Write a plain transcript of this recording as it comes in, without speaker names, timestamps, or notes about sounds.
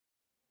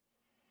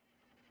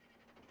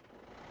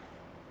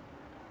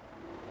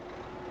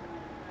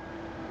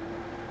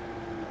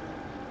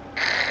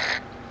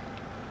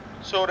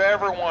So to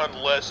everyone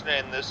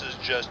listening, this is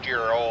just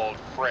your old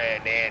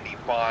friend Andy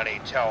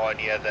Bonnie telling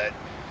you that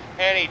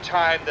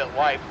anytime that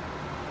life,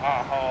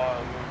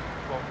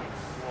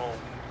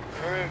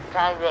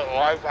 anytime that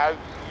life has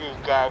you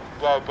got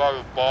by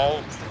the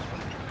balls,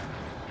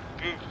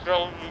 you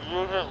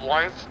live in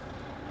life,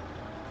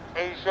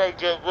 and you say,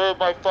 get rid of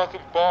my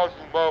fucking balls,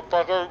 you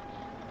motherfucker,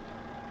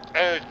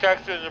 and it's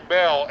text in the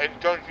mail, and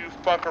don't you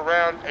fuck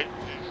around and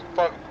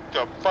just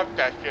fuck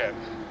that shit.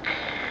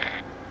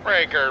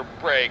 Breaker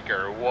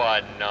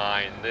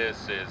 19,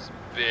 this is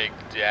Big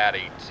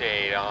Daddy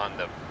Tate on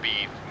the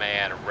Beef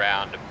Man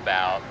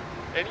Roundabout.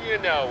 And you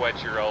know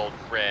what your old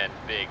friend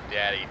Big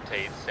Daddy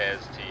Tate says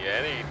to you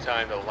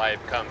anytime the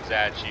life comes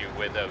at you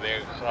with a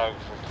big hug.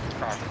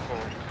 You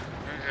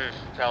just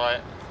tell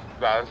it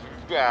about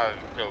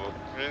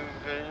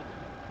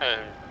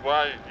and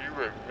what you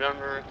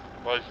remember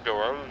was the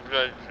world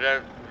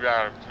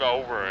that's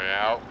over and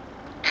out.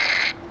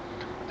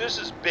 This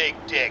is Big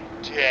Dick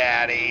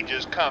Daddy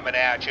just coming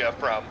at you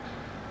from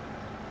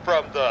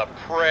the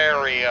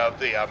prairie of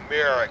the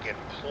American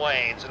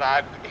plains, and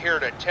I'm here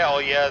to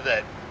tell you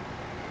that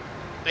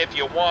if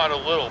you want a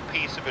little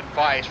piece of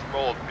advice from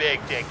old Big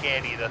Dick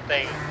Andy, the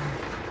thing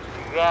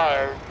you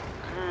gotta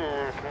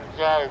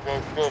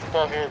go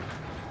fucking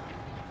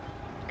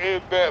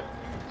eat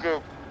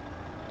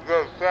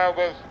go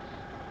sandwich.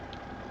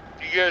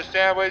 You get a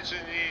sandwich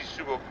and you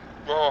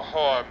go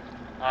home.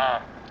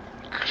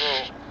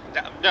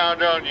 No,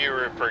 don't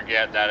you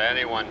forget that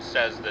anyone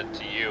says that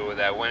to you,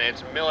 that when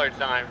it's Miller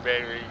time,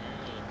 baby, you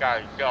just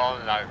gotta go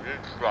in that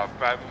truck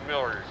at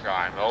Miller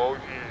time. Oh,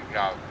 you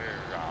got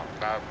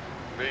that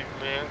big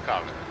man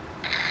coming.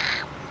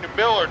 The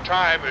Miller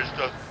time is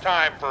the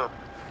time for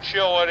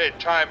chilling and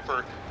time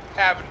for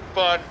having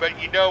fun, but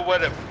you know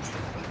what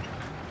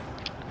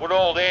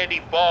old Andy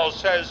Ball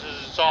says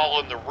is it's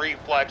all in the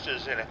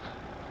reflexes and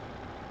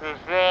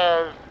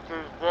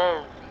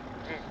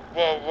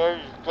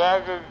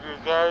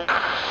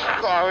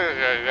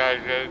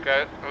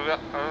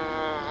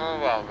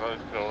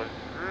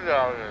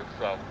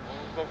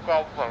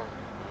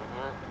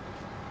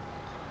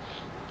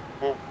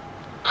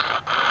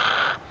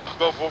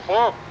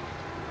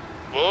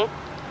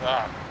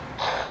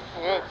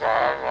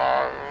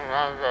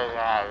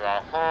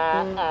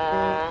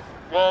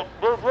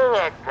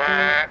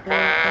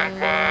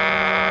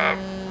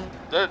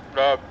This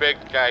Big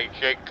Guy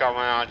Jake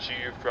coming at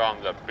you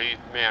from the Beef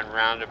Man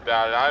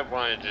Roundabout. I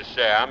wanted to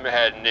say I'm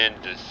heading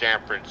into San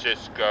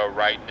Francisco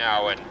right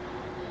now, and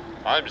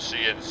I'm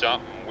seeing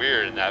something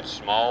weird in that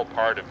small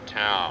part of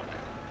town.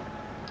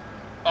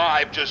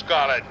 I've just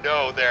gotta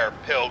know there,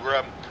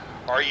 Pilgrim.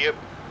 Are you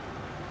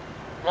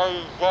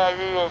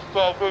driving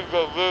yourself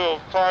into Little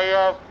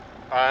China?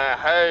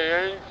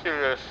 Heading into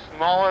the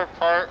smaller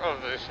part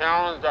of the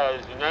town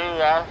that is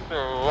named after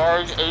a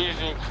large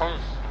Asian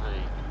country.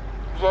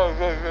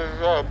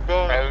 There's a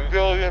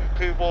billion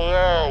people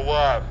there or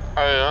what?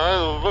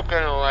 I'm looking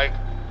like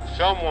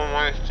someone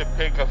wants to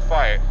pick a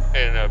fight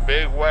in a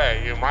big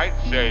way. You might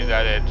say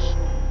that it's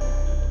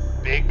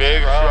Big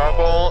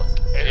Trouble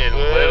in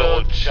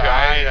Little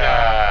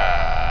China.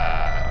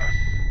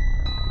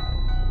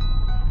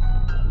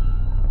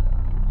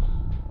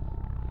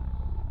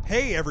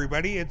 Hey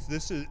everybody,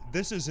 this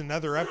is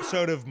another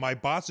episode of My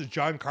Boss is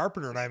John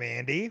Carpenter, and I'm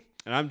Andy.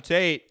 And I'm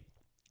Tate.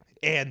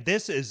 And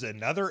this is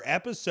another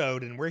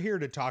episode, and we're here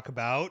to talk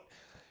about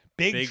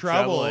Big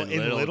Trouble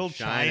in Little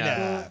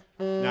China.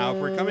 Now, if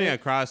we're coming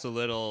across a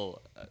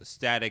little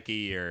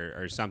staticky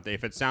or something,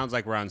 if it sounds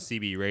like we're on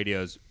CB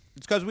radios,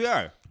 it's because we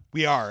are.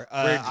 We are.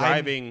 We're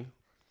driving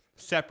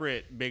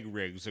separate big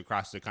rigs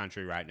across the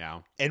country right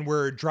now. And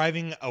we're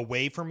driving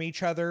away from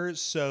each other,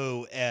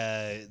 so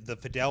the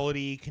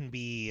fidelity can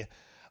be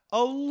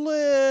a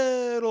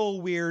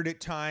little weird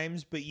at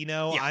times, but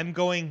yeah.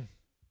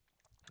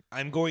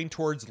 I'm going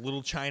towards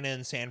Little China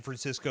in San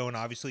Francisco, and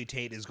obviously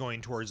Tate is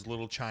going towards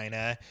Little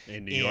China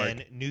in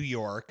New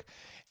York.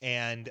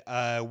 And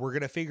we're going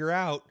to figure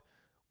out,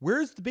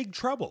 where's the Big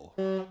Trouble?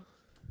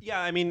 Yeah,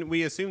 I mean,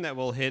 we assume that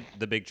we'll hit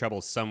the Big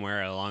Trouble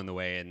somewhere along the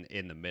way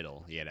in the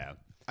middle,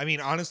 I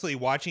mean, honestly,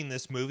 watching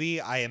this movie,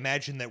 I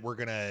imagine that we're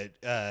going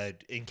to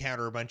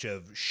encounter a bunch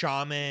of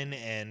shaman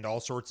and all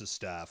sorts of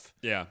stuff.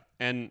 Yeah,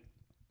 and...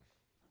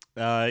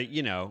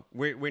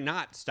 we're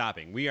not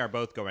stopping. We are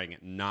both going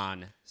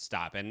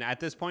non-stop. And at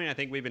this point, I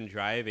think we've been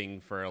driving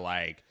for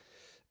 8-9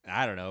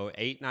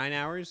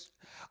 hours.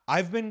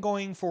 I've been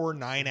going for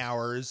 9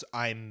 hours.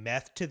 I'm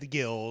meth to the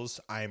gills.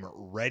 I'm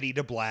ready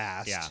to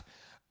blast. Yeah.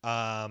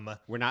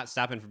 We're not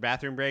stopping for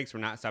bathroom breaks.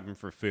 We're not stopping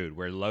for food.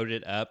 We're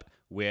loaded up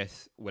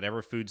with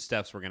whatever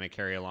foodstuffs we're going to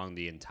carry along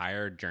the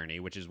entire journey,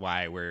 which is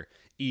why we're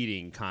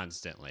eating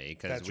constantly,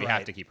 because we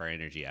have to keep our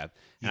energy up.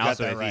 And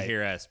also, if you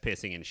hear us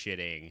pissing and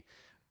shitting,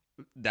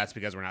 that's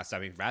because we're not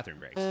stopping for bathroom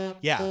breaks.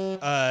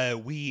 Yeah.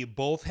 We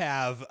both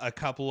have a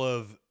couple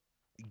of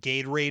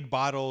Gatorade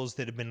bottles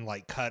that have been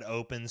cut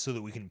open so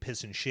that we can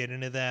piss and shit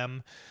into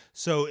them.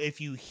 So if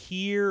you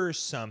hear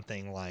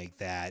something like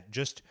that,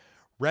 just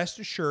rest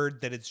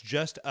assured that it's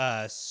just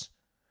us,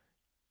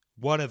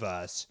 one of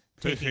us,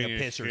 taking a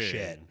piss or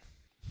shit.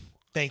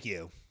 Thank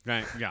you.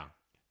 Right, yeah.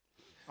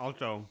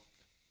 Also,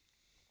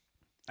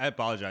 I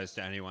apologize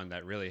to anyone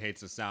that really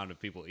hates the sound of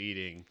people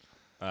eating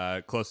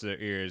close to their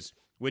ears,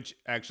 which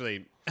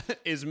actually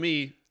is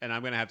me, and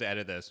I'm going to have to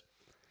edit this.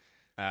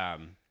 I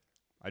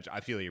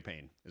feel your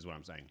pain, is what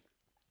I'm saying.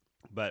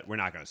 But we're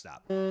not going to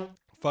stop.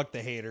 Fuck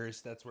the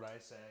haters. That's what I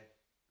say.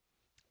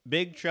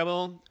 Big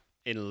Trouble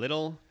in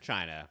Little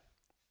China.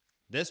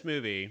 This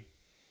movie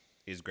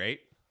is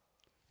great.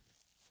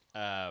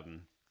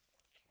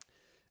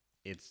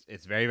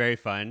 It's very, very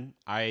fun.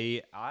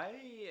 I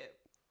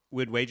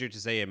would wager to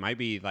say it might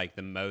be like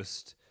the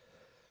most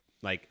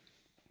like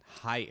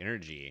high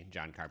energy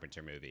John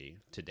Carpenter movie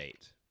to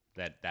date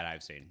that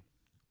I've seen.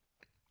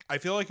 I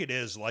feel like it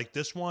is. Like,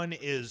 this one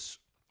is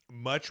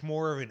much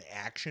more of an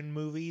action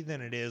movie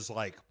than it is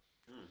like,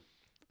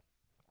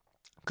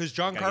 because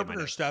John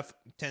Carpenter stuff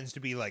tends to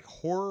be like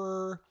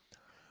horror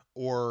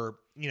or,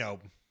 you know,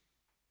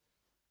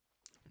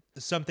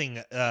 something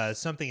of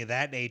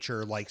that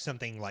nature, like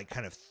something like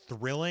kind of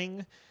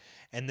thrilling.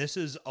 And this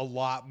is a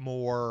lot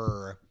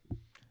more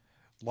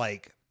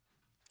like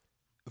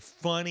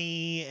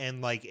funny,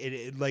 and like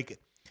it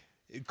like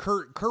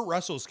Kurt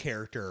Russell's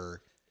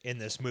character in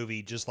this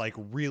movie just like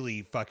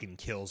really fucking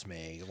kills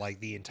me like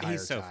the entire time.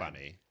 He's so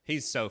funny.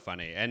 He's so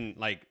funny. And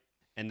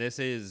this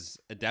is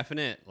a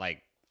definite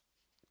like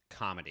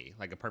comedy,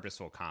 like a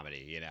purposeful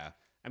comedy, you know.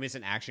 I mean, it's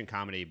an action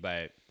comedy,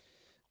 but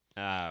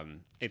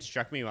it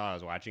struck me while I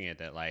was watching it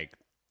that like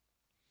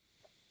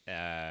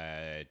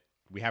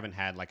we haven't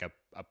had like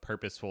a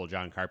purposeful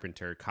John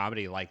Carpenter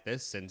comedy like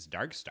this since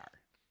Dark Star.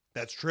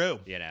 That's true.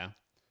 You know?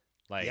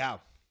 Like, yeah,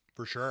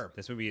 for sure.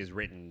 This movie is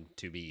written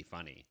to be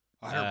funny.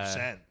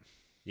 100%.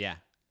 Yeah.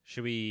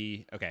 Should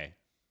we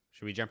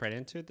jump right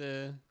into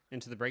the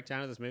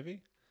breakdown of this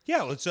movie?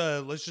 Yeah, let's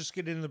just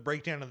get into the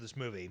breakdown of this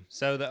movie.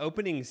 So the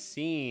opening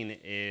scene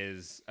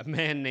is a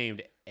man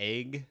named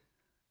Egg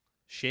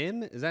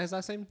Shin. Is that his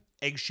last name?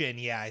 Egg Shin,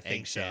 yeah, I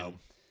think so.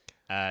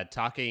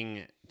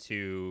 Talking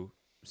to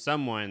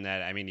someone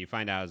that, I mean, you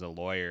find out is a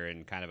lawyer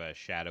in kind of a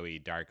shadowy,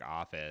 dark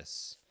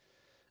office.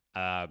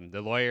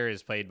 The lawyer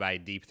is played by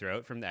Deep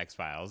Throat from the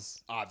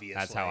X-Files. Obviously.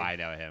 That's how I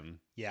know him.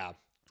 Yeah.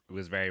 It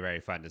was very, very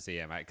fun to see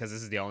him, because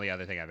this is the only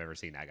other thing I've ever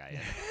seen that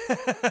guy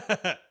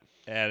in.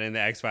 And in the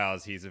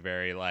X-Files, he's a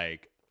very,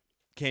 like,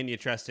 can you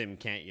trust him,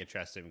 can't you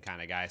trust him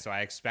kind of guy. So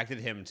I expected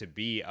him to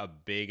be a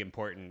big,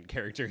 important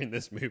character in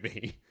this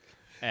movie.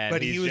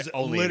 But he was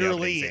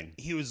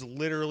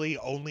literally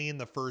only in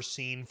the first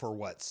scene for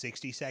what,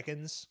 60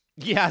 seconds?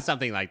 Yeah,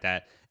 something like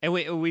that. And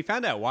we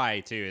found out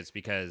why too. It's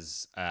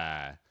because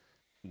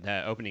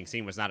the opening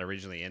scene was not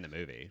originally in the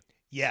movie.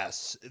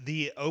 Yes,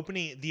 the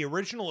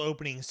original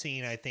opening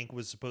scene I think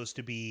was supposed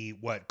to be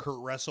what, Kurt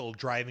Russell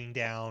driving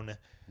down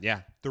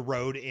the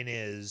road in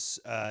his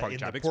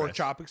Pork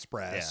Chop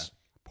Express. Yeah.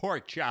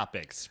 Pork Chop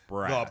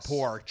Express. The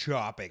Pork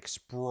Chop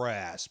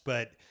Express,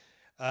 but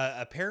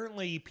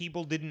apparently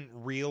people didn't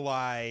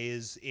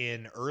realize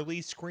in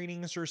early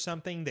screenings or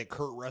something that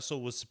Kurt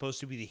Russell was supposed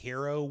to be the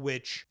hero,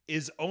 which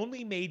is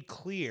only made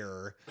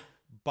clear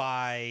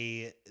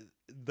by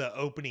the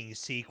opening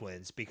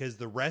sequence, because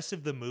the rest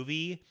of the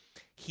movie,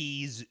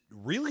 he's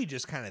really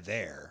just kind of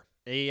there.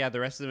 Yeah, the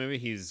rest of the movie,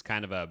 he's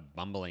kind of a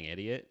bumbling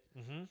idiot.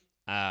 Mm-hmm.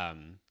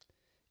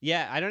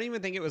 Yeah, I don't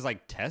even think it was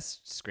like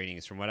test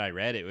screenings. From what I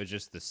read, it was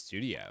just the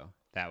studio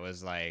that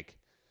was like,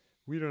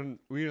 we don't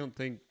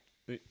think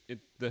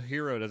the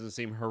hero doesn't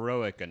seem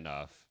heroic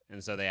enough,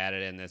 and so they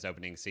added in this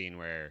opening scene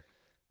where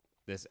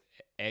this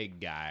egg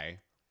guy,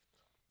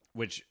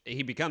 which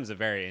he becomes a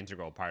very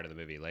integral part of the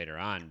movie later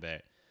on,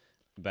 but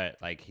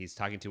like he's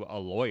talking to a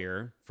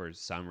lawyer for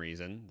some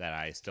reason that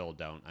I still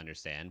don't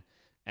understand,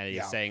 and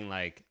he's saying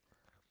like,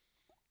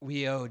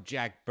 we owe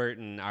Jack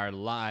Burton our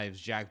lives.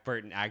 Jack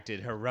Burton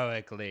acted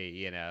heroically,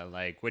 you know,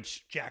 like,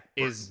 which Jack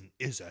Burton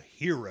is a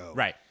hero,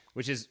 right?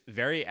 Which is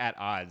very at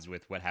odds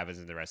with what happens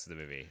in the rest of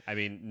the movie. I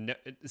mean,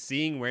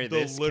 seeing where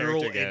this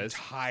character goes,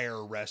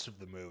 entire rest of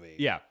the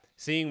movie,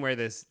 seeing where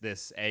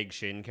this Egg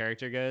Shin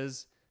character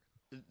goes,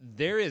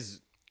 there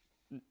is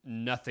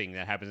nothing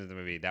that happens in the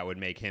movie that would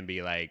make him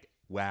be like,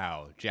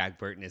 wow, Jack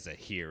Burton is a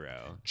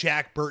hero.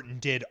 Jack Burton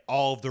did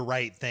all of the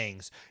right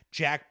things.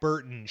 Jack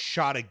Burton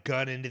shot a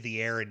gun into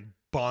the air and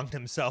bonked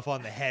himself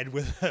on the head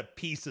with a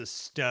piece of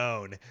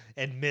stone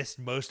and missed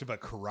most of a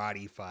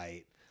karate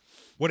fight.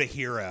 What a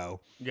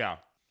hero. Yeah.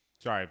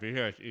 Sorry, if you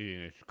hear us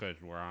eating, it's because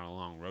we're on a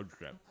long road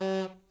trip.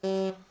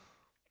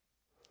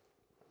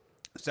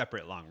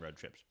 Separate long road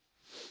trips.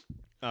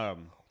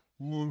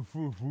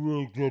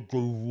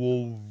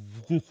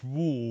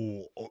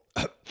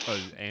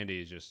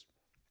 Andy's just...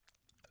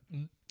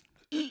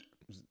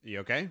 You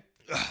okay?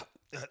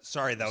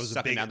 Sorry, that was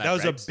Sucking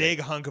a big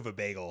hunk of a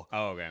bagel.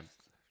 Oh, okay.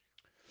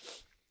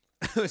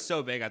 It was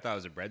so big, I thought it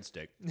was a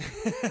breadstick.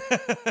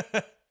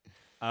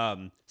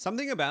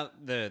 Something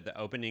about the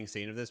opening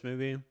scene of this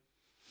movie,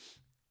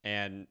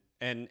 and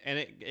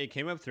it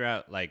came up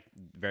throughout like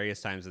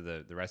various times of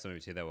the rest of the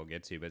movie too that we'll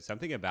get to, but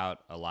something about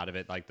a lot of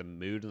it, like the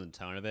mood and the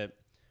tone of it,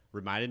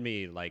 reminded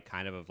me like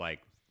kind of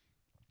like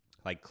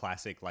like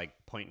classic like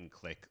point and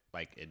click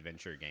like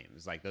adventure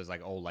games, like those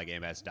like old like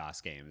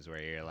MS-DOS games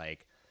where you're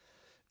like,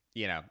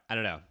 you know, I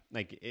don't know,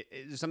 like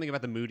there's something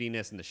about the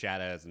moodiness and the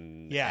shadows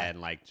and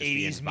like just 80s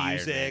the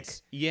environment.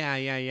 music. Yeah.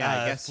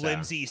 I guess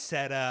flimsy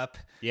setup.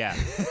 Yeah,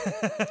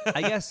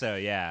 I guess so.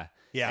 Yeah,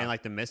 Yeah. and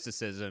like the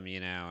mysticism, you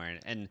know,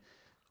 and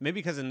maybe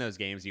because in those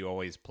games you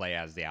always play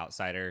as the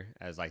outsider,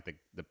 as like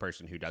the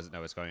person who doesn't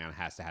know what's going on,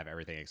 has to have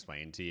everything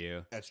explained to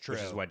you. That's true.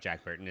 Which is what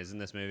Jack Burton is in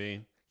this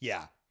movie.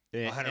 Yeah.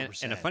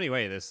 100%. In a funny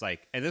way, this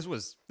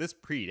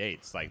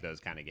predates like those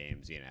kind of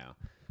games, you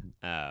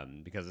know,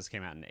 because this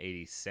came out in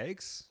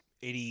 86.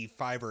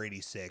 85 or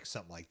 86,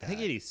 something like that. I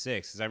think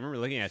 86, because I remember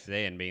looking at it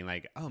today and being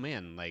like, oh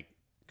man, like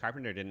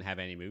Carpenter didn't have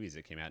any movies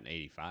that came out in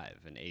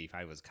 85, and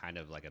 85 was kind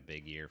of like a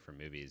big year for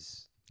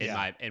movies in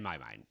my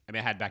mind. I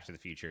mean, I had Back to the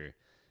Future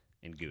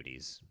and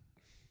Goonies,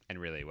 and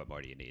really, what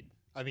more do you need?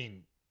 I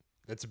mean,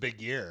 that's a big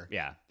year.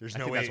 Yeah, There's I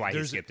no think way. that's why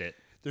he skipped it.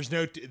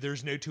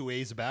 There's no two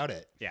ways about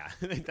it. Yeah,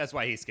 I think that's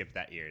why he skipped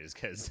that year, is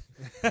because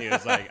he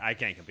was like, I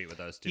can't compete with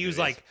those two. He was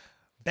movies. like,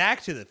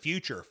 Back to the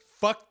Future,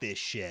 fuck this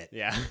shit.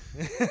 Yeah.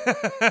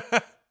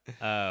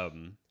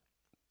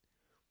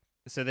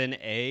 So then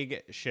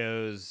Egg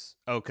shows,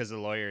 because the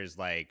lawyer is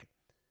like,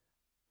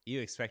 you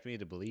expect me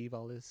to believe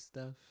all this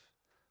stuff?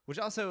 Which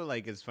also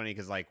like is funny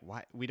because like,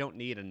 why we don't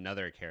need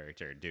another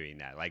character doing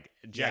that. Like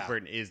Jack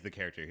Burton is the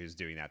character who's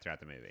doing that throughout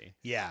the movie.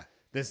 Yeah.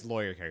 This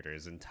lawyer character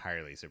is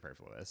entirely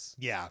superfluous.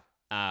 Yeah.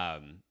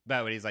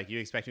 But when he's like, you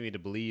expected me to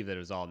believe that it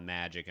was all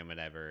magic and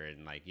whatever,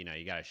 and like, you know,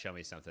 you got to show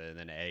me something, and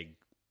then Egg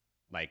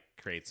like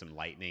creates some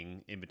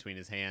lightning in between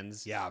his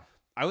hands. Yeah.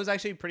 I was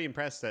actually pretty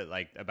impressed that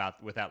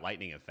with that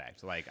lightning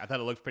effect. Like I thought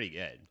it looked pretty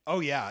good. Oh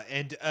yeah,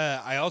 and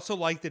I also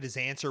like that his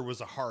answer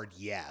was a hard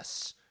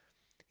yes.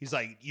 He's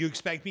like, you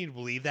expect me to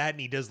believe that? And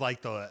he does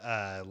like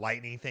the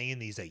lightning thing,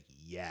 and he's like,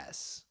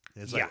 yes.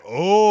 And it's like,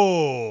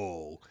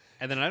 oh.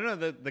 And then I don't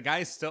know, the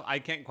guy still, I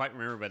can't quite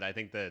remember, but I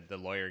think the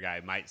lawyer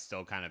guy might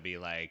still kind of be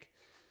like,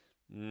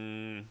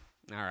 all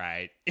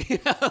right. You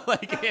know,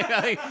 like he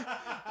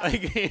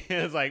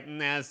was like,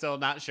 nah, still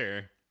not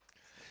sure.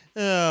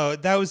 Oh,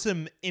 that was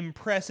some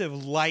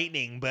impressive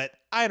lightning, but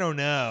I don't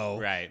know.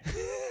 Right.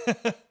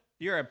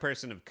 You're a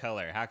person of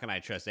color. How can I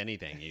trust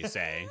anything you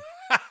say?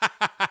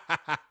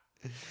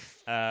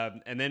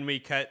 And then we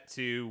cut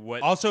to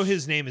what? Also,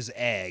 his name is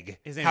Egg.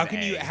 His name how is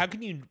can you Egg. how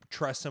can you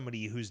trust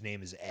somebody whose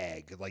name is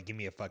Egg? Like, give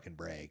me a fucking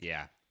break.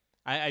 Yeah,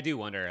 I do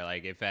wonder,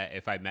 like,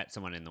 if I met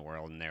someone in the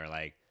world and they were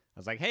like, I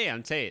was like, hey,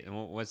 I'm Tate,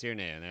 and what's your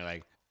name? And they're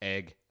like,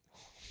 Egg.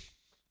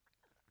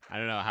 I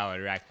don't know how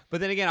I'd react, but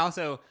then again,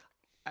 also,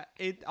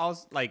 it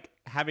also like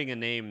having a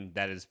name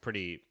that is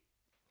pretty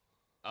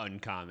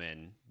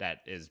uncommon, that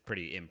is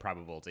pretty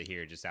improbable to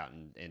hear just out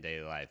in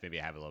daily life.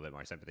 Maybe I have a little bit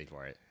more sympathy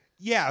for it.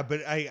 Yeah,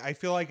 but I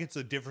feel like it's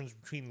a difference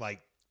between like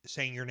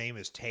saying your name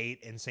is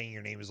Tate and saying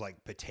your name is like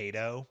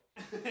Potato.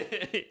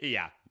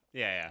 Yeah.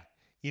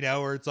 You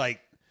know, where it's like,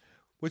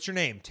 what's your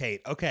name?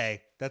 Tate.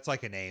 Okay, that's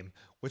like a name.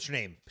 What's your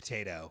name?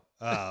 Potato.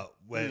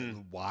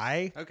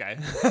 Why? Okay.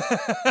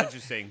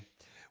 Interesting.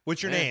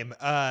 What's your name?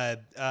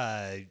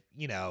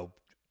 You know,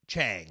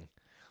 Chang.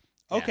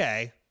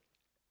 Okay.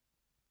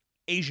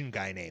 Asian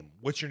guy name.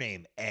 What's your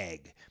name?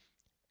 Egg.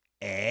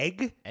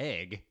 Egg?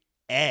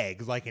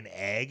 Egg, like an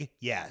egg?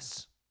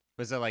 Yes.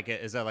 Is that like a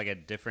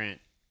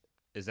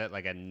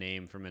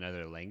name from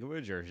another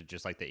language, or is it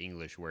just like the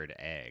English word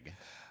egg?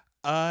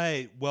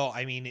 Well,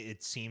 I mean,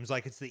 it seems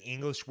like it's the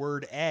English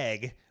word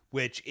egg,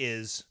 which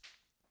is,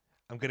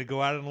 I'm going to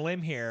go out on a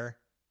limb here,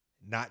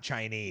 not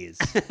Chinese.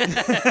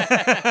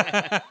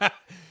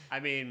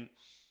 I mean,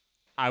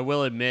 I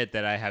will admit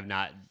that I have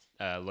not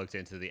looked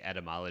into the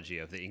etymology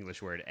of the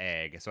English word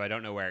egg, so I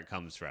don't know where it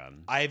comes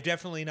from. I've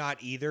definitely not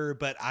either,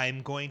 but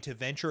I'm going to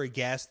venture a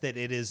guess that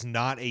it is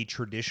not a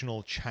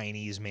traditional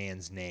Chinese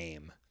man's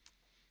name.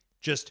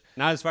 Just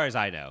not as far as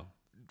I know.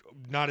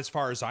 Not as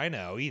far as I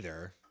know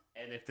either.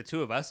 And if the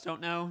two of us don't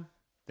know,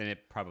 then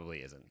it probably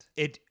isn't.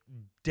 It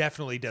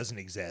definitely doesn't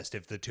exist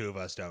if the two of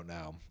us don't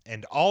know.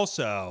 And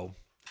also,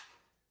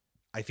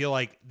 I feel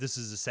like this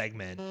is a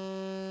segment.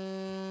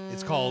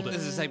 It's called...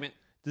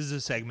 This is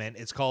a segment.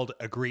 It's called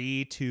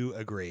Agree to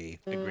Agree.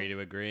 Agree to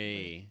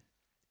agree.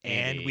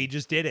 And we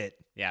just did it.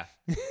 Yeah.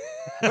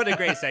 What a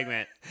great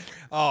segment.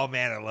 Oh,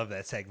 man, I love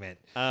that segment.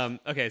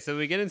 Okay, so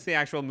we get into the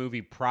actual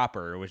movie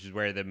proper, which is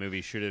where the movie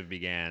should have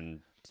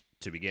began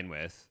to begin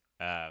with,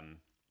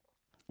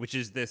 which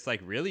is this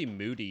like really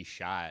moody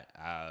shot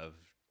of...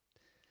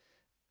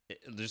 It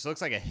just looks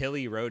like a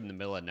hilly road in the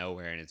middle of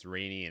nowhere, and it's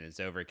rainy and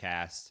it's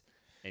overcast.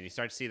 And you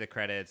start to see the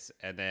credits,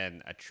 and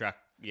then a truck,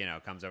 you know,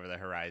 comes over the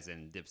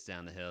horizon, dips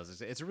down the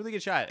hills. It's a really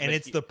good shot. And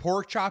it's the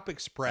Pork Chop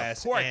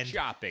Express. The Pork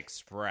Chop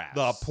Express.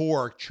 The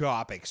Pork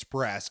Chop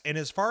Express. And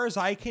as far as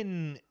I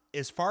can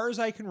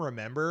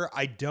remember,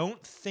 I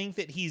don't think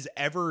that he's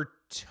ever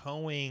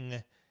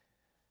towing.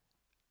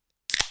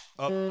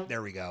 Oh,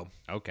 there we go.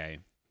 Okay.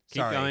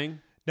 Keep Sorry. going.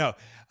 No,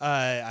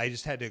 I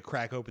just had to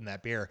crack open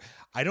that beer.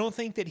 I don't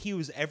think that he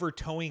was ever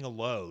towing a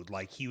load.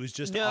 Like, he was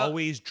just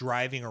always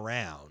driving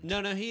around.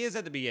 No, he is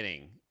at the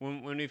beginning.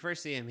 When we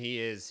first see him,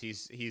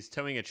 he's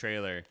towing a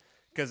trailer.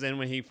 Because then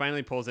when he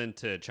finally pulls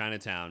into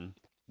Chinatown,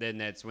 then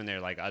that's when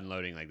they're like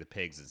unloading like the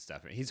pigs and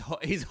stuff.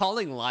 He's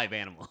hauling live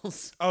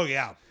animals. Oh,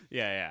 yeah.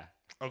 Yeah.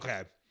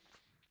 Okay.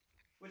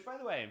 Which, by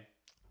the way,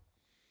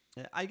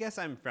 I guess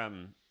I'm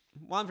from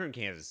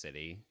Kansas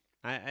City.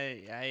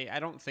 I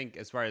don't think,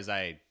 as far as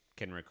I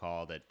can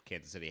recall, that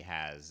Kansas City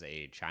has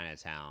a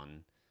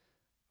Chinatown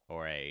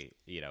or a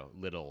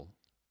little.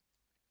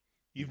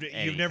 You've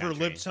never country.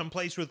 lived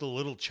someplace with a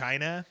little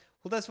China?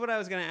 Well, that's what I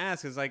was gonna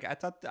ask. Is like I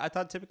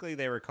thought typically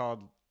they were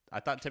called. I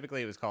thought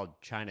typically it was called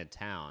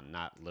Chinatown,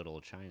 not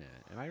Little China.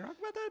 Am I wrong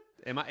about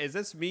that? Is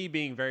this me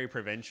being very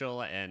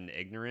provincial and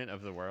ignorant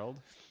of the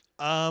world?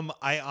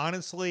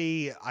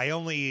 I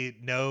only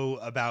know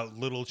about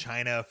Little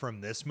China from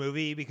this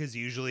movie because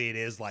usually it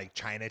is like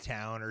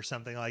Chinatown or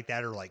something like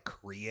that, or like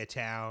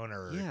Koreatown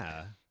or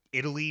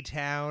Italy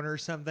Town or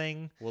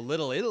something. Well,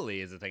 Little Italy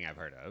is a thing I've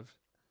heard of.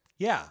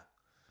 Yeah,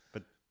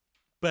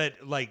 but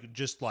like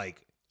just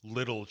like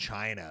Little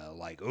China,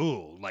 like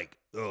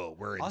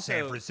we're in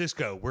San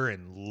Francisco, we're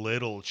in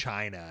Little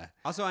China.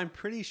 Also, I'm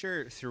pretty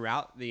sure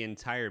throughout the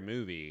entire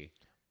movie,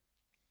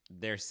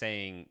 they're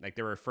saying like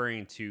they're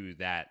referring to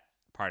that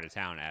part of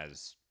town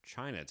as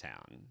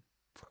Chinatown,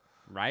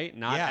 right?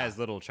 Not as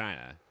Little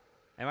China.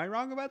 Am I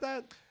wrong about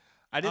that?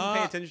 I didn't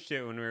pay attention to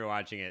it when we were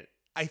watching it.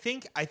 I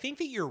think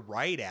that you're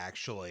right.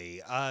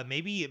 Actually,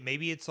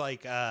 maybe it's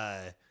like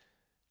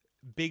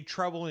Big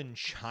Trouble in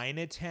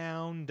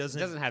Chinatown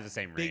doesn't have the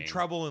same ring. Big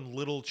Trouble in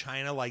Little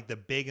China, like the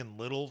big and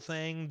little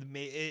thing.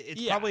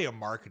 It's probably a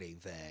marketing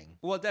thing.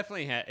 Well, it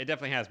definitely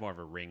has more of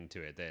a ring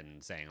to it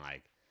than saying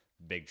like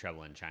Big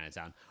Trouble in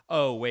Chinatown.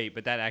 Oh wait,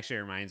 but that actually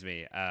reminds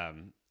me.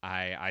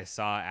 I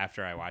saw,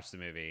 after I watched the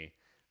movie,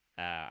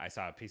 I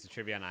saw a piece of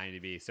trivia on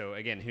IMDb. So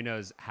again, who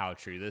knows how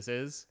true this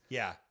is?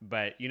 Yeah.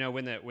 But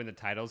when the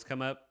titles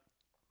come up,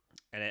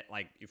 and it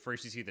like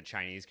first you see the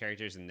Chinese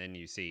characters, and then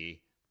you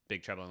see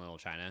Big Trouble in Little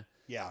China.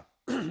 Yeah.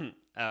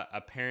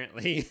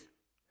 Apparently,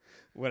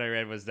 what I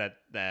read was that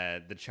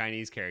the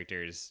Chinese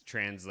characters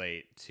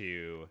translate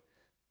to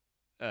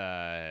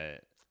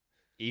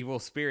evil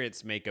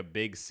spirits make a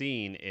big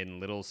scene in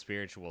little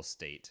spiritual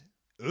state.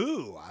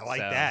 Ooh, I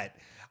like that.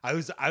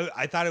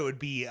 I thought it would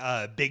be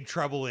Big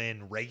Trouble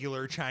in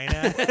regular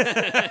China.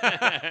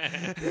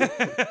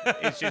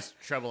 It's just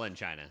Trouble in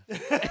China.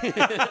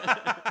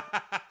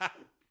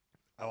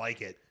 I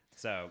like it.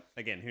 So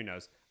again, who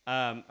knows?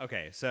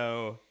 Okay,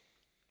 so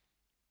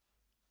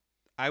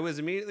I was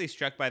immediately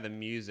struck by the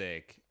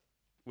music,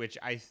 which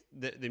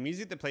the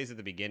music that plays at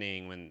the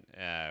beginning when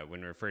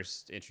we're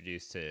first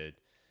introduced to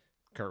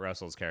Kurt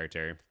Russell's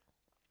character,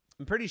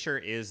 I'm pretty sure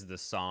is the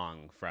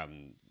song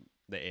from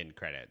the end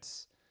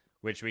credits,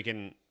 which we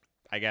can,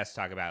 I guess,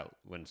 talk about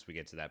once we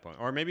get to that point,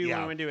 or maybe we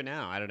want to do it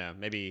now. I don't know.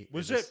 Maybe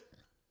was it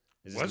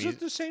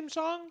the same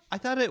song? I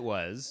thought it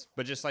was,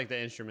 but just like the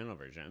instrumental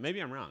version. Maybe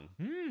I'm wrong.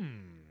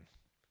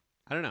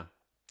 I don't know.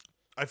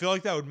 I feel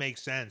like that would make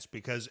sense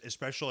because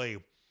especially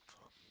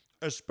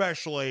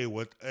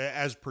with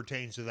as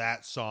pertains to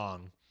that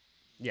song.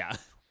 Yeah.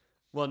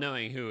 Well,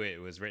 knowing who it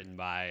was written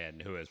by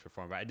and who it was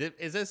performed by.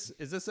 Is this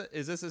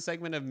a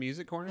segment of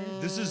Music Corner?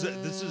 This is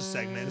a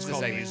segment. It's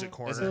called Music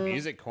Corner. This is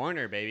Music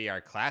Corner, baby, our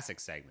classic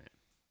segment.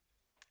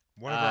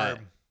 One of our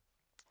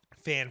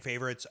fan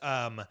favorites.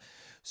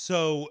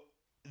 So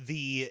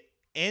the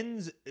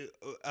ends,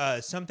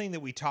 something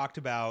that we talked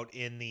about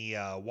in the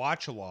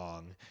watch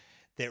along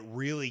that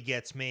really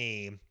gets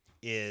me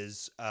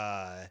is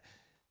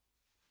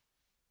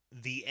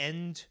the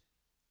end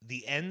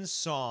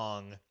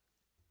song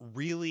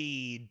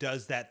really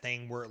does that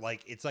thing where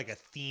like it's like a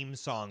theme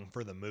song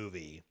for the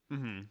movie.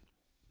 Mm-hmm.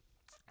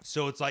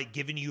 So it's like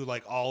giving you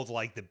like all of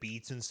like the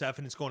beats and stuff,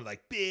 and it's going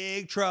like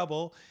Big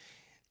Trouble,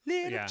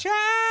 Little China.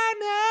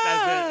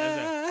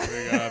 That's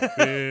it. We got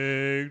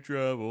Big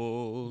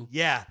Trouble.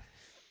 Yeah.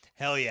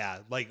 Hell yeah.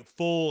 Like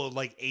full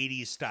like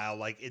 80s style.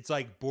 Like it's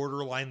like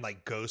borderline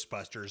like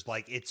Ghostbusters.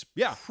 Like it's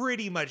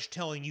pretty much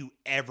telling you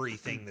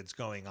everything that's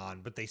going on,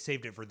 but they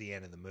saved it for the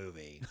end of the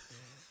movie.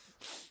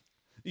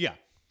 Yeah.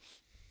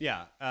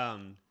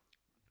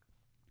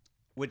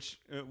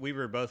 Which we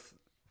were both.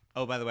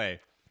 Oh, by the way,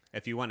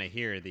 if you want to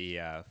hear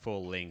the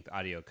full-length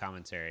audio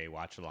commentary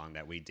watch-along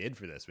that we did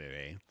for this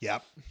movie,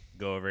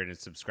 go over and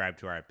subscribe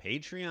to our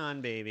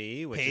Patreon,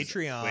 baby. Which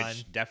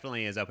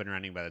definitely is up and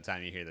running by the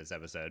time you hear this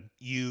episode.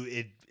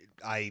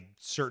 I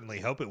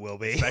certainly hope it will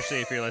be, especially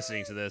if you're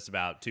listening to this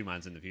about 2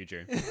 months in the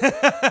future.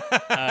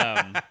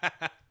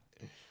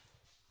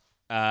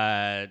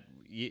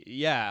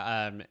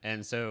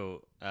 And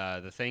so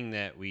the thing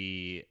that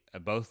we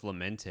both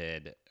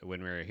lamented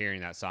when we were hearing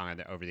that song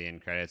over the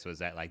end credits was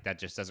that like that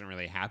just doesn't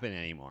really happen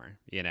anymore,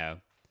 you know?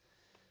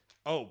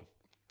 Oh,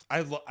 I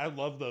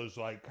love those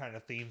like kind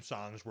of theme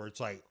songs where it's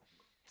like,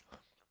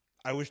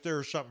 I wish there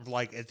was something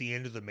like at the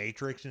end of The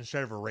Matrix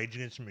instead of a Rage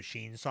Against the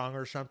Machine song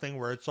or something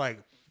where it's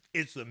like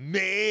It's the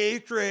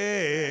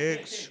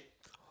Matrix.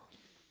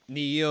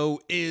 Neo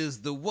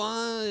is the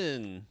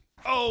one.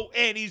 Oh,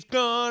 and he's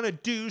gonna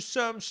do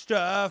some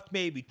stuff,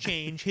 maybe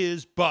change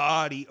his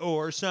body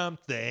or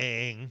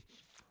something.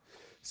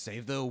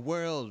 Save the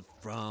world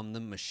from the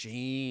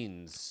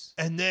machines.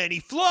 And then he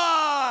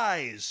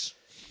flies.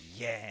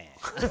 Yeah.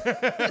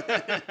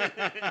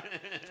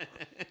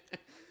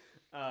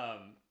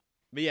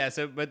 But yeah,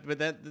 so but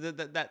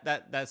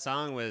that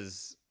song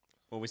was,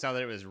 well, we saw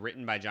that it was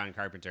written by John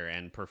Carpenter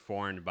and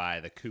performed by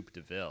the Coupe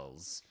de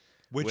Villes,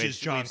 Which is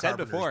John we've said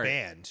Carpenter's before,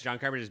 band. John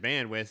Carpenter's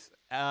band with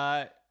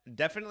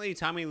definitely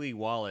Tommy Lee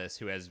Wallace,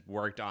 who has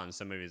worked on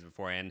some movies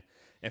before, and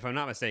if I'm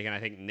not mistaken, I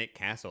think Nick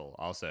Castle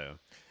also,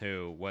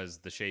 who was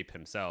the Shape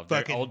himself.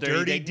 Fucking Old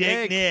Dirty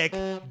Dick Nick.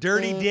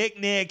 Dirty Dick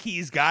Nick.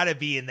 He's got to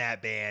be in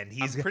that band.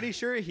 I'm pretty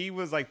sure he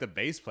was like the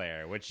bass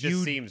player, which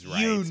just seems right.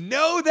 You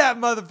know that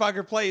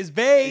motherfucker plays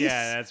bass.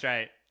 Yeah, that's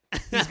right.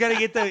 He's got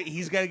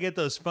to get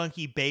those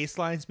funky bass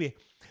lines. Be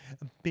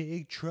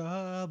big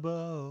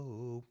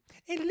trouble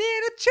in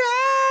Little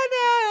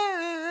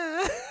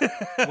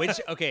China.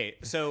 Which, okay,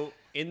 so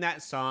in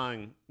that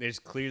song, there's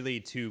clearly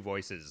two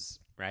voices,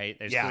 right?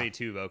 There's clearly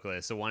two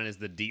vocalists. So one is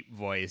the deep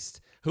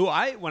voiced, who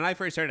when I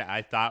first heard it,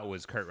 I thought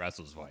was Kurt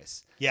Russell's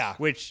voice. Yeah.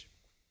 Which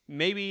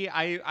maybe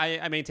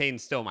I maintain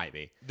still might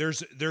be.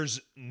 There's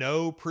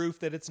no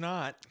proof that it's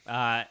not.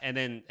 And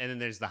then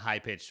there's the high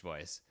pitched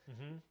voice.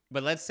 Mm-hmm.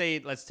 But let's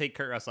take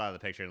Kurt Russell out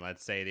of the picture, and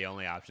let's say the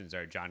only options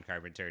are John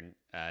Carpenter,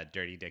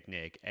 Dirty Dick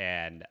Nick,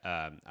 and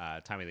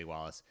Tommy Lee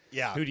Wallace.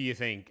 Yeah. Who do you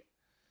think?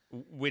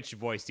 Which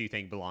voice do you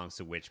think belongs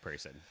to which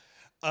person?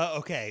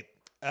 Okay.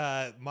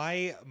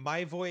 My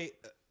voice.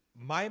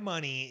 My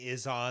money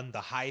is on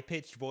the high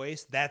pitched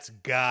voice. That's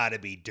gotta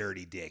be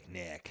Dirty Dick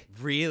Nick.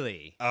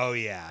 Really? Oh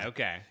yeah.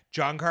 Okay.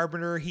 John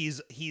Carpenter,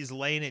 he's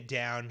laying it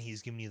down.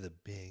 He's giving you the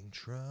big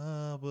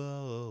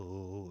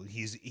trouble.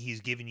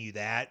 He's giving you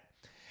that.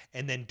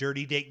 And then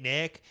Dirty Dick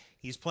Nick,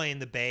 he's playing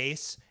the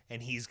bass,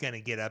 and he's gonna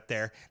get up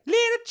there,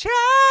 Little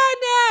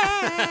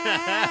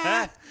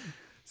China.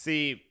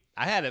 See,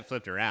 I had it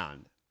flipped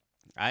around.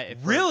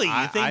 Really?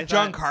 You think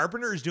John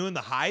Carpenter is doing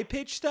the high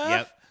pitch stuff?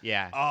 Yep.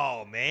 Yeah.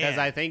 Oh man. Because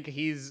I think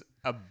he's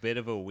a bit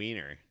of a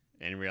wiener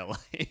in real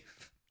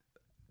life.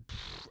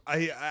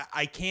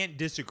 I can't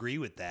disagree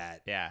with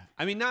that. Yeah.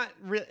 I mean, not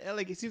really.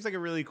 Like, he seems like a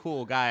really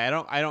cool guy.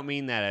 I don't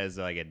mean that as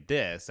like a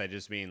diss. I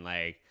just mean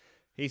like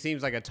he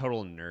seems like a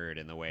total nerd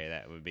in the way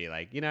that would be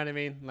like, you know what I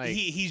mean? Like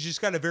he's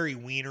just got a very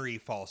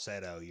weenery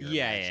falsetto.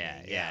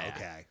 Yeah.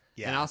 Okay.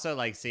 Yeah. And also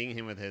like seeing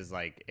him with his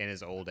like in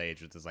his old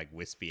age with his like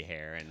wispy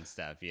hair and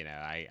stuff. You know,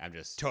 I'm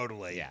just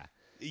totally. Yeah.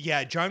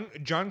 Yeah,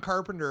 John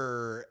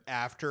Carpenter,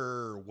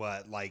 after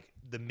what, like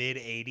the mid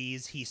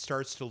 80s, he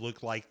starts to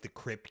look like the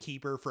Crypt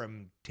Keeper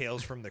from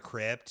Tales from the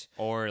Crypt.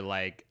 Or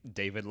like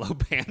David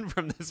Lopan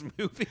from this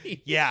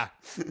movie. Yeah.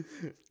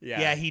 Yeah.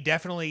 Yeah, he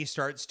definitely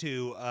starts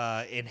to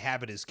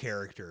inhabit his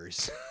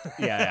characters.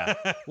 Yeah.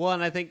 Well,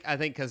 and I think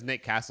because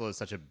Nick Castle is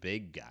such a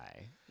big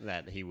guy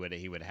that he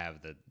would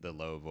have the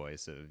low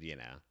voice of, you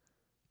know.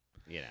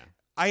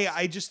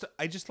 I just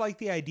like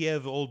the idea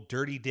of old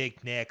Dirty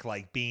Dick Nick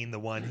like being the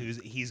one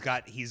he's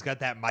got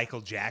that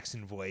Michael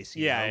Jackson voice,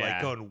 you know,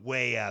 like going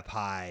way up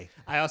high.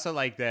 I also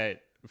like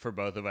that for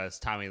both of us,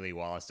 Tommy Lee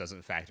Wallace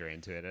doesn't factor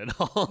into it at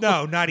all.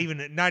 No, not even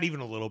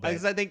a little bit.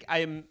 Because I think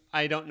I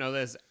don't know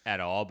this at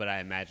all, but I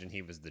imagine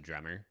he was the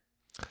drummer.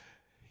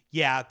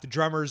 Yeah, the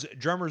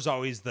drummer's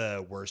always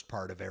the worst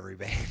part of every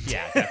band.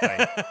 Yeah,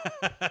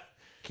 definitely.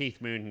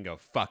 Keith Moon can go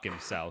fuck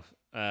himself.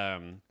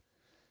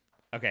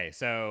 Okay,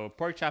 so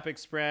Pork Chop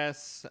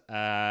Express,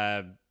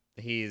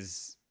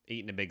 he's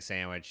eating a big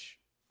sandwich.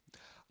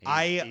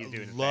 I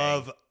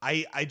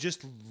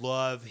just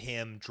love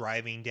him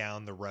driving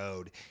down the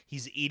road.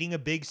 He's eating a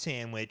big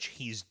sandwich.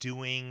 He's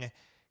doing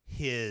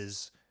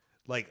his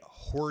like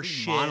horse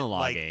shit,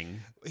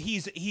 monologuing. Like,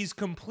 he's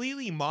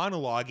completely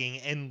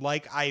monologuing, and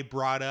like I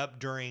brought up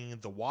during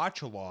the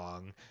watch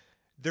along,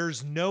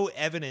 there's no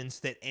evidence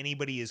that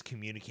anybody is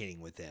communicating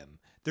with him.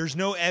 There's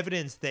no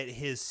evidence that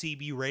his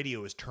CB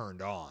radio is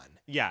turned on.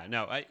 Yeah,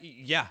 no,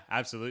 yeah,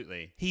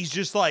 absolutely. He's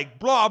just like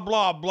blah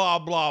blah blah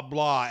blah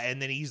blah,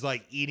 and then he's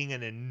like eating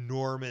an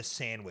enormous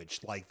sandwich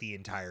like the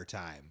entire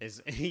time.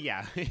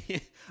 Yeah,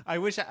 I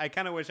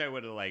kind of wish I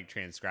would have like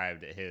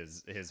transcribed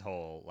his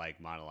whole like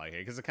monologue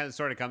here, because it kind of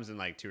sort of comes in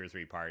like 2 or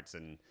 3 parts,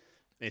 and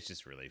it's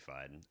just really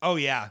fun. Oh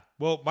yeah,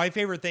 well my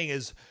favorite thing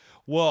is,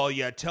 well,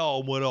 you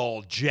tell him what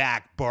old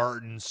Jack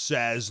Barton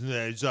says, and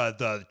there's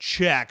the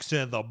checks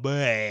in the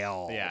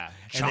mail. Yeah.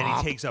 And then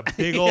he takes a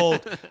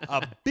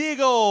big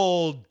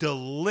old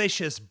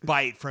delicious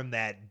bite from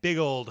that big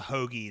old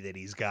hoagie that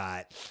he's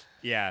got.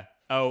 Yeah.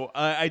 Oh,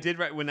 I did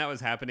write, when that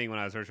was happening, when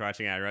I was first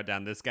watching it, I wrote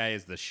down, this guy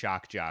is the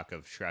shock jock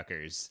of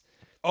truckers.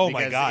 Oh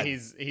my God.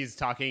 He's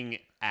talking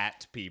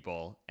at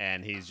people,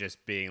 and he's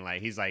just being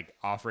like, he's like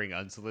offering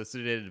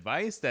unsolicited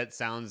advice that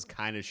sounds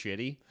kind of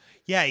shitty.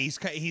 Yeah, he's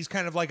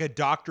kind of like a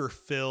Dr.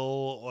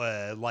 Phil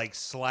like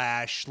 /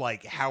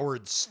 like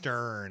Howard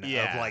Stern of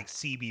like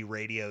CB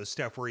radio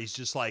stuff, where he's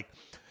just like,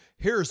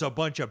 here's a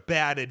bunch of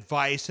bad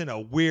advice and a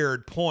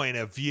weird point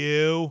of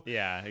view.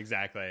 Yeah,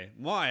 exactly.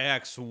 My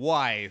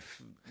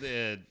ex-wife,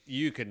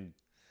 you can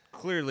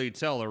clearly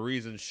tell the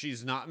reason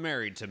she's not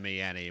married to me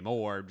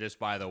anymore just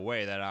by the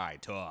way that I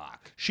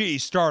talk. She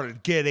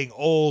started getting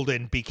old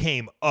and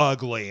became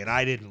ugly, and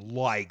I didn't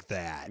like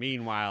that.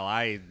 Meanwhile,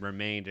 I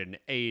remained an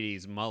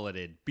 80s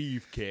mulleted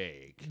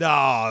beefcake. No,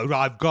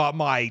 I've got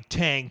my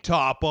tank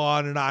top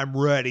on and I'm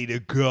ready to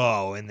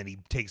go. And then he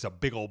takes a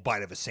big old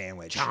bite of a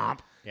sandwich.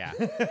 Chomp.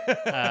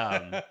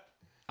 Yeah.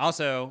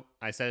 Also,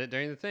 I said it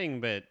during the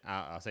thing, but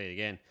I'll say it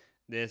again.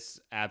 This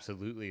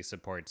absolutely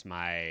supports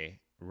my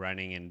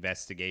running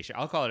investigation.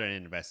 I'll call it an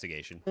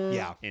investigation.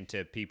 Yeah.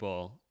 Into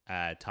people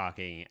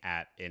talking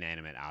at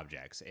inanimate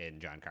objects in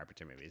John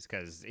Carpenter movies,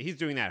 because he's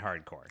doing that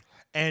hardcore.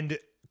 And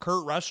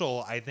Kurt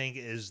Russell, I think,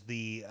 is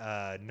the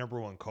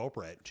number one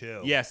culprit,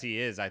 too. Yes, he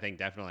is. I think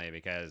definitely,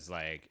 because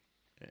like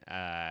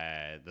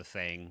the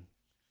thing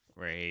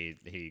where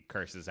he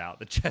curses out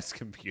the chess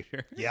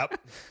computer. Yep.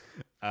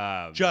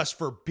 Just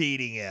for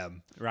beating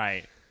him.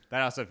 Right.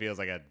 That also feels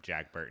like a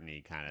Jack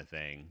Burton-y kind of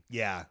thing.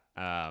 Yeah.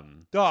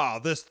 Oh,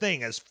 this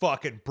thing is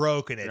fucking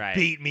broken. It Right.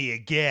 beat me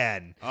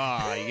again.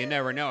 Oh, you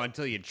never know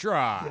until you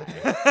try.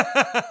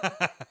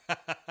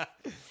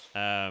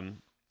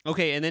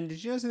 Okay, and then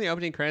did you notice in the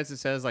opening credits it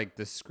says like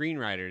the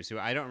screenwriters, who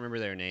I don't remember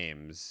their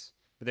names,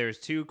 but there was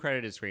 2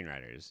 credited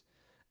screenwriters,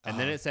 and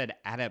then it said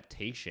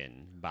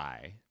adaptation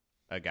by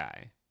a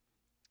guy,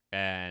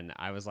 and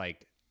I was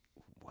like,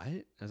 what?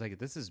 I was like,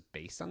 this is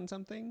based on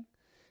something.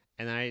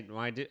 And then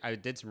I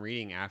did some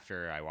reading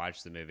after I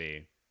watched the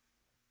movie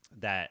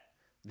that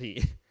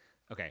the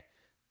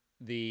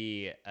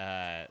 2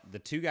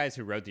 guys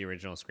who wrote the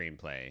original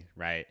screenplay,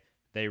 right?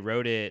 They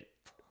wrote it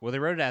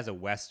as a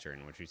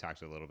Western, which we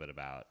talked a little bit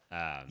about.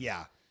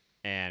 Yeah.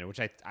 And which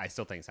I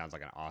still think sounds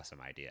like an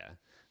awesome idea.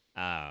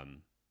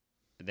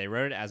 They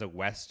wrote it as a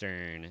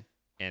Western,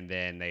 and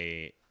then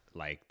they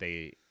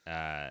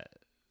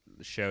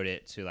showed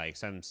it to like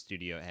some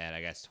studio head,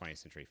 I guess 20th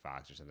Century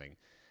Fox or something.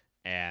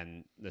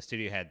 And the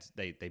studio heads,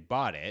 they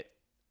bought it.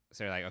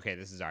 So they're like, okay,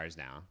 this is ours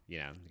now. You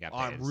know, you got paid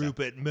I'm and stuff.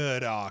 Rupert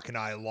Murdoch, and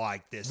I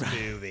like this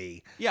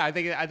movie. Yeah, I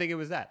think it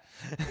was that.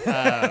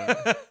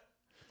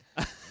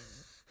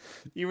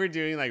 You were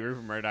doing like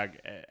Rupert Murdoch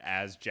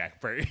as Jack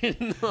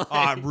Burton. Like,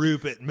 I'm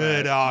Rupert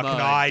Murdoch, and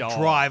my I dog.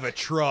 drive a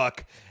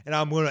truck, and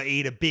I'm going to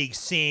eat a big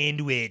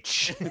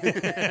sandwich.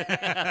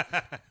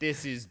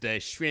 this is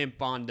the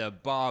shrimp on the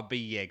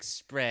Barbie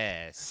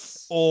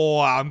Express. Oh,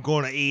 I'm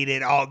going to eat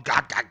it. Oh,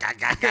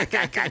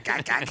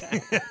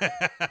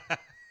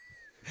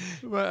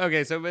 Well,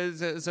 okay, so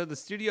the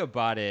studio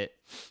bought it,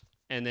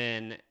 and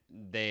then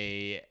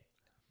they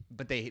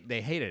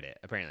hated it.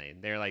 Apparently,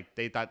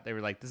 they thought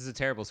this is a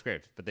terrible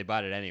script, but they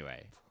bought it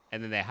anyway.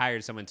 And then they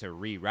hired someone to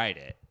rewrite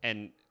it,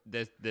 and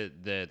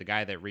the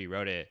guy that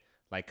rewrote it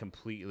like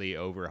completely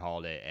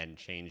overhauled it and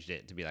changed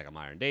it to be like a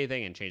modern day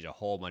thing, and changed a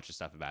whole bunch of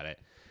stuff about it.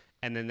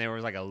 And then there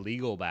was like a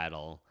legal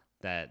battle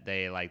that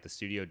the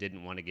studio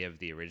didn't want to give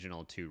the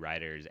original 2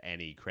 writers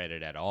any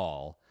credit at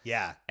all.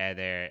 Yeah. And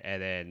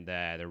then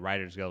the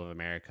Writers Guild of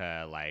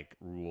America like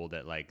ruled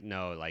that like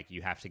no, like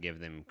you have to give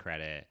them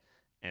credit.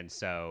 And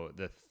so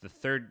the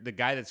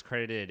guy that's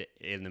credited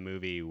in the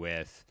movie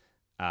with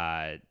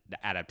the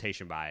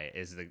adaptation by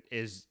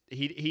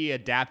he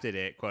adapted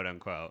it, quote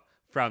unquote,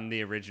 from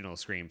the original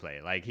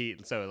screenplay. Like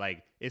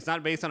it's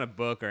not based on a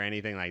book or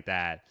anything like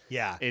that.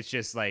 Yeah. It's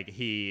just like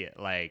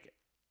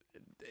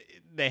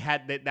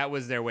that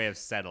was their way of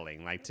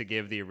settling, like to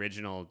give the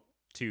original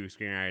 2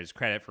 screenwriters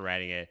credit for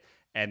writing it,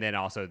 and then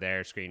also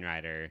their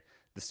screenwriter,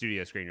 the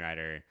studio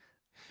screenwriter,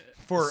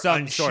 For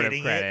some sort of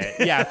unshitting credit.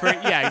 it. Yeah,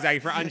 exactly,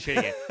 for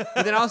unshitting it.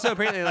 But then also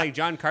apparently like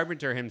John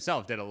Carpenter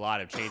himself did a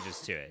lot of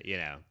changes to it, you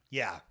know.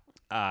 Yeah.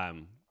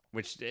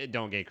 Which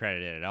don't get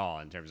credited at all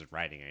in terms of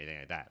writing or anything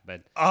like that.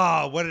 But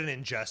Oh, what an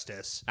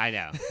injustice. I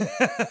know.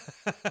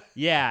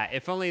 Yeah,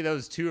 if only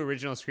those 2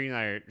 original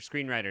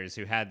screenwriters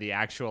who had the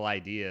actual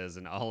ideas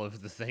and all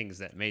of the things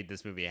that made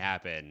this movie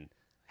happen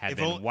had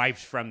been wiped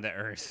from the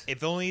earth.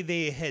 If only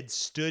they had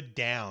stood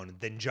down,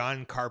 then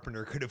John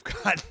Carpenter could have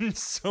gotten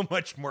so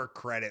much more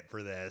credit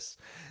for this.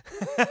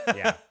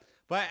 Yeah.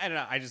 But I don't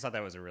know. I just thought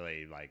that was a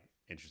really like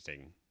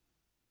interesting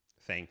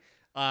thing.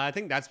 I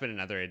think that's been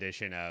another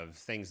edition of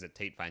things that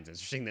Tate finds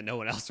interesting that no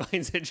one else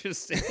finds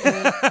interesting.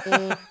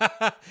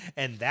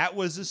 And that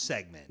was a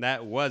segment.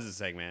 That was a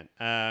segment.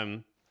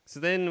 So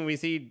then we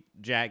see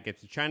Jack get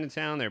to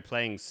Chinatown. They're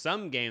playing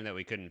some game that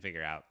we couldn't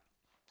figure out.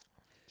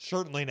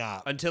 Certainly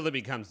not. Until it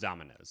becomes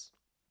dominoes.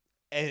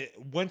 And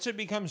once it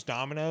becomes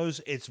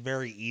dominoes, it's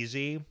very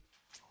easy.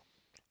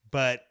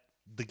 But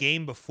the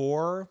game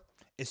before,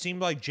 it seemed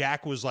like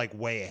Jack was like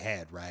way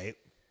ahead, right?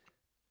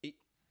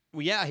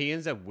 Well, yeah, he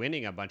ends up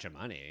winning a bunch of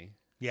money.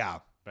 Yeah.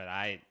 But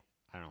I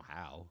don't know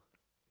how.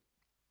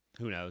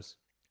 Who knows?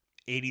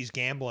 80s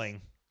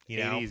gambling, you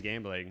know? 80s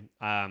gambling.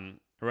 I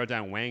wrote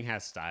down Wang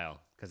has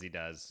style, because he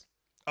does.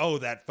 Oh,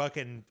 that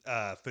fucking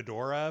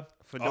fedora.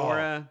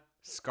 Fedora,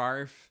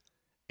 scarf.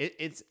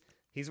 It's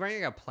He's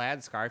wearing a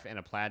plaid scarf and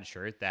a plaid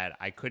shirt that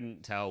I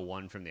couldn't tell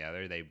one from the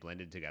other. They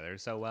blended together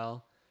so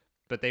well,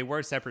 but they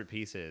were separate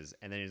pieces.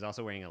 And then he's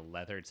also wearing a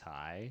leather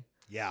tie.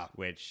 Yeah.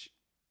 Which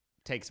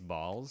takes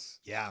balls.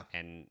 Yeah.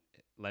 And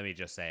let me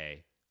just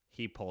say,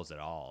 he pulls it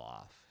all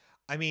off.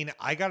 I mean,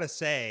 I gotta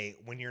say,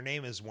 when your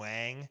name is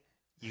Wang,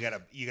 you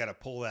gotta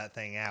pull that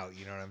thing out.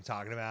 You know what I'm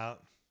talking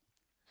about?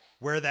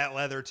 Wear that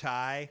leather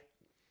tie.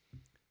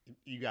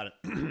 You got it.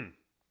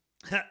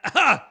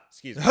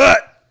 Excuse me.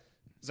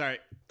 Sorry.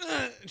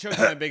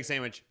 Choking on a big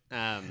sandwich.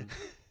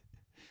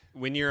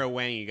 When you're a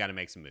Wang, you got to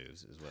make some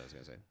moves, is what I was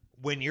going to say.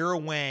 When you're a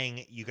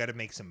Wang, you got to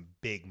make some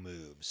big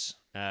moves.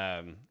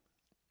 The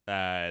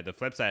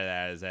flip side of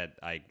that is that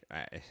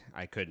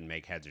I couldn't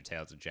make heads or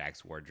tails of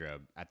Jack's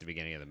wardrobe at the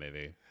beginning of the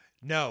movie.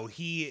 No,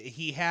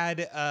 he had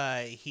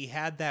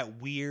that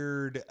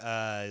weird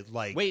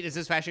like. Wait, is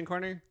this Fashion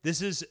Corner?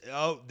 This is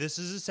a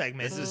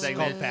segment. This is a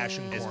segment called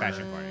Fashion Corner. It's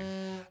Fashion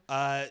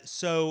Corner.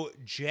 So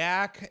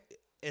Jack,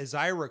 as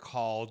I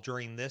recall,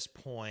 during this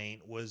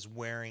point was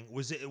wearing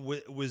was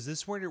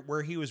this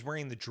where he was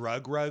wearing the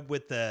drug rug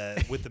with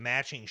the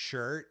matching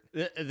shirt?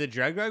 The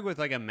drug rug with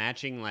like a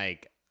matching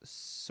like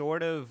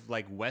sort of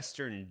like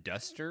Western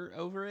duster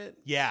over it.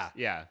 Yeah.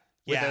 Yeah.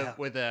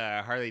 With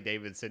a Harley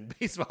Davidson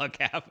baseball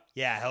cap.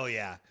 Yeah, hell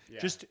yeah.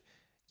 Just,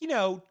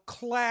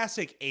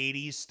 classic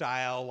 80s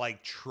style,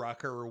 like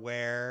trucker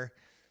wear.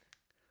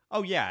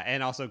 Oh, yeah.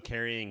 And also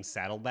carrying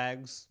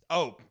saddlebags.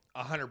 Oh,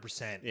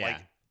 100%. Yeah. Like,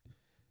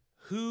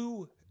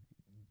 who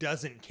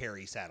doesn't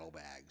carry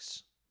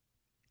saddlebags?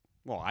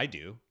 Well, I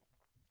do.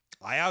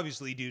 I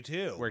obviously do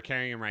too. We're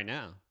carrying them right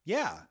now.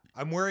 Yeah.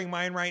 I'm wearing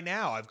mine right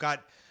now. I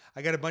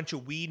got a bunch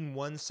of weed in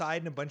one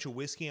side and a bunch of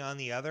whiskey on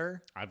the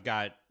other. I've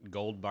got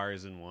gold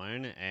bars in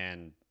one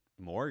and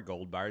more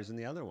gold bars in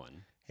the other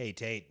one. Hey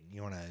Tate,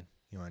 you wanna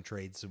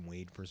trade some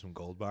weed for some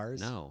gold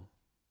bars? No.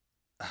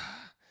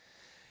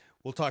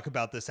 We'll talk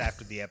about this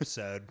after the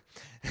episode.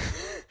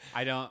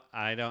 I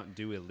don't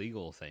do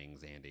illegal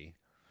things, Andy.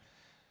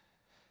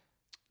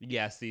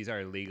 Yes, these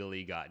are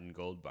legally gotten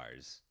gold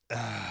bars.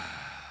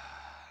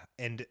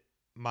 And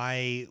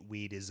my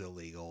weed is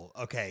illegal.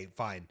 Okay,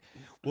 fine.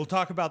 We'll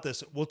talk about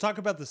this. We'll talk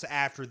about this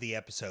after the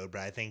episode,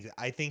 but I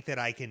think that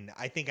I can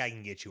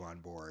get you on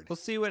board. We'll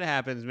see what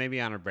happens,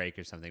 maybe on a break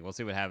or something. We'll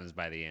see what happens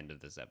by the end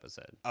of this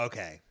episode.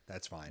 Okay,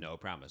 that's fine. No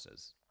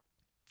promises.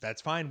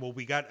 That's fine. Well,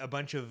 we got a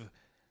bunch of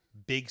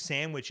big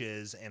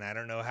sandwiches, and I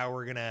don't know how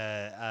we're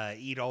gonna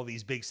eat all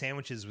these big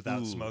sandwiches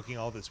without smoking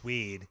all this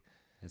weed.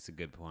 That's a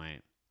good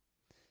point.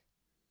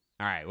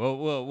 All right,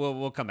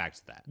 we'll come back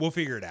to that. We'll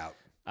figure it out.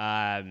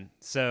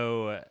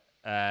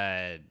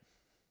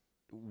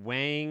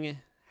 Wang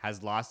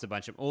has lost a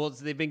bunch of. Well,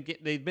 they've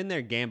been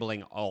there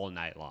gambling all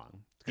night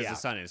long because the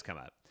sun has come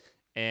up,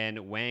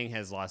 and Wang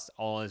has lost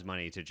all his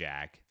money to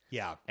Jack.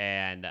 Yeah,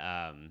 and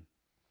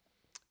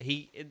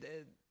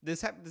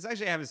this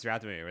actually happens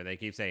throughout the movie where they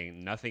keep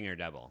saying nothing or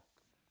double,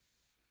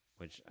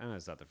 which I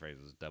always thought the phrase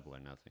was double or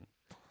nothing.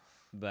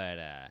 But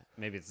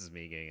maybe it's just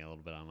me getting a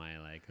little bit on my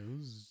like,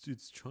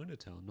 it's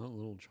Chinatown, not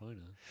Little China.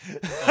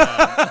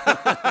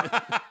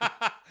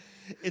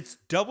 It's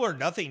double or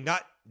nothing,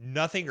 not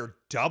nothing or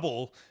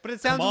double. But it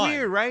sounds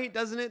weird, right?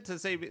 Doesn't it?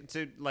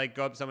 To like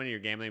go up to someone you're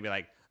gambling and be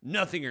like,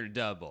 nothing or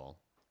double.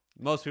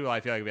 Most people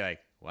I feel like would be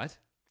like, what?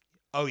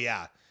 Oh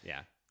yeah.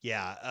 Yeah.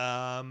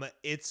 Yeah.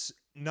 It's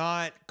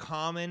not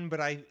common, but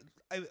I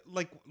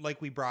like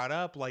we brought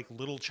up, like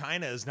Little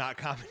China is not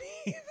common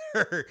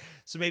either.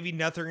 So maybe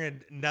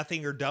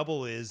nothing or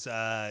double is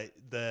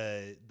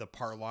the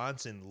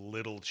parlance in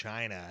Little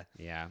China.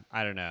 Yeah,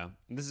 I don't know.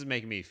 This is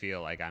making me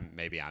feel like I'm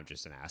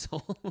just an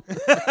asshole.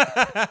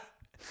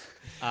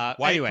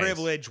 White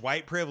privilege.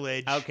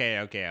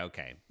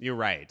 Okay. You're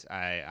right.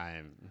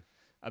 I'm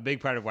a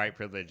big part of white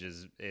privilege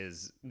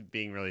is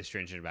being really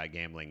stringent about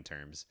gambling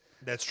terms.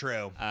 That's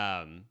true.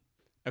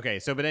 Okay,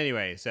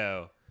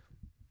 so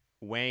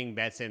Wang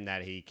bets him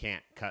that he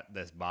can't cut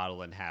this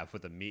bottle in half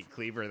with a meat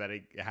cleaver that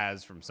he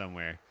has from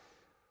somewhere.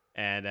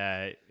 And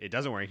it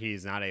doesn't work.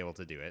 He's not able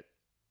to do it.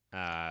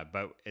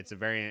 But it's a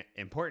very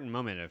important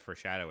moment of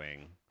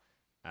foreshadowing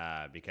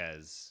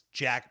because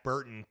Jack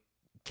Burton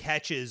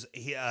catches,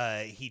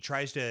 he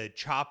tries to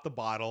chop the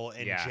bottle,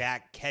 and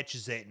Jack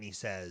catches it, and he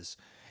says,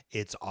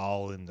 it's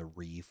all in the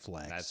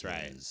reflexes. That's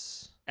right.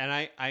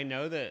 And I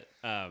know that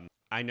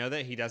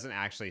he doesn't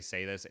actually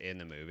say this in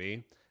the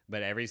movie,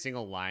 but every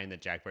single line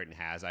that Jack Burton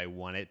has, I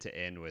want it to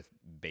end with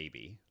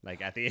 "baby."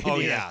 Like at the end,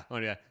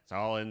 it's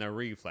all in the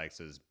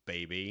reflexes,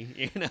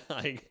 baby.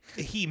 Like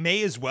he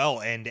may as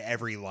well end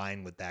every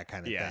line with that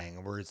kind of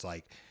thing, where it's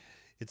like,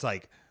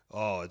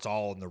 oh, it's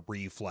all in the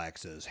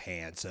reflexes,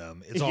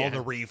 handsome. It's all in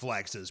the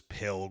reflexes,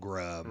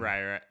 pilgrim.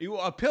 Right.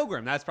 Well, a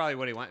pilgrim. That's probably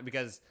what he wanted,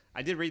 because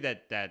I did read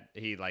that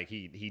he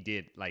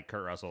did, like,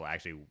 Kurt Russell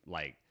actually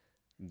like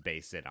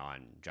based it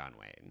on John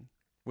Wayne.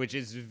 Which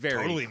is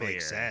very totally clear.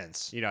 Makes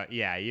sense. You don't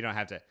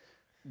have to.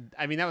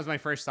 I mean, that was my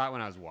first thought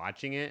when I was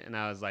watching it, and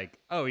I was like,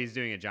 "Oh, he's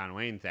doing a John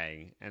Wayne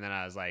thing," and then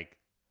I was like,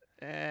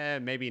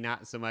 Maybe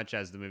not so much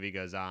as the movie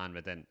goes on,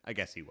 but then I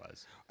guess he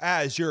was.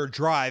 As you're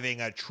driving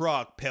a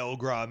truck,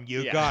 Pilgrim,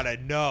 you Yeah. gotta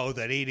know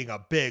that eating a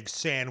big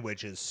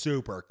sandwich is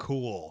super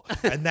cool.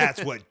 And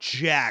that's what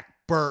Jack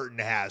Burton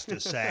has to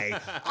say.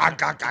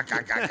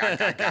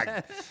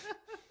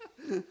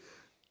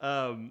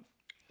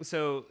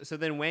 So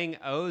then Wang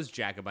owes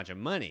Jack a bunch of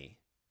money.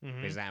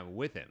 Mhm. He doesn't have it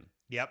with him.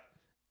 Yep.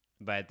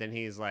 But then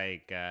he's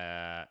like,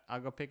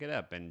 I'll go pick it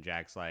up. And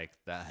Jack's like,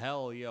 the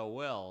hell you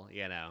will,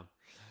 you know.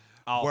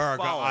 I'll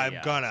follow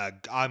ya.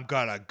 I'm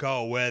gonna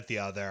go with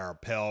you there,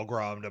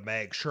 Pilgrim, to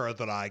make sure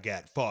that I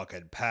get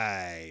fucking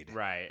paid.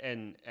 Right.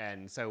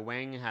 And so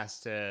Wang has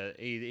to,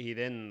 he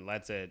then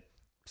lets it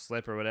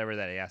slip or whatever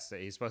that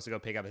he's supposed to go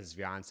pick up his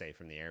fiance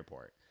from the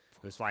airport,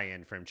 who's flying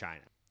in from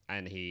China.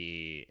 And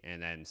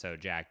then so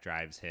Jack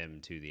drives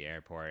him to the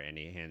airport and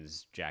he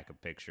hands Jack a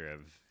picture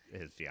of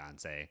his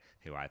fiance,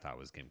 who I thought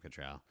was Kim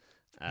Cattrall.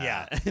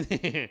 Yeah. We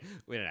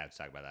didn't have to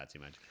talk about that too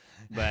much.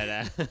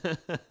 But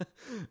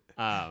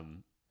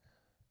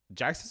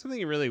Jack says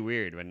something really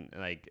weird when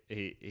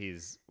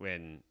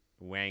when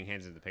Wang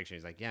hands him the picture,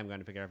 he's like, yeah, I'm going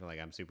to pick it up. And, like,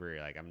 I'm super,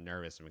 like, I'm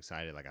nervous. I'm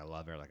excited. Like, I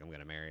love her. Like, I'm going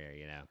to marry her,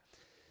 you know.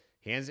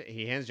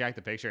 He hands Jack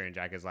the picture and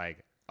Jack is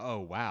like, oh,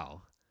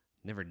 wow.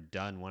 Never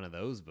done one of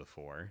those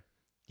before.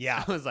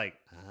 Yeah. I was like,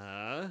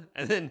 huh?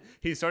 And then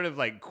he sort of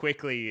like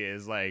quickly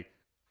is like,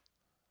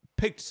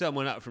 picked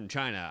someone up from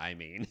China, I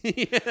mean.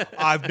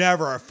 I've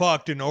never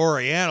fucked an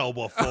Oriental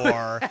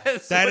before.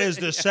 That is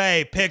to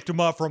say, picked him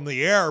up from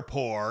the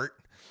airport.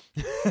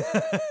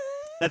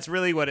 That's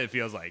really what it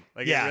feels like.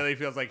 Like, Yeah. It really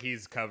feels like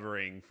he's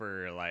covering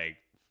for, like,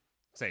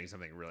 saying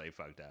something really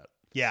fucked up.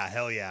 Yeah,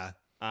 hell yeah.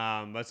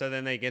 But so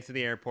then they get to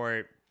the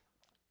airport,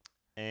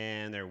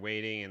 and they're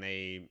waiting, and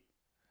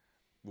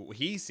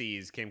he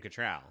sees Kim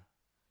Cattrall.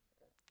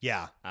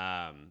 Yeah.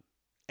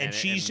 And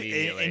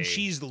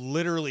she's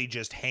literally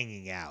just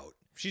hanging out.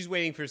 She's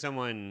waiting for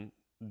someone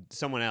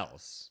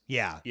else.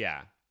 Yeah.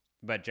 Yeah.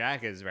 But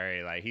Jack is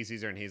very, like, he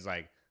sees her, and he's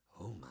like,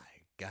 oh, my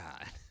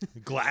God.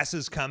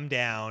 Glasses come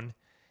down.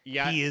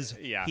 Yeah. He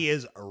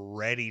is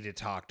ready to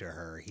talk to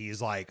her.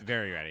 He's like,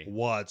 very ready.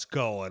 What's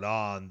going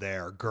on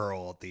there,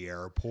 girl at the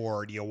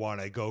airport? You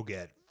want to go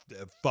get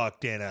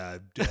fucked in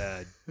a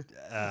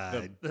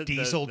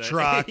diesel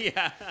truck?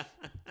 Yeah.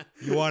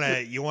 You want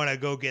to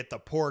go get the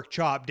pork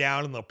chop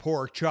down in the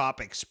Pork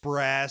Chop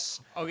Express?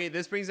 Okay,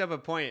 this brings up a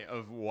point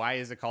of why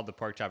is it called the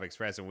Pork Chop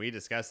Express, and we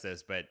discussed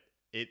this, but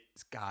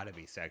it's got to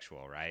be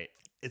sexual, right?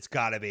 It's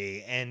got to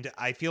be. And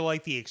I feel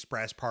like the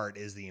express part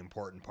is the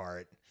important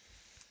part.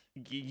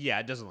 Yeah,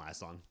 it doesn't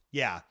last long.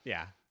 Yeah.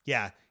 Yeah.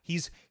 Yeah.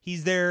 He's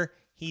there.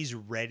 He's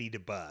ready to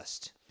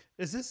bust.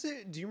 Is this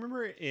it? Do you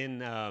remember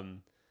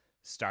in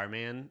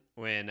Starman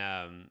when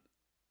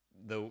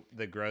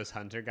the gross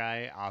hunter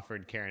guy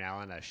offered Karen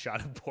Allen a shot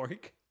of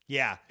pork?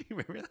 Yeah. You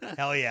remember that?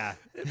 Hell yeah.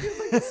 It feels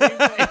like the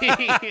same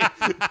thing.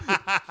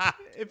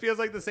 It feels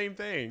like the same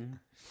thing.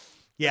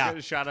 Yeah. Like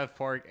a shot of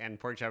pork and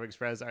Pork Chop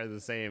Express are the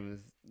same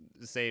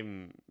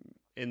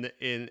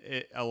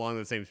along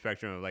the same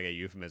spectrum of like a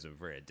euphemism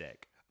for a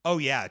dick. Oh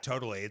yeah,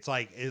 totally. It's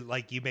like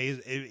he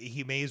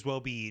may as well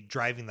be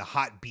driving the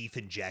hot beef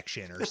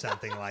injection or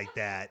something like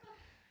that.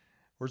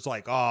 Where it's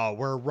like, oh,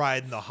 we're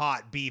riding the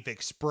hot beef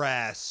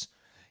express.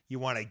 You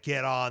want to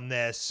get on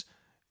this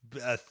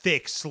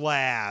thick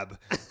slab?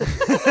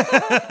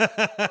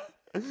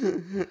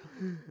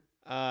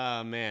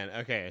 Oh man.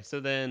 Okay. So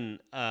then,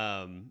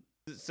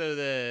 so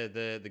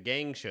the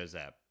gang shows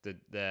up.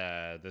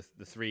 The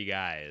three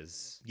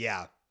guys.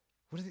 Yeah.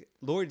 What are they?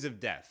 Lords of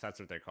Death. That's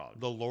what they're called.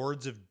 The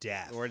Lords of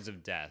Death. Lords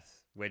of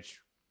Death, which,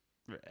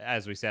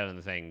 as we said on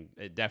the thing,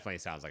 it definitely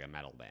sounds like a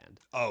metal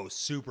band. Oh,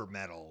 super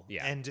metal.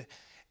 Yeah.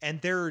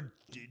 And they're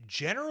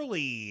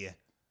generally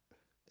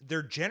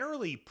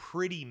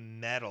pretty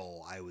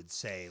metal, I would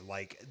say.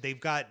 Like they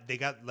got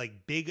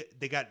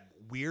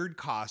weird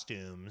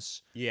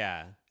costumes.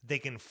 Yeah. They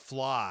can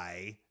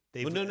fly.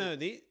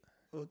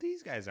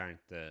 These guys aren't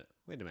the.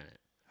 Wait a minute.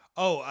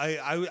 Oh,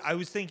 I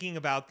was thinking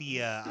about the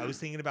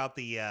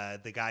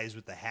guys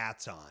with the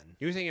hats on.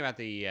 You were thinking about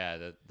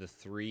the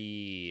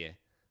three.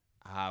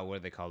 What do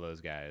they call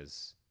those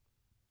guys?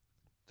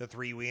 The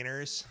three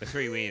wieners. The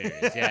three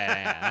wieners.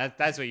 Yeah.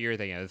 That's what you were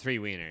thinking of. The three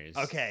wieners.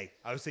 Okay,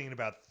 I was thinking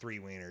about the three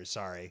wieners.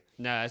 Sorry.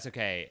 No, that's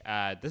okay.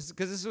 This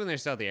is when they're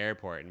still at the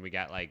airport, and we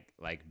got like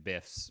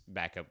Biff's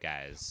backup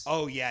guys.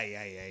 Oh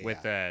yeah.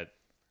 With the,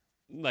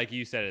 like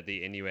you said,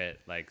 the Inuit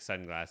like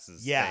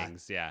sunglasses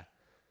things. Yeah.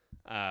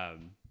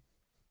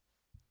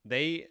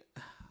 We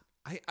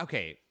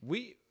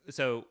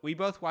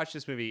both watched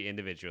this movie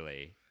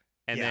individually,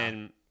 and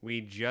then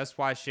we just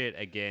watched it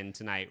again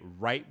tonight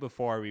right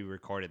before we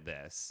recorded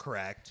this.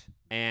 Correct.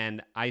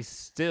 And I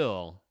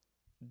still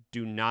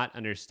do not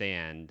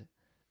understand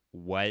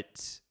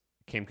what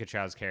Kim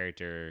Cattrall's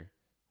character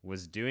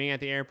was doing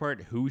at the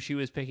airport, who she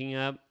was picking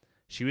up.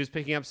 She was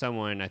picking up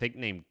someone, I think,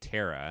 named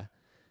Tara,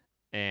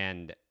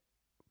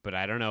 but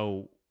I don't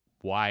know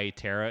why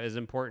Tara is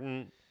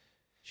important.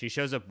 She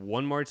shows up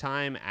one more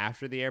time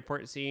after the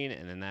airport scene,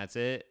 and then that's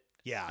it.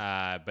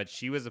 Yeah. But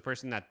she was the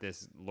person that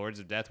this Lords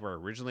of Death were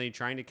originally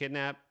trying to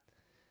kidnap,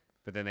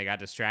 but then they got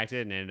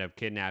distracted and ended up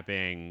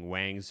kidnapping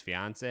Wang's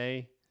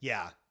fiance.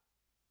 Yeah.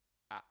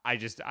 I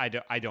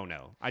don't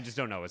know. I just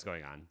don't know what's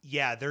going on.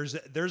 Yeah, there's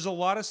a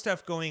lot of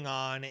stuff going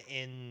on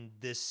in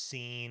this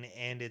scene,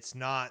 and it's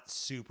not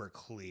super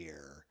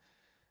clear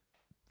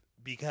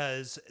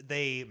because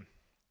they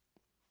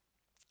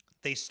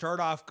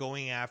start off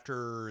going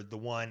after the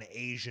one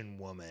Asian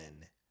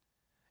woman.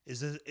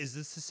 Is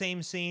this the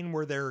same scene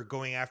where they're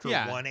going after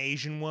one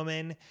Asian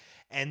woman,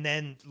 and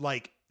then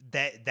like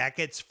that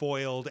gets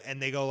foiled,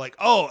 and they go like,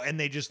 oh, and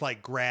they just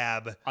like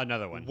grab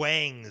another one,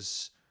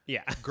 Wang's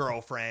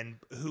girlfriend,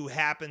 who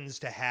happens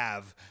to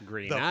have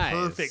green eyes.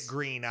 Perfect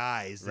green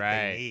eyes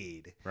that they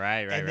need.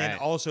 Right. And then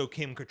also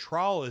Kim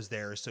Cattrall is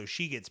there, so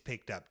she gets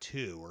picked up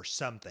too, or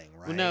something,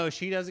 right? Well, no,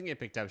 she doesn't get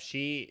picked up.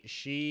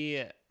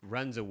 She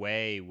runs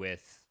away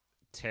with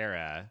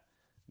Tara,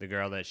 the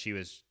girl that she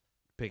was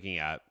picking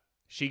up.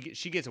 She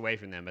gets away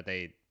from them,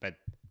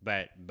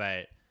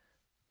 but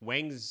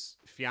Wang's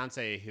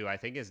fiance, who I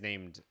think is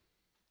named,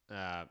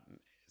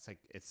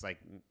 it's like.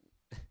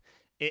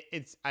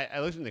 I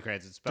looked in the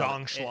credits. It's spelled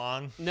Dong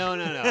Schlong. No.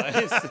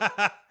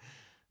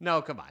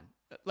 No, come on.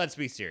 Let's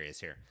be serious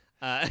here.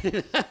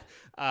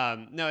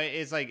 No,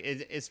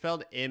 it's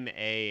spelled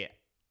M-A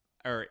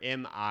or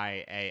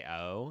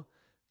M-I-A-O,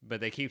 but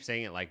they keep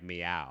saying it like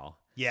meow.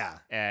 Yeah.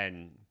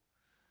 And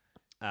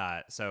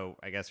so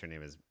I guess her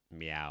name is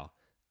Meow.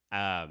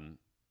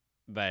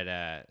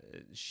 But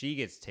she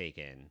gets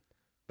taken,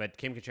 but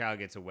Kim Cattrall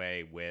gets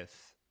away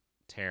with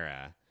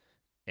Tara,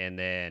 and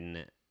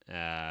then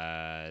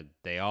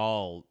they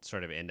all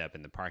sort of end up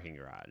in the parking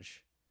garage.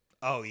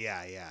 Oh,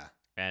 yeah.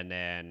 And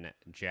then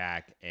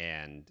Jack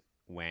and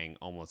Wang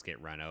almost get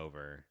run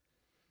over.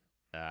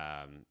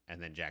 And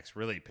then Jack's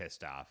really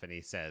pissed off, and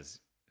he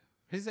says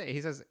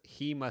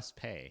he must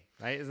pay,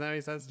 right? Isn't that what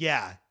he says?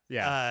 Yeah.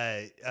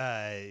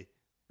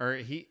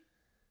 Or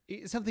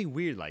something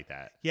weird like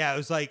that. Yeah, it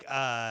was like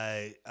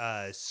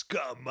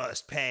scum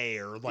must pay,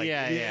 or like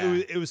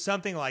it was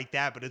something like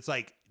that, but it's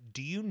like,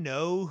 do you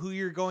know who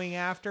you're going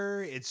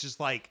after? It's just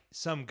like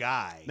some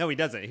guy. No, he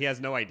doesn't. He has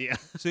no idea.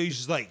 So he's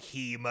just like,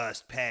 he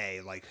must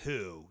pay. Like,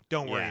 who?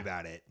 Don't worry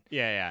about it.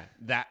 Yeah.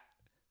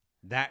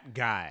 That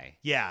guy.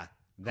 Yeah.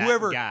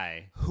 Whoever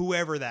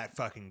that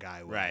fucking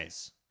guy was. Right.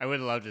 I would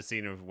have loved to see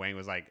if Wang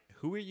was like,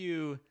 who are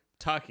you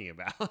talking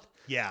about?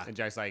 Yeah. And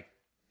Jack's like,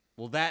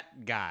 well,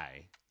 that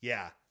guy.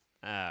 Yeah.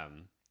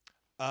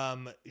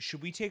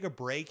 Should we take a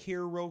break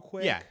here real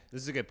quick? Yeah,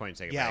 this is a good point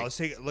to take a break.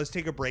 Yeah, let's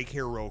take a break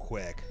here real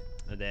quick.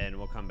 And then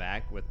we'll come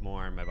back with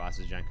more My Boss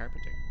is John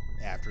Carpenter.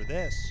 After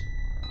this.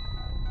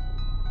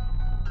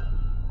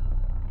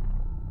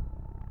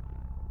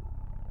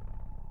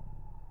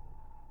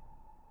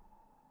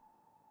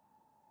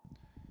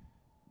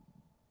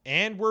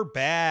 And we're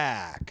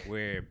back.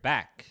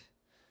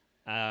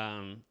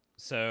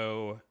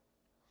 So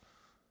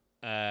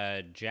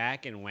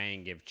Jack and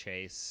Wang give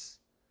chase.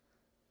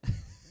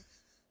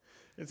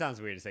 It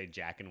sounds weird to say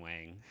Jack and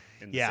Wang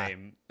in the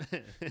same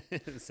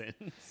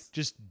sentence.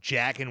 Just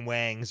Jack and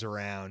Wang's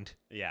around.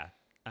 Yeah.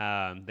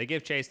 They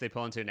give chase. They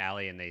pull into an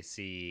alley and they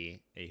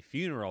see a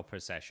funeral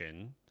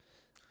procession.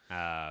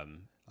 A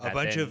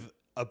bunch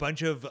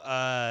of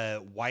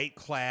white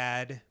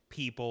clad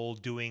people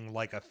doing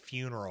like a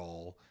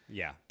funeral.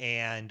 Yeah.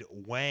 And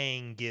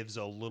Wang gives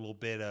a little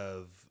bit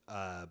of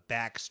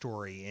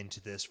backstory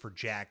into this for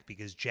Jack,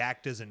 because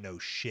Jack doesn't know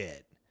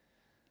shit.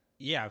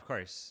 Yeah, of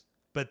course.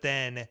 But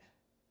then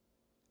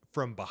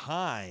from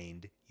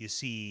behind, you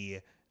see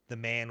the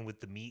man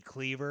with the meat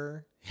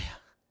cleaver.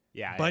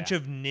 Yeah. Bunch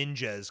of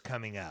ninjas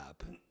coming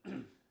up.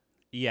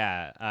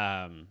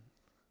 Yeah.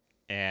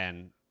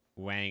 And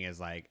Wang is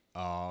like,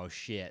 oh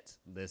shit,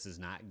 this is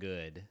not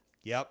good.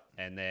 Yep.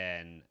 And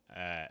then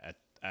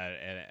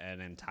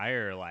an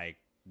entire like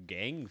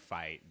gang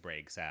fight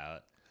breaks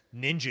out.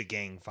 Ninja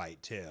gang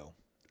fight too.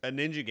 A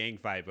ninja gang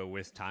fight, but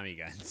with Tommy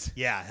guns.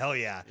 Yeah, hell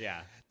yeah.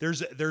 Yeah.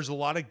 There's a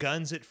lot of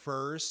guns at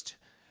first.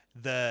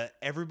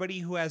 Everybody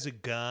who has a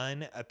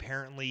gun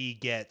apparently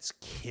gets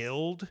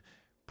killed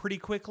pretty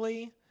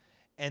quickly,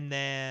 and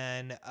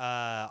then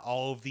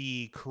all of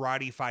the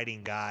karate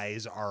fighting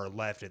guys are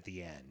left at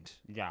the end.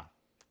 Yeah.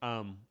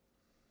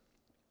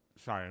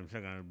 Sorry, I'm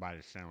thinking to buy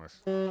the sandwich.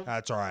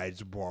 That's all right.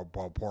 It's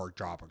Pork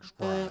Chop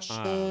Express.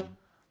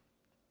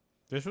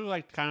 This was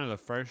like kind of the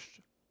first.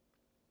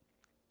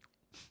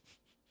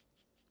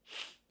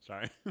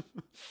 Sorry.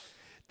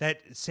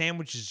 That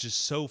sandwich is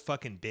just so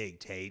fucking big,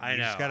 Tate. I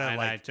know. Just gotta,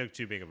 I took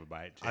too big of a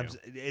bite too.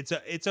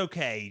 It's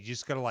okay. You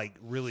just gotta like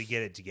really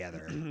get it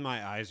together.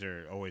 My eyes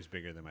are always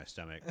bigger than my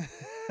stomach.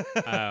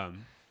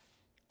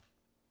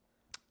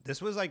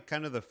 This was like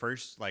kind of the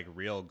first like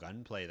real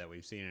gunplay that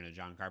we've seen in a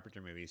John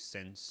Carpenter movie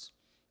since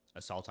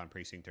Assault on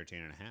Precinct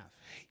 13 and a half.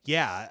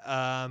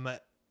 Yeah.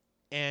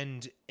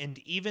 And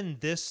even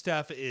this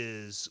stuff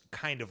is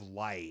kind of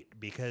light,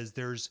 because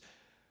there's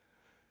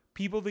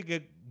people that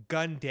get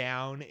gunned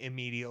down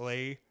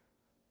immediately.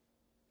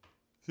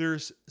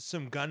 there's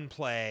some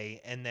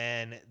gunplay, and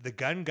then the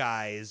gun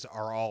guys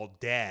are all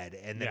dead,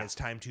 and then it's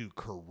time to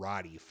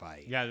karate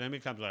fight. Yeah, then it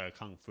becomes like a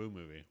kung fu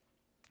movie.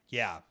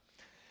 Yeah.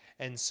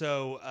 And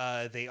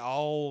so they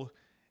all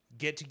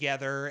get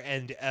together,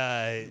 and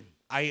I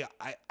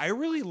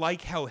really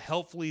like how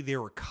helpfully they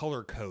were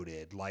color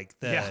coded. Like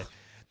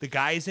the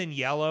guys in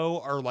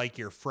yellow are like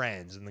your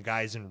friends, and the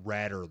guys in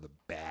red are the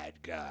bad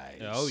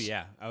guys. Oh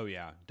yeah,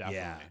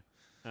 definitely.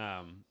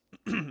 Yeah.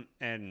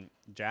 And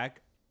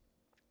Jack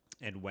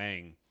and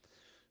Wang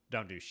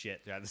don't do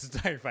shit throughout this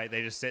entire fight.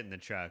 They just sit in the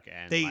truck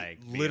and they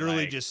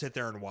literally just sit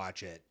there and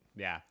watch it.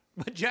 Yeah,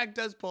 but Jack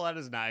does pull out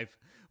his knife,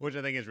 which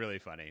I think is really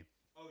funny.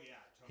 Oh yeah,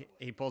 totally.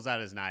 He pulls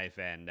out his knife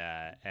and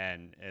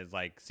is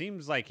like,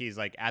 seems like he's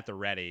like at the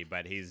ready,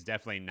 but he's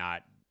definitely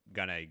not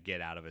gonna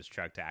get out of his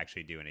truck to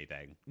actually do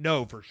anything.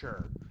 No, for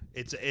sure.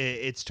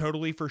 It's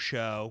totally for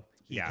show.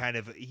 He's kind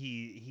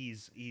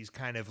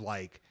of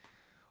like,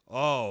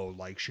 oh,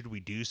 like, should we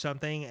do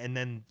something? And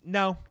then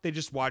no, they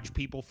just watch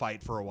people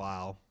fight for a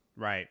while.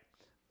 Right.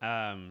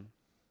 And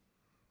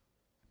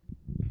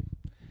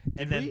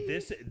then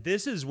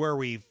this is where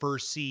we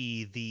first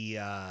see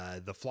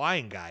the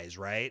flying guys,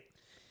 right?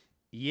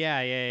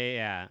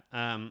 Yeah.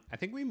 I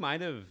think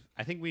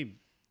we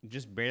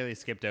just barely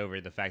skipped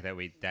over the fact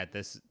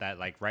that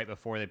like right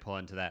before they pull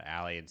into that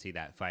alley and see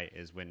that fight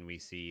is when we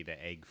see the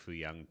Egg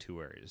Foo-young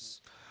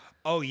tours.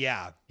 Oh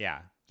yeah.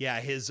 Yeah,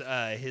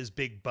 his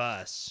big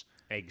bus.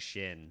 Egg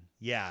Shin.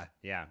 Yeah.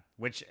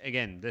 Which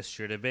again, this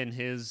should have been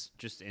his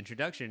just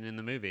introduction in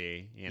the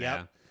movie. You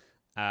know,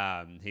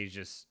 he's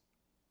just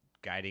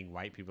guiding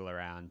white people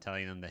around,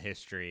 telling them the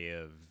history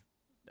of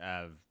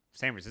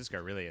San Francisco.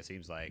 Really, it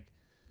seems like.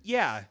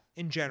 Yeah,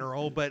 in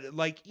general, but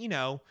like, you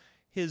know,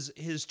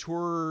 his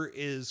tour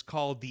is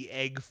called the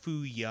Egg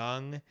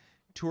Foo-young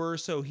tour,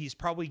 so he's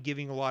probably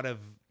giving a lot of,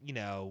 you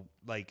know,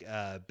 like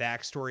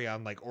backstory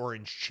on like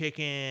orange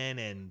chicken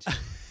and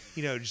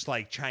you know, just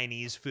like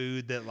Chinese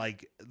food that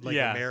like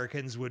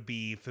Americans would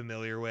be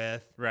familiar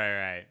with.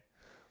 Right.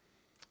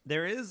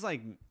 There is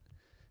like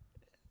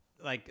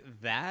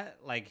that,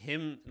 like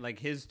him, like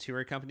his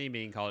tour company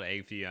being called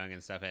Egg Foo-young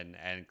and stuff, and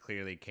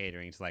clearly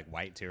catering to like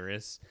white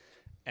tourists.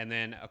 And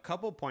then a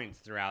couple points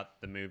throughout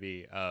the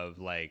movie of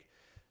like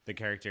the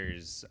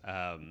characters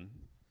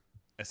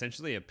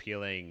essentially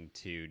appealing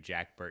to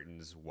Jack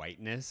Burton's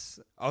whiteness.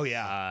 Oh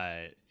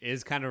yeah.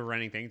 Is kind of a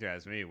running thing throughout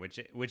this movie,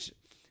 which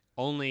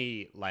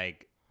only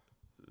like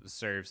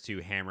serves to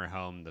hammer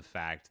home the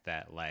fact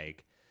that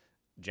like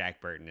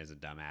Jack Burton is a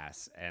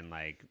dumbass and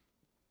like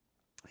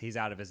he's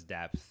out of his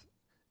depth.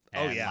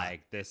 And,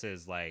 like this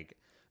is like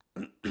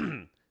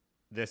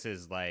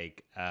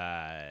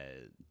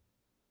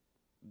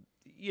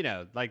you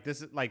know, like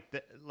this is like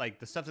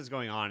the stuff that's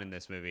going on in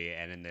this movie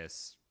and in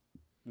this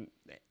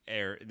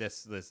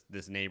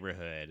this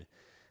neighborhood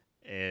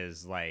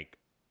is like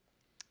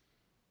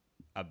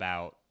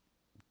about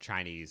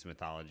Chinese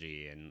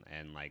mythology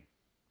and like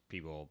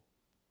people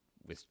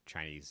with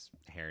Chinese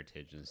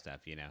heritage and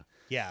stuff, you know.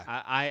 Yeah.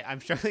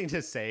 I'm struggling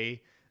to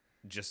say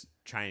just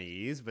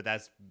Chinese, but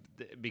that's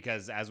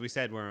because, as we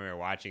said when we were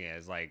watching it,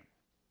 is like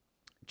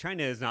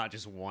China is not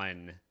just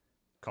one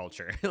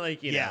culture,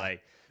 like you know,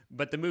 like.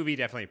 But the movie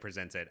definitely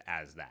presents it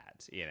as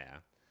that, you know.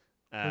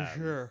 For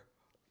sure.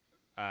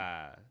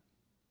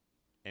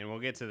 And we'll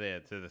get to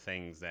the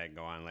things that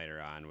go on later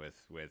on with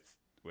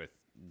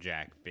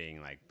Jack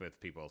being like with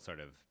people sort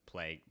of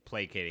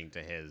placating to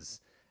his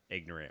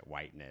ignorant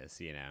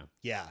whiteness, you know.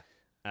 Yeah.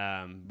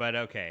 But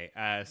okay.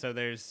 So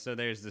there's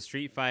the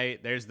street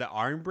fight. There's the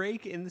arm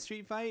break in the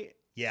street fight.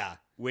 Yeah.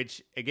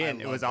 Which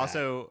again, it was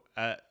also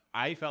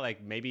I felt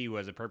like maybe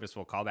was a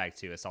purposeful callback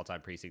to Assault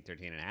on Precinct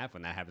 13.5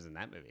 when that happens in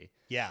that movie.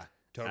 Yeah,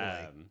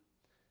 totally.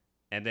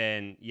 And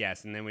then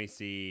we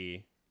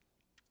see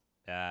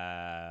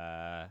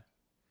the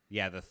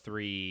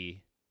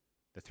three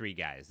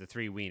guys, the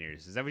three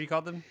wieners. Is that what you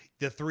called them?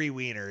 The three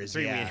wieners.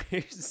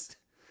 Wieners.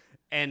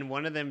 And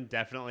one of them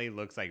definitely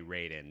looks like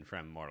Raiden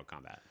from Mortal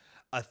Kombat.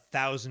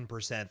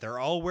 1,000%. They're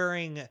all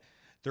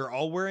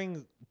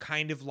wearing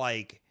kind of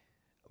like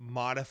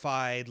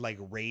modified like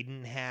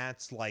Raiden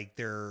hats. Like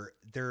their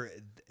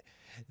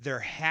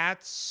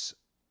hats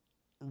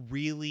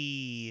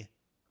really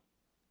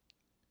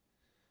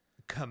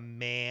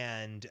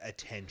command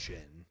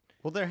attention.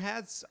 Well, their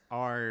hats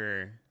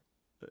are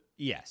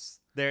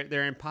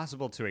they're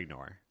impossible to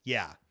ignore.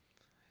 Yeah.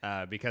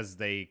 Because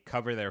they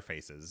cover their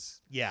faces.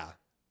 Yeah.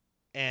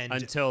 And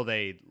until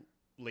they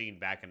lean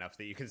back enough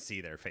that you can see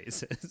their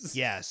faces.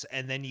 Yes,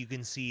 and then you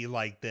can see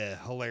like the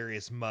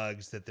hilarious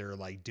mugs that they're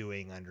like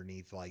doing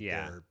underneath like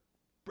their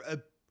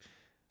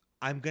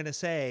I'm going to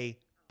say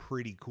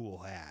pretty cool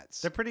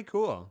hats. They're pretty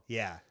cool.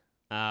 Yeah.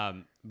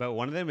 But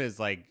one of them is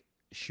like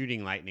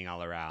shooting lightning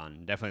all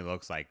around. Definitely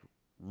looks like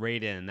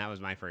Raiden. That was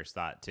my first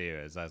thought too.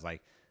 As I was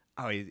like,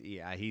 oh,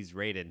 he's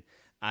Raiden.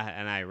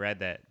 And I read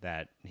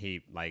that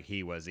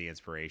he was the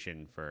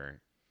inspiration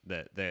for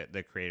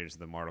the creators of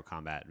the Mortal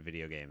Kombat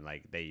video game,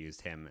 like they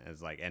used him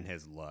as like, and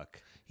his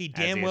look. He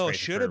damn well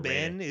should have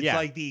been. It's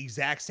like the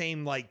exact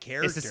same like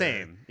character. It's the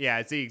same. Yeah,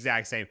 it's the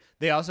exact same.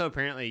 They also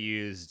apparently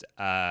used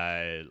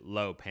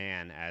Lo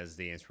Pan as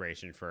the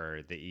inspiration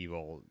for the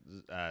evil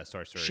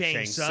sorcerer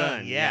Shang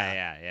Tsung.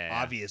 Yeah.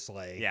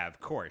 Obviously. Yeah, of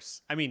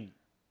course. I mean,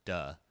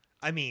 duh.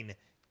 I mean,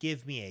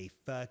 give me a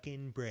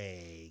fucking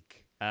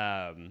break.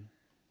 And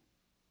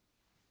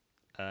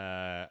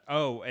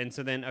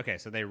so then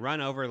so they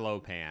run over Lo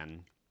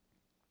Pan.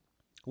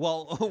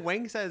 Well,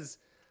 Wang says,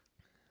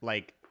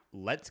 like,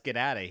 let's get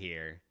out of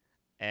here.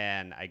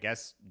 And I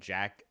guess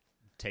Jack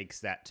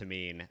takes that to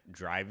mean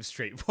drive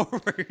straight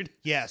forward.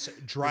 Yes,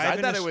 drive.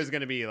 I thought it was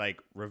going to be like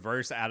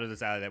reverse out of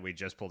this alley that we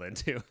just pulled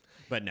into,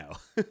 but no.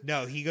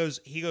 No, he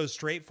goes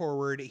straight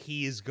forward.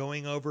 He is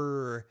going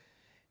over.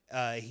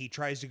 He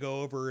tries to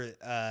go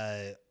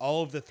over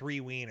all of the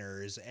three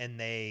wieners, and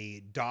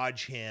they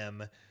dodge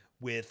him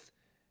with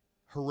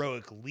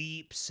heroic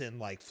leaps and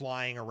like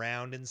flying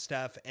around and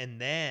stuff. And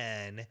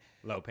then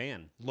Lo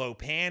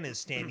Pan is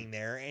standing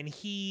there, and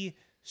he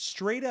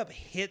straight up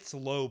hits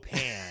Lo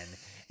Pan,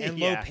 and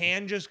Yeah. Lo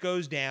Pan just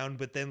goes down.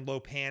 But then Lo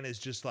Pan is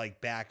just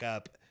like back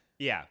up,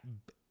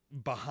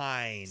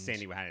 behind,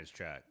 standing behind his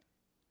truck.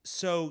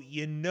 So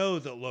you know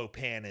that Lo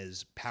Pan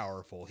is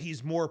powerful.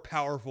 He's more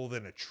powerful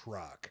than a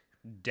truck.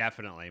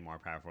 Definitely more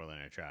powerful than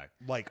a truck.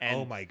 Like,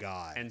 oh my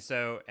God.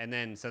 So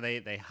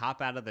they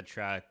hop out of the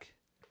truck.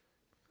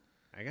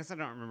 I guess I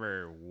don't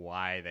remember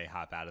why they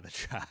hop out of the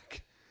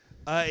truck.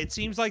 It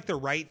seems like the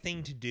right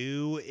thing to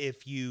do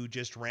if you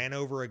just ran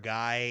over a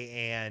guy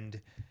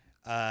and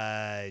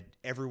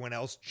everyone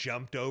else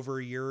jumped over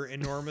your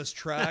enormous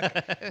truck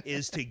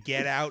is to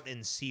get out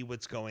and see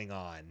what's going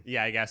on.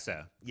 Yeah, I guess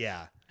so.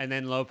 Yeah. And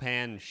then Lo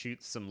Pan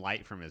shoots some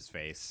light from his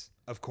face.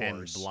 Of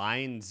course. And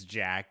blinds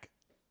Jack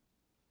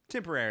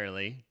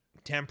temporarily.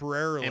 And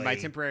by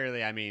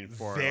temporarily, I mean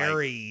for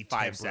very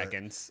like 5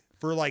 seconds.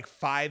 For like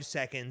 5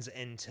 seconds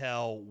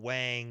until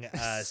Wang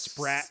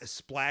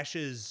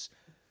splashes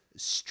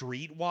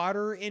street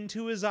water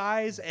into his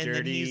eyes. And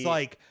then he's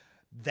like,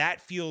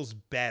 that feels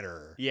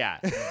better. Yeah.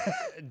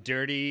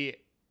 Dirty,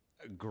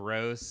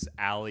 gross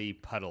alley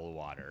puddle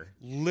water.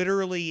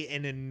 Literally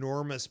an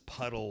enormous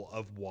puddle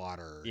of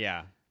water.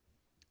 Yeah.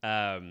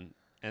 And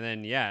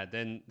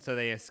then, so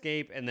they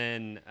escape, and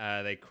then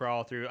they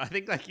crawl through. I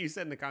think, like you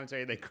said in the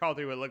commentary, they crawl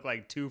through what looked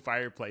like 2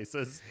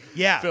 fireplaces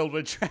filled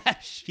with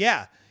trash.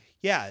 Yeah.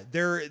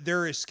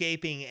 They're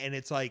escaping, and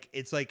it's like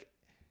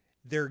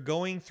they're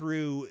going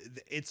through.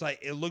 It's like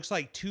it looks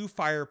like 2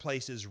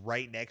 fireplaces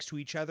right next to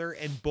each other,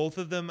 and both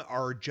of them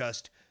are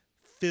just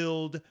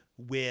filled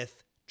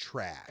with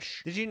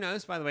trash. Did you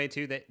notice, by the way,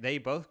 too, that they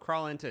both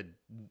crawl into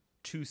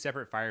 2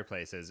 separate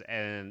fireplaces,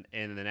 and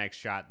in the next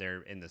shot,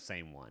 they're in the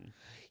same one?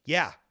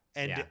 Yeah.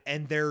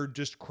 And they're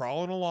just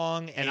crawling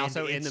along. And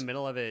also in the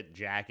middle of it,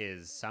 Jack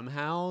is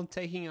somehow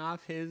taking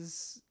off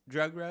his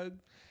drug rug.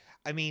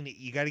 I mean,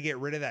 you got to get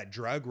rid of that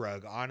drug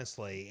rug,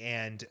 honestly.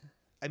 And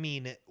I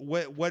mean,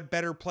 what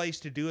better place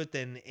to do it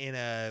than in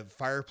a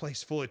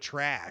fireplace full of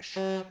trash?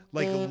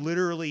 Like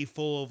literally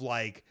full of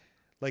like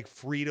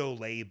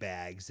Frito-Lay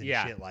bags and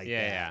shit like that.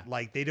 Yeah.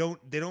 Like they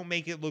don't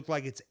make it look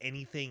like it's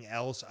anything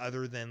else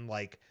other than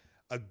like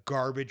a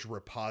garbage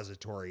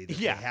repository that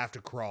they have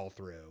to crawl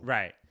through.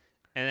 Right.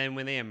 And then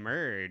when they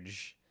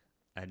emerge,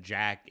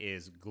 Jack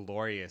is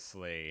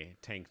gloriously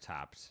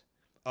tank-topped.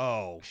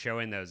 Oh.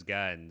 Showing those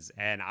guns.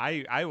 And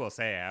I will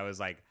say, I was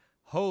like,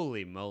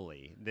 holy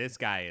moly, this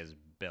guy is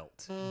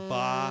built.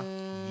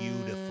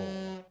 Beautiful.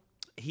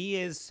 He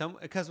is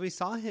because we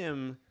saw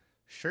him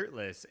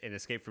shirtless in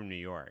Escape from New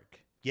York.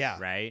 Yeah.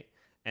 Right?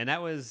 And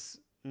that was,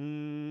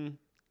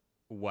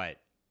 what?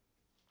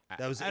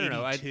 That was I don't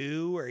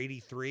 82 or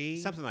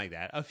 83? Something like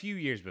that. A few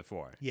years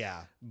before.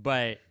 Yeah.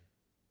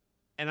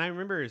 And I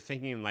remember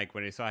thinking, like,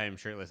 when I saw him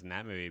shirtless in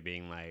that movie,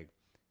 being like,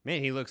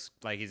 man, he looks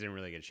like he's in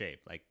really good shape.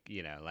 Like,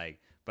 you know, like,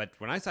 but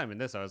when I saw him in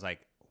this, I was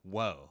like,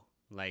 whoa.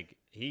 Like,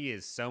 he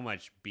is so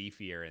much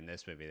beefier in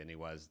this movie than he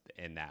was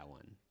in that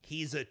one.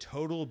 He's a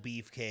total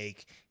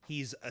beefcake.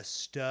 He's a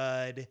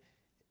stud.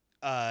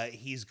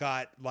 He's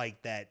got,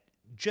 like, that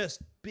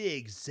just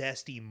big,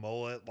 zesty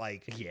mullet.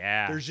 Like,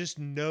 there's just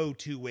no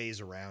 2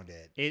 ways around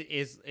it.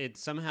 It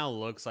somehow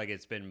looks like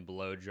it's been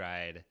blow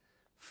dried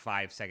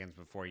 5 seconds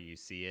before you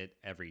see it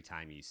every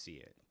time you see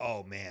it.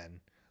 Oh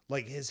man.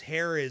 Like his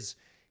hair is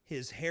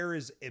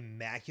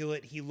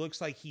immaculate. He looks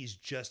like he's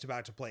just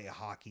about to play a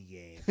hockey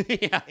game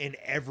in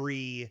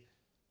every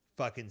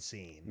fucking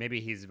scene. Maybe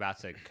he's about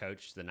to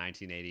coach the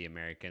 1980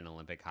 American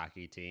Olympic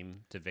hockey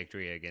team to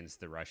victory against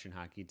the Russian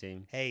hockey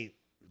team. Hey,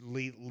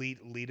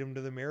 lead him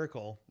to the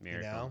miracle. You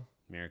know?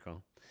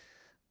 Miracle.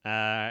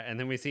 And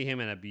then we see him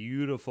in a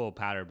beautiful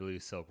powder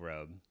blue silk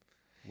robe,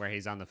 where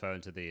he's on the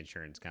phone to the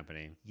insurance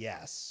company.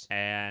 Yes.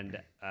 And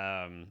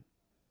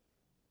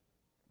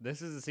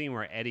this is the scene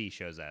where Eddie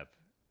shows up.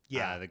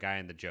 Yeah. The guy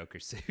in the Joker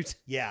suit.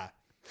 Yeah.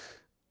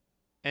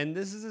 And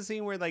this is a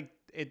scene where, like,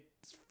 it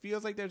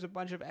feels like there's a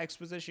bunch of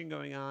exposition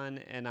going on,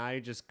 and I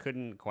just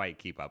couldn't quite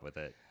keep up with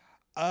it.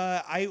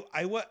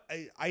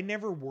 I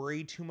never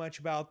worry too much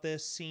about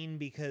this scene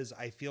because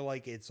I feel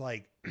like it's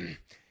like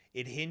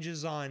it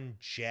hinges on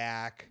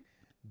Jack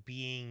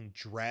being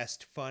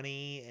dressed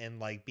funny and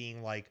like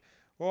being like,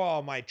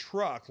 oh, my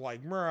truck,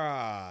 like,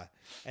 mrah.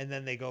 And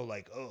then they go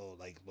like, oh,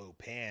 like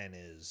Lopan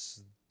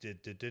is da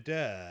da da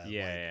da.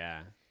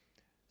 Yeah.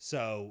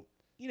 So,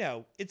 you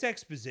know, it's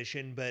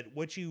exposition, but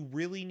what you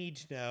really need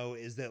to know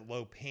is that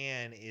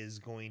Lopan is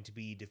going to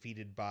be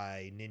defeated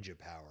by ninja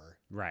power.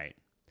 Right.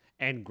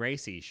 And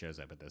Gracie shows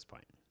up at this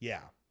point.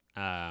 Yeah.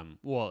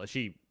 Well,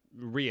 she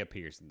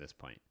reappears at this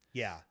point.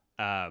 Yeah.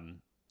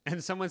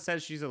 And someone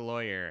says she's a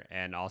lawyer,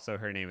 and also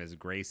her name is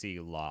Gracie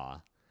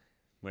Law.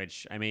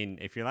 Which, I mean,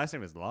 if your last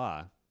name is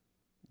Law,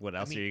 what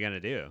else are you gonna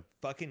do?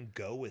 Fucking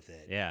go with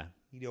it. Yeah.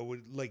 You know,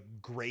 like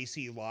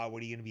Gracie Law,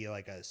 what are you gonna be,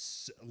 like a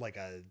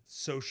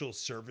social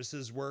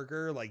services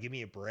worker? Like, give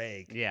me a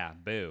break. Yeah.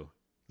 Boo.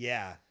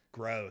 Yeah.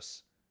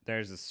 Gross.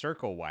 There's a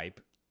circle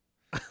wipe,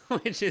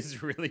 which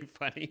is really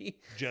funny.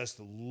 Just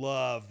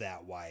love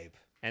that wipe.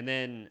 And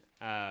then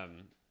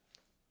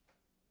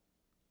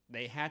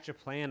they hatch a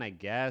plan, I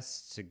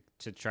guess,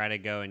 to try to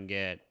go and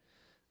get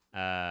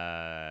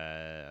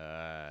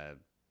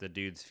the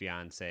dude's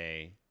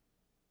fiance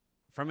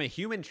from a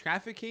human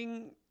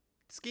trafficking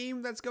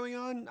scheme that's going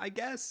on, I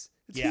guess.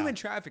 It's human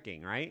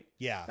trafficking, right?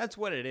 Yeah. That's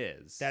what it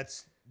is.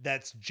 That's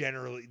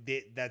definitely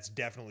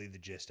the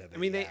gist of it. I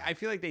mean, I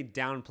feel like they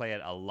downplay it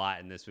a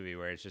lot in this movie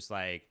where it's just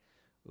like,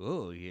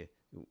 oh,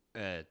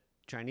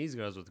 Chinese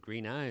girls with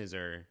green eyes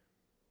are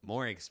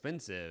more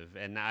expensive.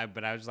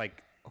 But I was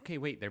like, okay,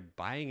 wait, they're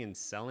buying and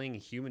selling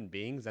human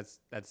beings? That's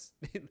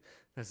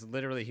that's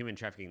literally human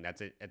trafficking.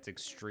 It's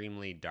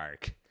extremely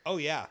dark. Oh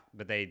yeah.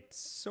 But they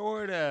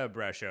sort of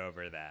brush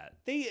over that.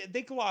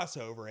 They gloss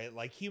over it.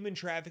 Like, human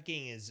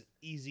trafficking is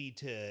easy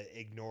to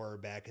ignore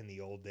back in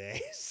the old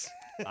days.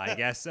 I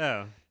guess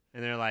so.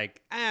 And they're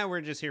like, we're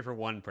just here for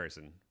one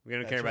person. We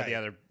don't care about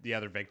the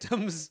other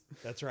victims.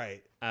 That's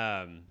right.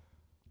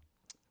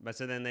 But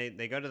so then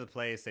they go to the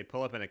place, they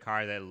pull up in a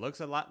car that looks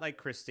a lot like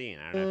Christine.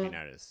 I don't know if you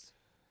noticed.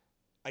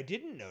 I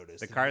didn't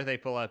notice. The car they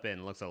pull up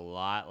in looks a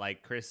lot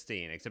like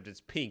Christine, except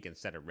it's pink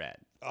instead of red.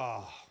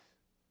 Oh,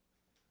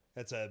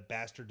 that's a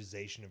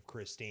bastardization of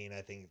Christine.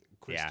 I think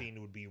Christine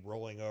would be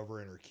rolling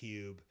over in her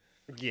cube.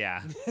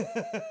 Yeah.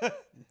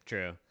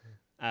 True.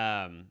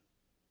 And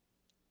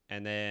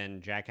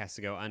then Jack has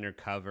to go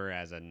undercover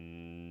as a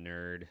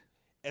nerd.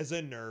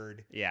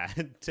 Yeah.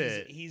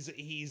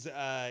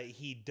 Yeah.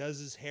 He does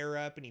his hair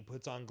up and he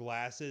puts on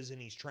glasses and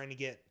he's trying to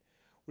get,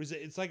 what is it?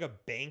 It's like a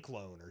bank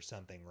loan or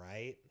something,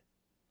 right?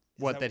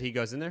 That he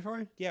goes in there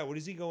for? Yeah, what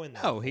does he go in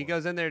there for? for? He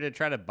goes in there to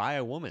try to buy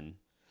a woman.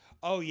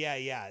 Oh,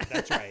 yeah,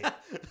 that's right.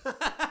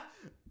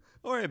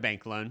 Or a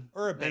bank loan.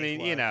 I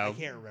mean, you know, I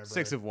can't remember.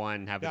 6 of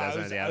one, half a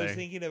dozen of the other.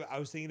 I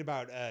was thinking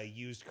about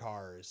used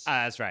cars.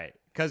 That's right.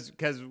 Because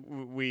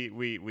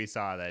we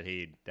saw that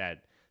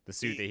the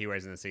suit that he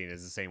wears in the scene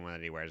is the same one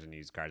that he wears in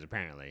used cars,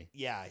 apparently.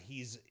 Yeah,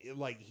 he's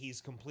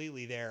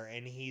completely there,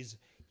 and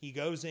he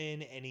goes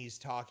in and he's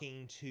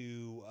talking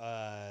to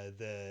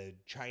the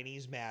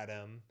Chinese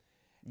madam.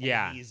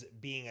 Yeah, he's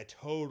being a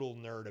total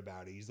nerd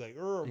about it. He's like,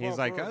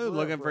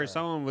 looking for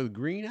someone with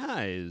green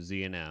eyes,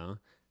 you know.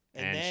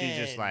 And then, she's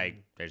just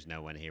like, there's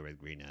no one here with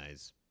green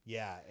eyes.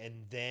 Yeah,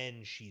 and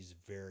then she's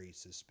very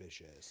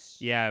suspicious.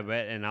 Yeah,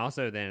 and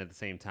also then at the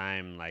same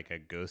time, like a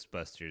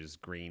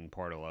Ghostbusters green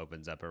portal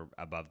opens up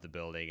above the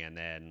building, and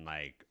then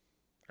like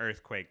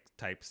earthquake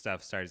type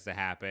stuff starts to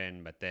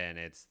happen, but then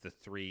it's the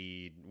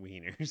 3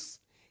 wieners.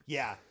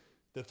 Yeah,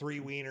 the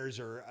 3 wieners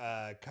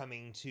are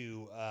coming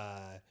to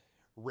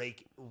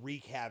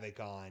wreak havoc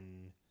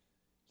on,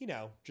 you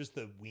know, just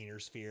the wiener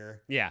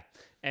sphere. Yeah,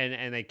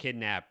 and they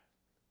kidnap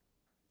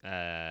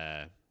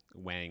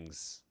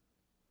Wang's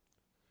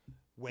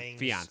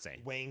fiance.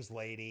 Wang's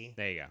lady.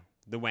 There you go.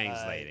 The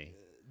Wang's lady.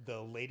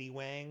 The Lady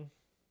Wang.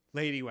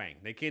 Lady Wang.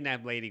 They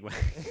kidnap Lady Wang.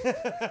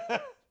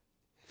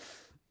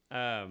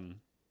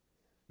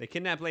 They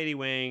kidnap Lady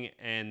Wang,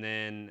 and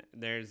then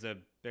there's a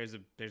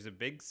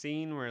big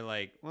scene where,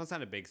 like, well, it's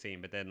not a big scene,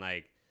 but then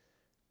like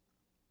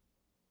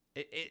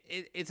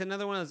it's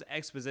another one of those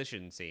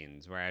exposition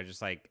scenes where I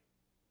just like,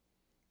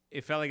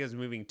 it felt like it was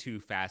moving too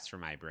fast for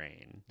my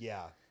brain.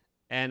 Yeah.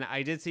 And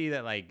I did see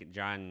that, like,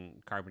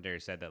 John Carpenter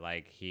said that,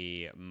 like,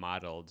 he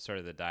modeled sort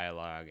of the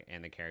dialogue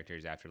and the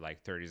characters after,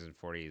 like, 30s and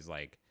 40s,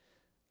 like,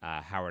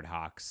 Howard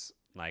Hawks,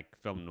 like,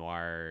 film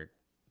noir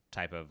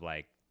type of,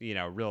 like, you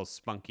know, real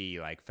spunky,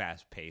 like,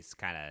 fast-paced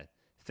kind of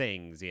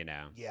things, you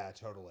know? Yeah,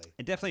 totally.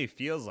 It definitely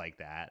feels like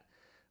that.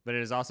 But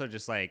it is also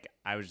just, like,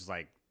 I was just,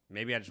 like,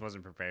 maybe I just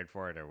wasn't prepared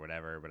for it or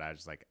whatever, but I was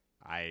just, like,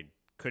 I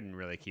couldn't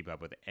really keep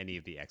up with any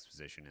of the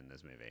exposition in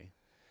this movie.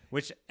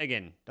 Which,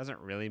 again, doesn't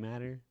really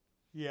matter.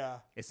 Yeah.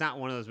 It's not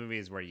one of those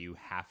movies where you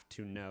have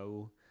to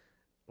know,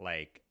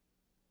 like,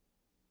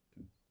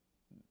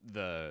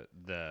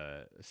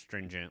 the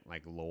stringent,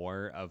 like,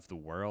 lore of the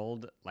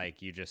world.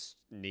 Like, you just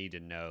need to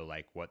know,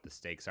 like, what the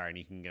stakes are, and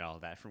you can get all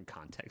of that from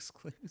context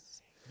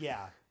clues.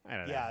 Yeah. I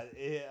don't know.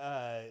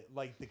 Yeah,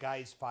 like, the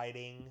guys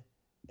fighting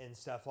and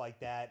stuff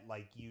like that,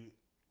 like,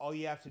 all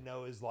you have to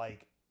know is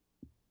like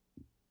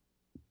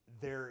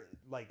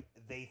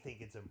they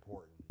think it's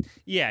important.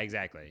 Yeah,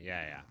 exactly.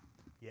 Yeah.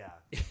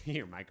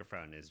 Your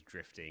microphone is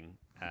drifting.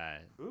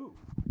 Ooh.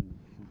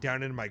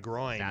 Down into my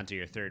groin. Down to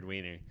your third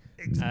wiener.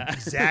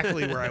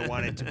 Exactly where I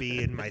want it to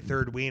be in my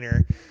third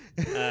wiener.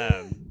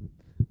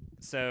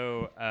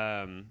 So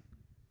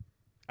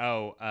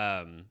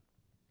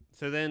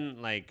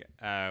then like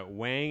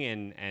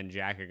Wang and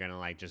Jack are gonna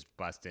like just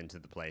bust into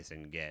the place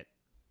and get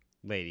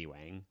Lady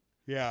Wang.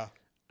 Yeah.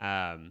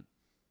 And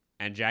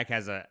Jack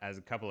has a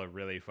couple of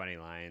really funny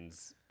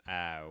lines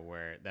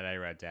that I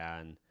wrote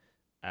down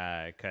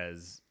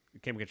because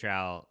Kim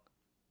Cattrall,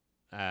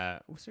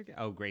 what's her?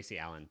 Oh, Gracie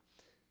Allen.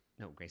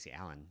 No, Gracie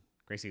Allen.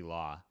 Gracie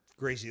Law.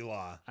 Gracie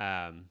Law.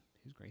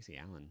 Who's Gracie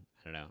Allen?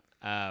 I don't know.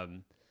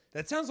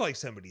 That sounds like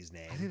somebody's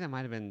name. I think that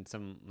might have been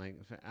some like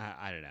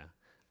I don't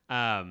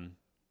know.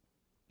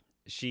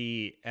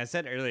 She has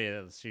said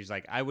earlier that she's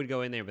like, I would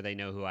go in there, but they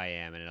know who I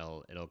am, and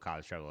it'll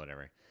cause trouble, or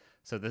whatever.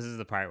 So this is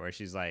the part where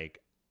she's like,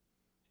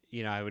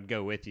 you know, I would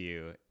go with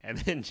you, and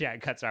then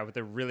Jack cuts her out with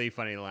a really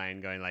funny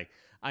line, going like,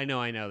 I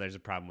know, there's a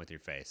problem with your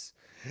face.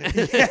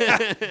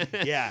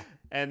 Yeah.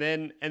 And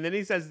then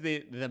he says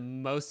the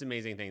most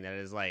amazing thing that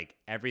is like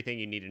everything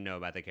you need to know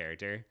about the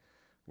character,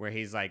 where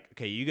he's like,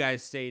 okay, you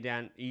guys stay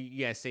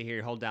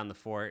here, hold down the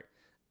fort,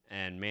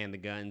 and man the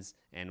guns,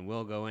 and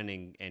we'll go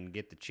in and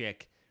get the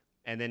chick.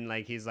 And then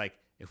like he's like,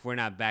 if we're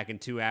not back in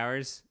 2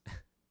 hours,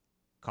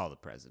 call the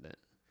president.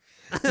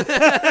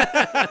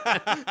 I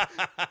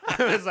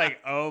was like,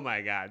 oh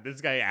my God,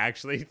 this guy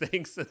actually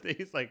thinks that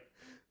he's like,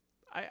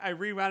 I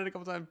rewound it a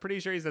couple times. I'm pretty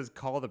sure he says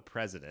call the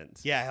president.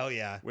 Yeah, hell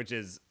yeah. Which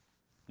is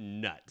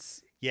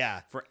nuts.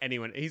 Yeah. For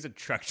anyone. He's a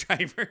truck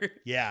driver.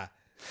 Yeah.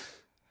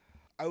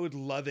 I would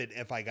love it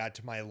if I got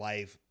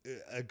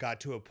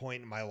to a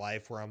point in my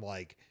life where I'm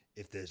like,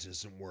 if this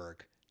doesn't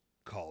work,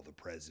 call the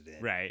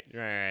president. Right.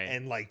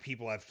 And like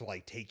people have to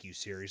like take you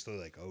seriously,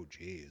 like, oh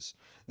geez.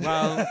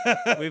 Well,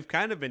 we've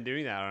kind of been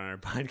doing that on our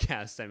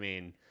podcast. I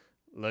mean,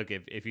 look,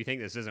 if you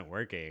think this isn't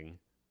working,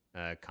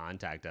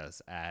 contact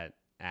us at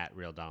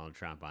Real Donald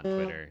Trump on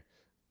Twitter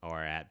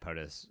or at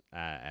POTUS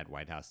at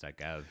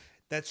whitehouse.gov.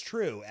 That's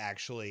true,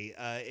 actually.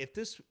 If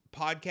this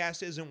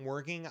podcast isn't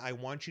working, I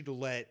want you to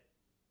let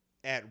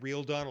at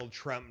Real Donald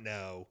Trump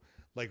know,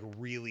 like,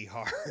 really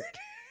hard.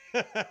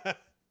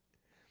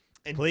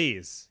 And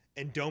please.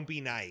 And don't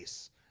be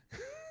nice.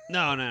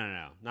 No,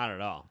 not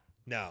at all.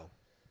 No.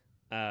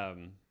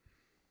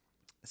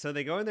 So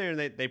they go in there and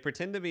they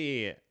pretend to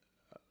be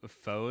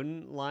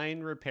phone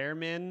line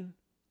repairmen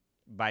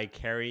by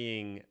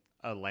carrying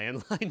a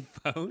landline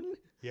phone.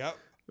 Yep.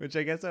 Which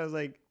I guess I was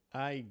like,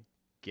 I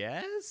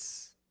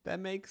guess that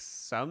makes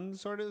some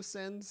sort of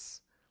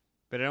sense.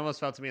 But it almost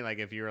felt to me like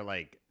if you were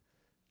like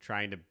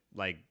trying to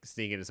like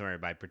sneak into somewhere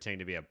by pretending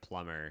to be a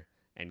plumber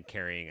and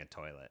carrying a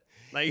toilet.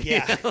 Like,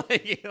 yeah.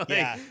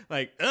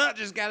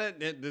 Just got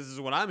it. This is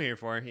what I'm here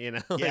for, you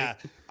know? Yeah.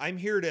 I'm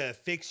here to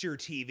fix your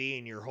TV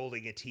and you're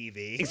holding a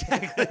TV.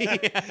 Exactly.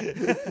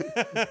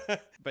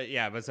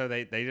 Yeah. But so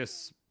they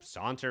just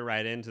saunter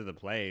right into the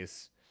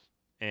place.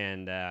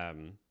 And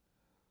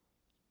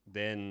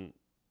then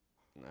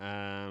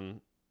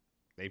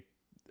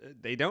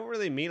they don't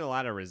really meet a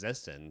lot of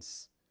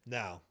resistance.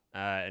 No.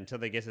 Until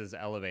they get to this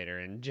elevator.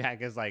 And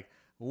Jack is like,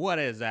 what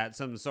is that?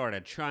 Some sort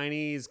of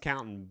Chinese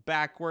counting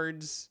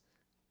backwards?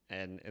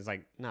 And it's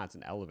like, no, it's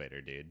an elevator,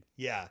 dude.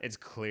 Yeah. It's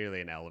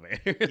clearly an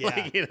elevator.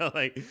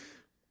 Yeah.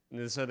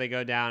 So they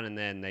go down and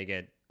then they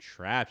get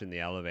trapped in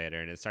the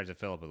elevator and it starts to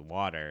fill up with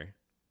water.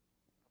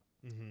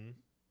 Mm-hmm.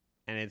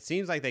 And it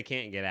seems like they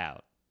can't get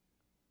out.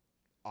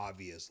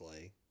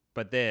 Obviously.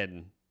 But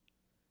then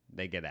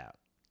they get out.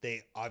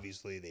 They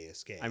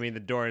escape. I mean,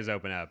 the doors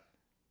open up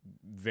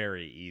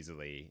very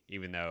easily,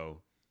 even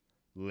though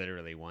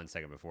literally 1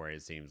 second before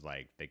it seems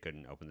like they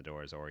couldn't open the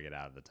doors or get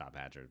out of the top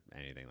hatch or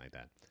anything like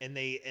that. And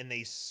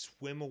they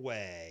swim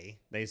away.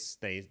 They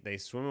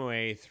swim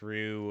away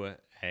through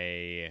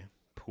a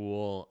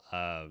pool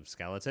of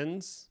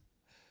skeletons,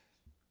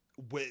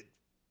 which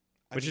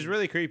is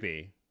really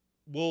creepy.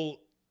 Well,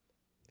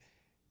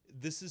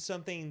 this is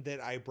something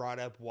that I brought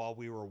up while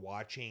we were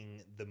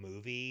watching the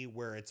movie,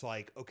 where it's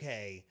like,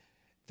 okay,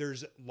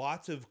 there's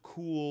lots of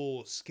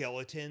cool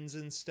skeletons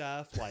and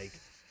stuff, like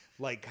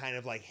kind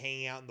of like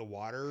hanging out in the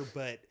water,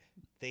 but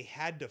they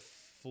had to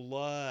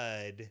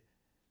flood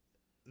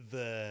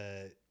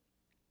the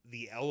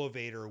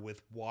elevator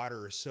with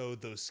water, so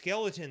those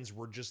skeletons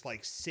were just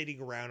like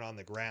sitting around on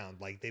the ground.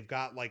 Like they've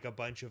got like a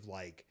bunch of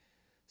like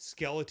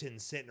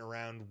skeletons sitting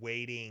around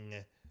waiting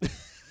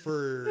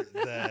for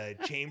the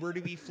chamber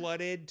to be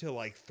flooded to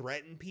like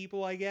threaten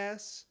people, I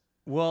guess.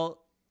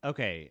 Well,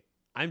 okay.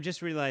 I'm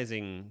just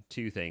realizing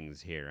two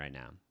things here right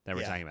now that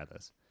we're talking about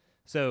this.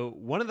 So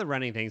one of the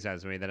running things that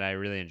was me that I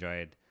really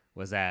enjoyed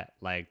was that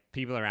like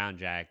people around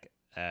Jack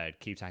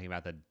keep talking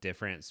about the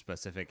different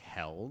specific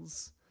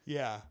hells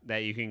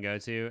that you can go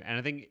to. And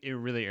I think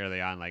really early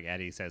on, like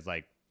Eddie says,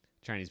 like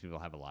Chinese people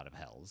have a lot of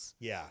hells.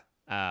 Yeah.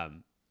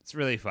 It's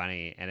really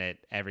funny, and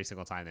it every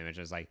single time they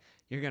mention it's like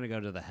you're gonna go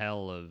to the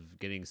hell of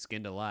getting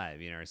skinned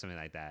alive, or something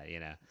like that,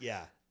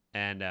 Yeah.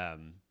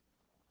 And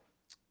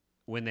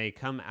when they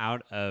come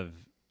out of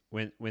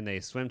when they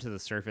swim to the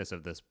surface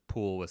of this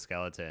pool with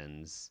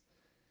skeletons,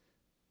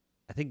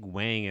 I think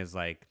Wang is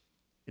like,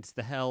 it's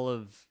the hell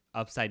of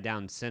upside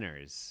down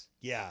sinners.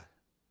 Yeah.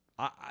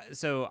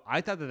 So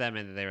I thought that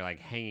meant that they were like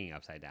hanging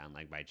upside down,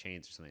 like by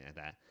chains or something like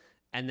that.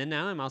 And then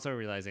now I'm also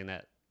realizing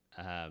that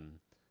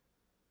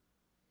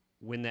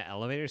when the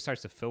elevator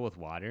starts to fill with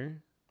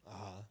water,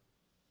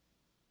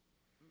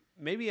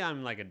 maybe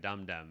I'm like a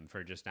dum-dum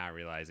for just not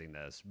realizing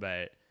this,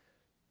 but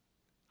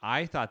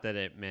I thought that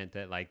it meant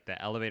that like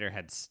the elevator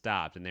had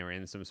stopped and they were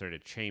in some sort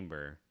of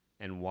chamber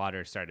and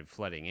water started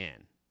flooding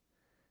in.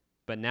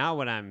 But now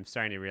what I'm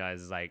starting to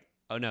realize is like,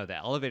 oh no, the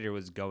elevator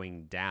was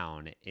going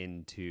down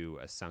into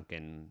a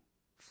sunken,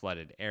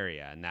 flooded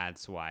area, and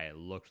that's why it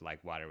looked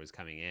like water was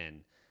coming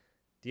in.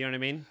 Do you know what I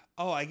mean?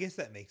 Oh, I guess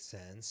that makes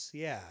sense.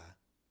 Yeah.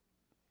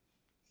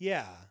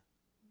 Yeah.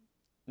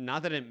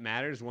 Not that it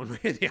matters one way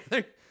or the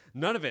other.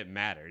 None of it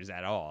matters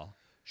at all.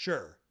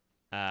 Sure.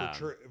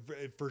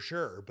 For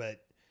sure,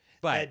 but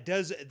that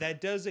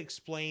does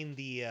explain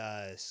the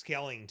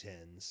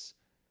skeletons.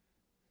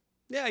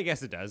 Yeah, I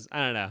guess it does. I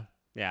don't know.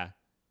 Yeah.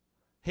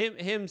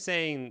 Him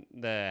saying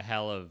the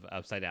hell of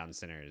upside down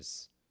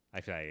sinners,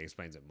 I feel like it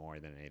explains it more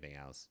than anything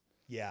else.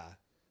 Yeah.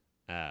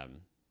 I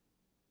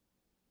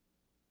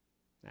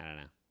don't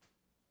know.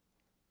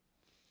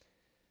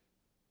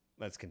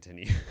 Let's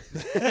continue.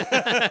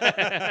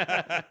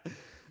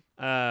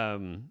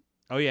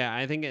 Oh yeah,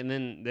 I think, and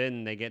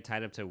then they get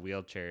tied up to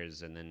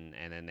wheelchairs, and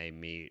then they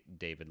meet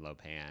David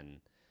Lopan,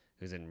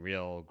 who's in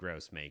real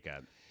gross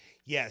makeup.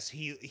 Yes,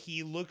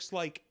 he looks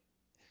like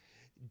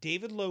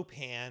David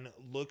Lopan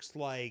looks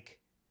like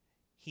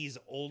he's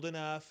old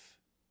enough.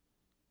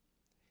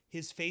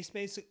 His face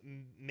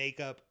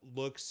makeup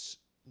looks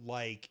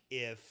like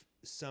if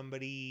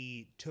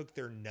somebody took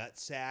their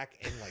nutsack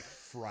and like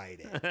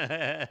fried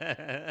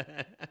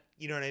it.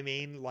 You know what I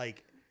mean?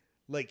 Like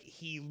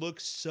he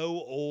looks so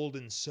old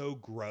and so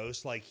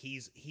gross. Like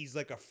he's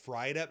like a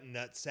fried up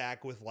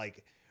nutsack with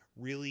like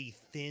really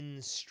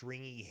thin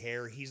stringy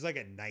hair. He's like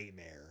a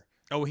nightmare.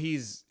 Oh,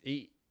 he's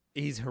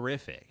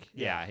horrific.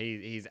 Yeah,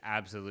 he's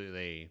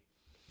absolutely.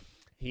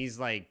 He's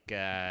like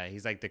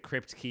the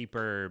Crypt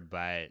Keeper,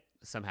 but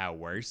somehow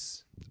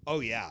worse.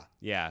 Oh yeah,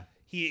 yeah.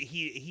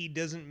 He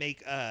doesn't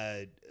make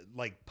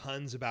like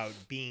puns about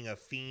being a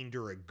fiend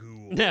or a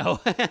ghoul. No.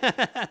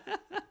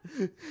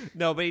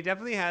 No, but he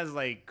definitely has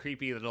like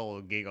creepy little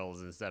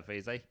giggles and stuff.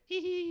 He's like,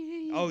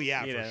 oh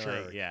yeah, for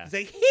sure. Like, yeah, he's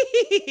like,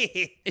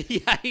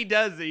 yeah, he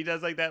does. He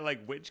does like that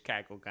like witch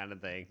cackle kind of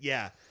thing.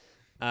 Yeah.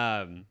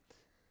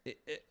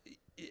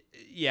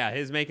 Yeah,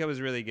 his makeup was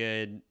really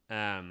good.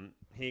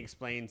 He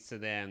explains to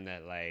them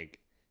that like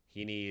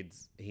he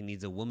needs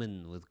a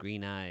woman with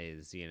green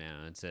eyes,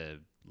 to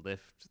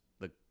lift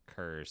the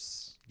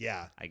curse.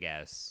 Yeah, I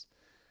guess.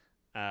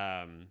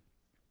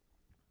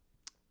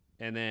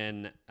 And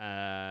then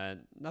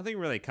nothing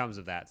really comes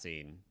of that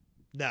scene.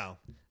 No,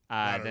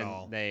 not at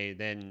all.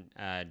 Then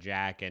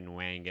Jack and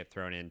Wang get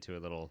thrown into a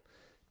little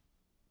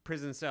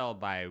prison cell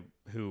by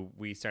who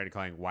we started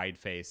calling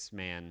Wideface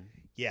Man.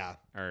 Yeah,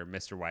 or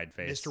Mr.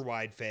 Wideface. Mr.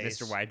 Wideface.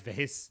 Mr.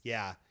 Wideface.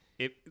 Yeah.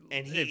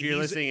 If you're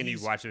listening and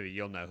you've watched it,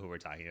 you'll know who we're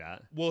talking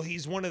about. Well,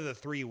 he's one of the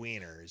three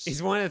wieners.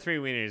 He's one of the three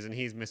wieners, and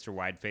he's Mr.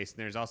 Wideface. And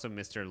there's also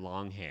Mr.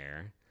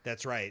 Longhair.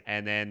 That's right.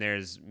 And then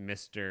there's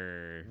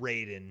Mr.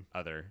 Raiden.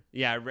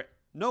 Yeah.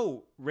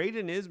 No,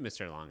 Raiden is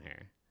Mr.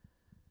 Longhair.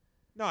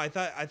 No, I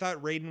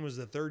thought Raiden was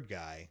the third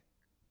guy.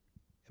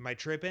 Am I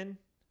tripping?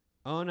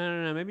 Oh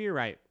no. Maybe you're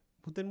right.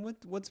 Well, then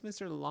what's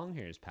Mr.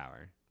 Longhair's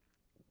power?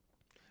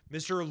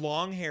 Mr.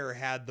 Longhair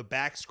had the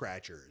back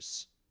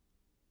scratchers.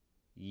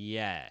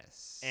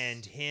 Yes.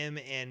 And him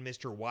and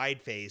Mr.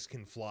 Wideface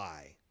can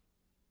fly.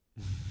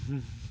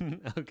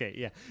 Okay,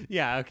 yeah.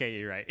 Yeah, okay,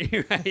 you're right.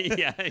 You're right.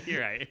 Yeah,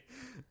 you're right.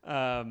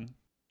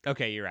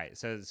 Okay, you're right.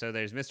 So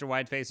there's Mr.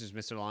 Wideface, there's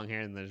Mr.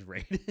 Longhair, and there's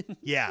Raiden.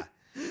 Yeah.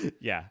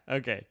 Yeah,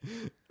 okay.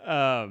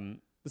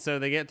 So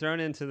they get thrown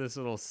into this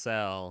little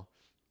cell,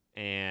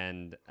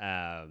 and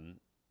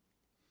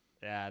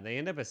they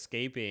end up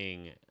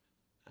escaping.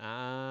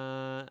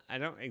 I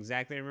don't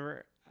exactly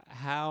remember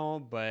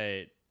how,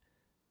 but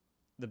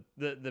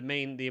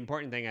the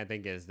important thing I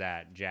think is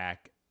that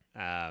Jack,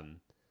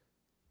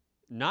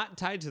 not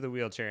tied to the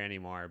wheelchair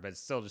anymore, but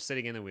still just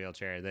sitting in the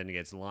wheelchair, then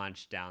gets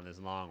launched down this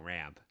long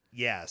ramp.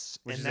 Yes,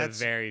 which is a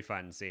very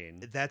fun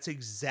scene. That's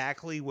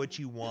exactly what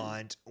you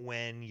want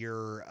when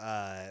your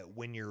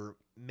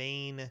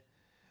main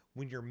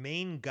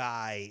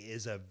guy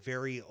is a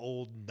very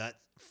old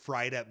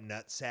fried up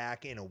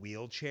nutsack in a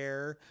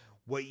wheelchair.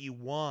 What you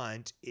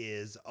want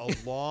is a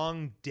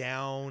long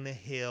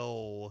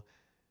downhill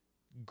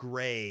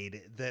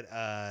grade that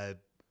a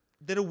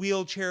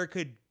wheelchair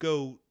could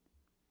go,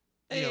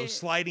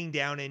 sliding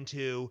down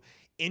into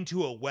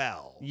a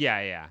well.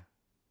 Yeah.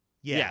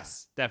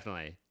 Yes,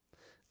 definitely.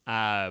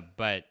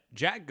 But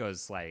Jack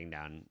goes sliding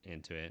down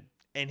into it,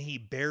 and he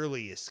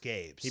barely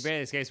escapes. He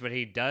barely escapes, but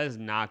he does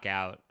knock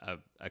out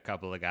a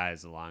couple of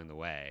guys along the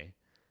way.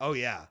 Oh,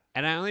 yeah.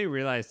 And I only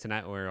realized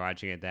tonight when we were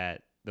watching it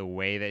that the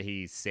way that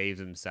he saves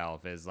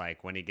himself is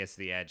like when he gets to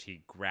the edge,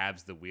 he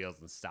grabs the wheels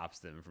and stops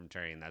them from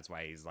turning. That's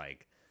why he's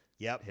like,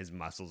 yep, his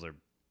muscles are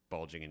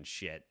bulging and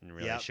shit and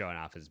really showing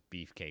off his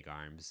beefcake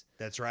arms.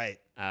 That's right.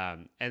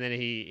 And then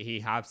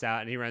he hops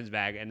out and he runs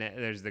back, and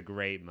there's the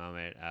great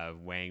moment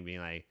of Wang being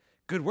like,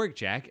 "Good work,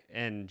 Jack,"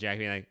 and Jack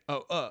being like,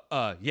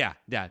 "Oh, yeah,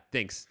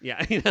 thanks,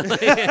 yeah," you know,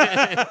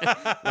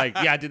 like,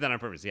 yeah, I did that on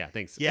purpose, yeah,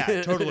 thanks,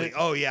 yeah, totally.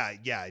 Oh yeah.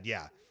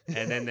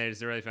 And then there's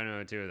the really funny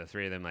moment too of the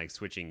three of them like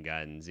switching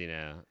guns, you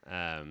know,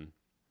 and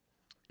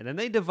then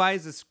they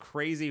devise this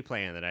crazy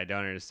plan that I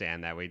don't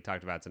understand that we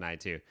talked about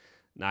tonight too.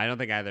 No, I don't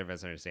think either of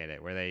us understand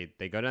it. Where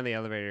they go down the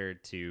elevator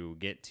to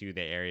get to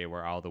the area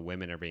where all the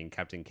women are being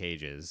kept in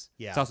cages.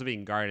 Yeah. It's also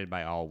being guarded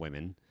by all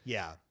women.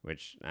 Yeah.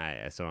 Which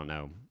I still don't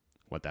know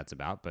what that's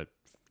about, but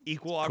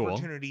equal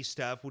opportunity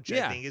stuff, which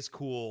I think is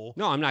cool.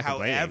 No, I'm not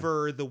complaining.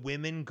 However, the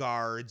women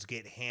guards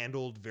get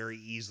handled very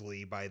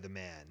easily by the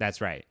men. That's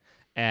right.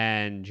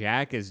 And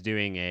Jack is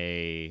doing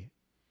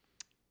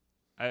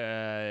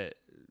I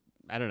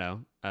don't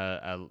know,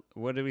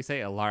 what did we say?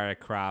 A Lara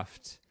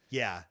Croft.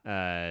 Yeah.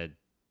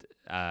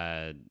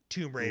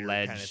 Tomb Raider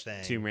ledge, kind of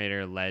thing. Tomb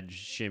Raider ledge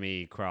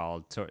shimmy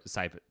crawl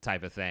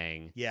type of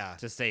thing. Yeah.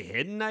 To stay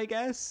hidden, I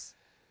guess.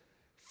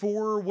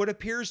 For what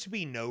appears to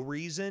be no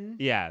reason.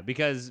 Yeah,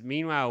 because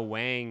meanwhile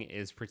Wang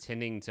is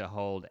pretending to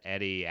hold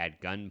Eddie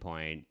at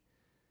gunpoint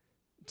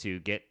to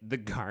get the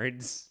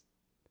guards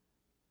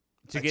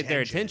get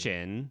their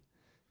attention.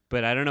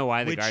 But I don't know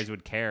why the guards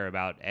would care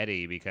about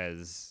Eddie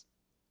because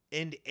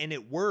and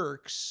it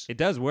works. It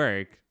does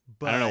work.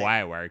 But I don't know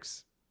why it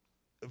works.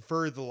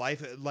 For the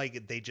life,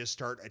 like they just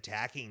start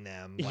attacking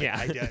them.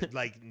 Like, yeah,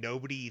 like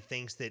nobody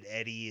thinks that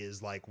Eddie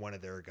is like one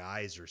of their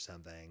guys or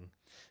something.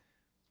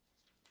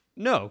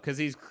 No, because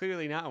he's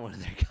clearly not one of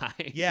their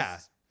guys. Yeah,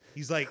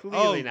 he's like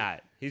clearly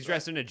not. He's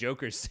dressed in a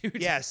Joker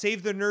suit. Yeah,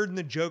 save the nerd in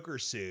the Joker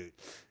suit.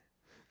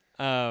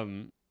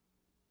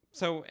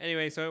 So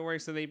anyway, so it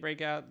works. So they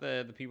break out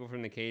the people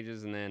from the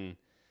cages, and then,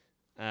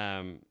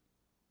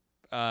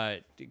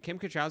 Kim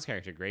Cattrall's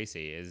character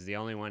Gracie is the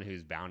only one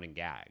who's bound and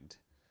gagged.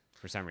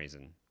 For some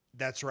reason.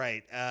 That's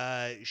right.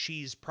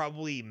 She's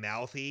probably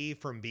mouthy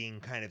from being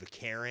kind of a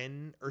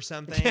Karen or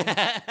something,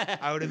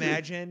 I would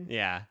imagine.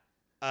 Yeah.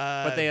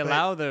 But they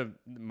allow the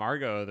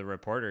Margot, the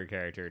reporter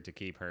character, to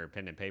keep her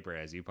pen and paper,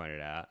 as you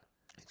pointed out.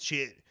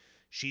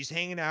 She's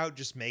hanging out,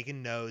 just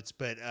making notes,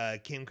 but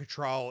Kim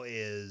Cattrall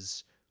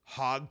is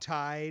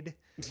hogtied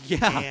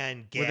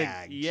and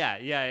gagged.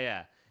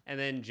 Yeah. And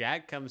then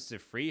Jack comes to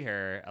free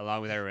her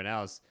along with everyone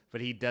else, but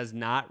he does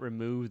not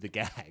remove the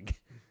gag.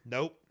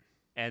 Nope.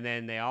 And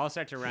then they all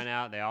start to run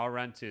out. They all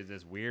run to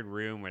this weird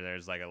room where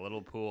there's like a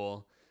little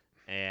pool,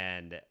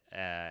 and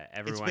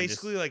everyone. It's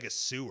basically like a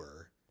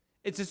sewer.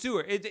 It's a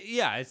sewer.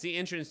 It's the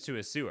entrance to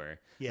a sewer.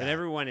 Yeah. And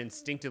everyone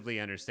instinctively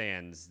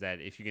understands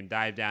that if you can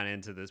dive down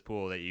into this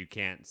pool that you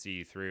can't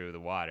see through the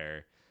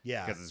water,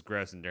 because it's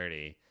gross and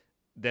dirty,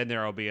 then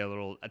there will be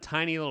a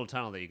tiny little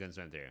tunnel that you can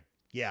swim through.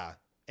 Yeah,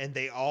 and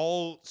they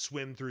all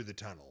swim through the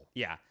tunnel.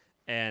 Yeah.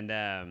 And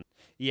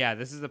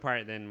this is the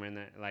part then when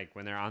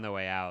they're on the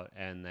way out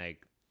and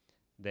like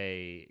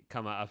they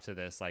come up to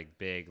this like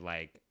big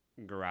like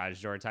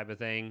garage door type of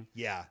thing.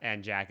 Yeah.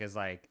 And Jack is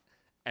like,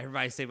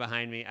 "Everybody stay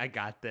behind me. I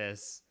got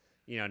this.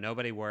 You know,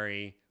 nobody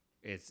worry.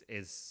 It's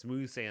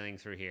smooth sailing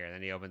through here." And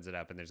then he opens it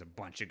up and there's a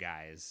bunch of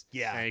guys.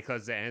 Yeah. And he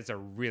closes it and it's a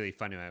really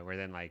funny moment where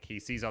then like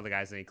he sees all the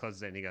guys and he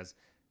closes it and he goes,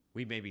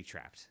 "We may be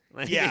trapped."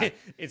 Like, yeah.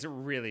 It's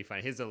really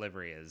funny. His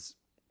delivery is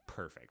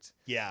perfect.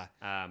 Yeah.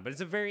 But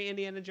it's a very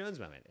Indiana Jones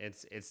moment.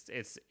 It's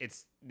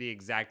the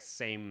exact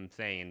same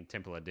thing in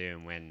Temple of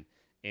Doom when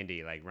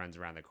Indy like runs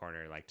around the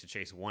corner like to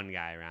chase one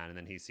guy around and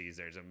then he sees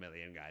there's a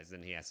million guys,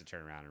 then he has to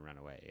turn around and run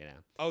away, you know.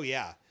 Oh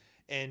yeah.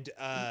 And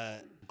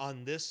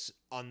on this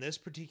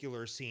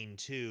particular scene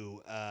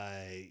too,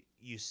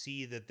 you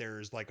see that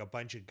there's like a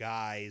bunch of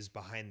guys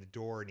behind the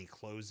door and he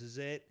closes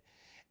it,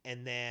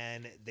 and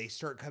then they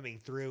start coming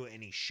through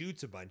and he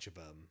shoots a bunch of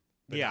them.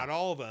 But not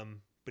all of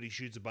them. But he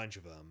shoots a bunch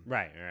of them.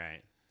 Right.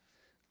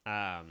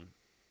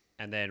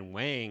 And then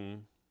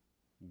Wang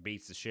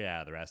beats the shit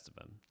out of the rest of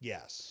them.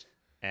 Yes.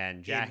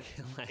 And Jack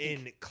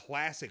in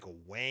classic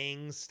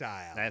Wang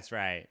style. That's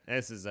right.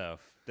 This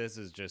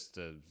is just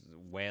a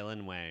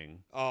Waylon Wang.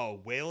 Oh,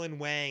 Waylon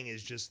Wang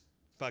is just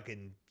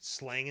fucking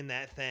slanging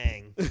that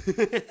thing.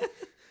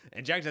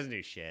 And Jack doesn't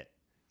do shit.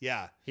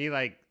 Yeah. He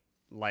like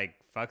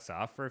fucks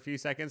off for a few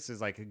seconds. Is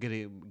like,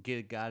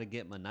 gotta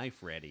get my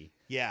knife ready.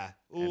 Yeah.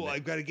 Oh,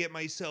 I've got to get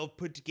myself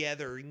put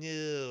together.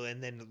 No.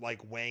 And then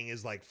like Wang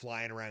is like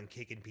flying around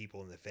kicking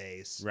people in the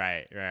face.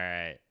 Right.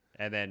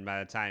 And then by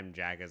the time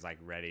Jack is like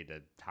ready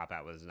to hop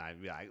out with his knife,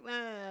 be like,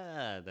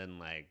 then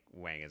like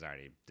Wang has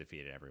already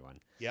defeated everyone.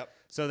 Yep.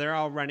 So they're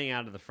all running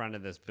out of the front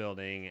of this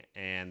building,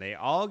 and they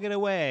all get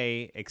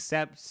away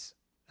except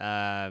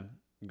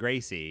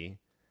Gracie,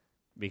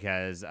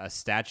 because a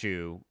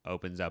statue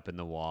opens up in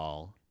the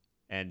wall,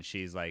 and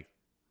she's like,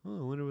 Oh,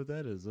 I wonder what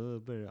that is.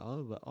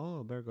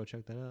 Better go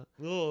check that out.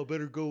 Oh, I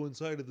better go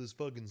inside of this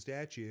fucking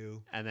statue.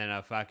 And then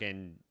a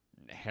fucking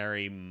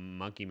hairy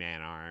monkey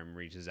man arm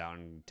reaches out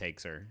and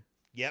takes her.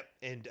 Yep,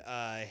 and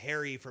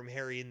Harry from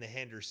Harry and the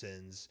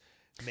Hendersons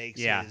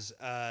makes his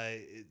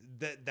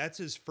that's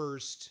his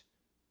first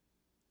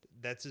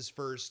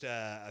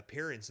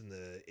appearance in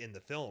the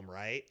film,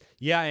 right?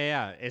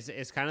 Yeah.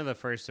 It's kind of the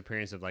first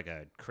appearance of like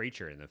a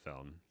creature in the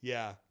film.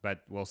 Yeah.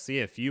 But we'll see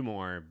a few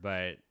more,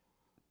 but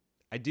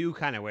I do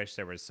kind of wish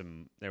there was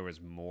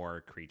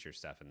more creature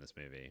stuff in this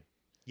movie.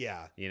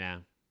 Yeah. You know?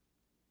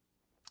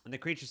 And the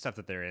creature stuff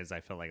that there is,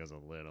 I feel like was a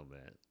little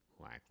bit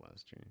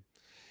lackluster.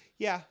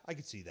 Yeah, I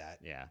could see that.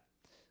 Yeah.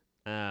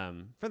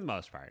 For the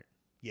most part.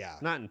 Yeah.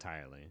 Not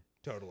entirely.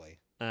 Totally.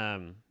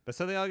 But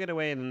so they all get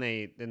away, and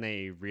then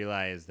they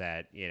realize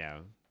that, you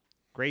know,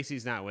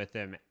 Gracie's not with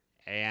them,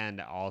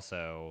 and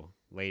also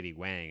Lady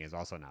Wang is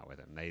also not with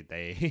them.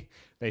 They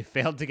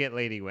failed to get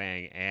Lady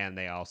Wang, and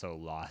they also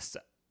lost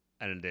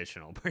an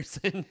additional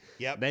person.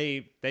 Yep.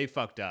 They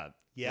fucked up.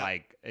 Yeah.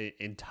 Like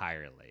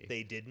entirely.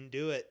 They didn't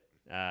do it.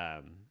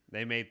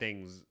 They made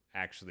things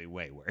actually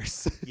way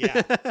worse.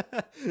 Yeah.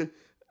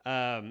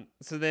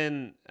 So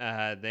then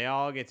they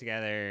all get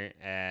together,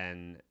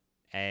 and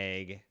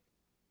Egg,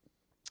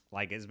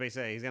 like, it's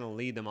basically he's gonna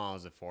lead them all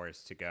as a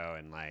force to go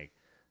and like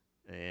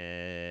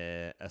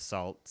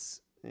assault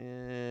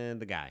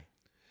the guy.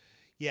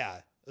 Yeah.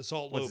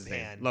 Assault What's his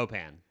name? Lopan.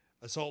 Lopan.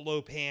 Assault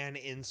Lopan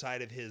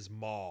inside of his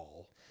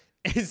mall.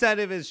 Inside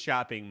of his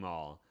shopping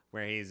mall,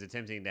 where he's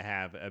attempting to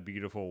have a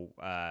beautiful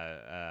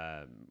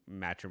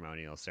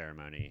matrimonial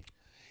ceremony.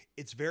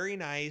 It's very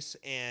nice,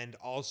 and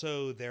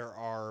also there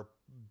are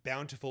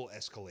bountiful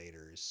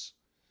escalators.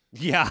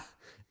 Yeah,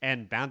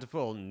 and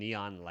bountiful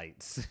neon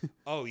lights.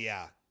 Oh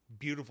yeah,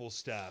 beautiful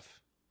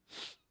stuff.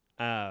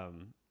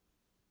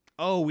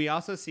 Oh, we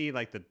also see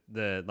like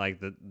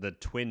the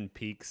Twin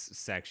Peaks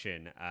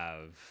section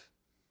of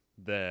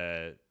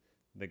the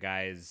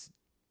guys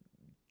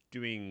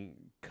doing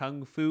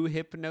kung fu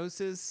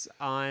hypnosis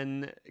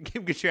on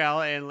Kim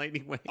Cattrall and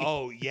Lightning Wang.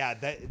 Oh yeah,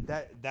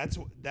 that's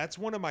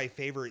one of my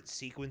favorite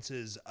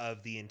sequences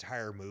of the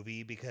entire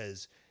movie,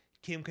 because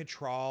Kim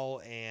Cattrall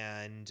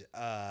and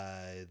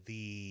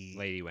the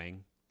Lady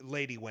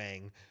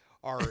Wang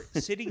are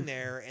sitting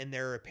there, and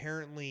they're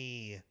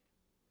apparently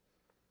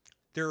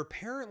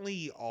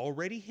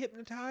already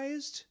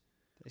hypnotized.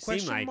 It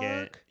seems like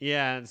it.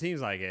 Yeah, it seems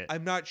like it.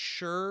 I'm not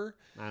sure.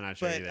 I'm not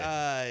sure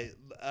either.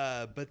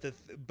 But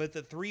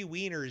the three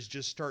wieners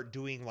just start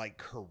doing like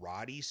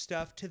karate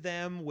stuff to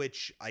them,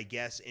 which I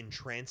guess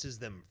entrances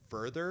them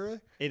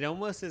further. It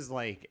almost is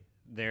like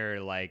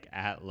they're like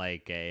at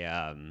like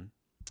a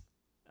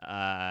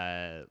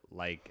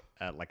like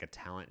a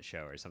talent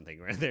show or something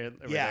where they're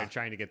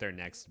trying to get their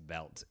next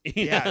belt.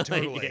 Yeah,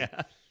 totally.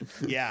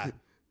 Yeah.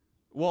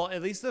 Well,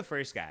 at least the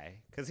first guy,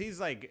 because he's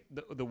like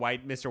the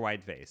white Mr.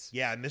 Whiteface.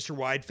 Yeah, Mr.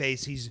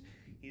 Whiteface. He's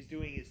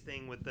doing his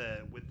thing with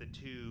the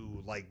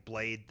two like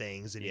blade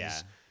things, and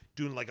he's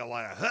doing like a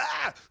lot of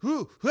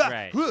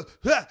right. Like,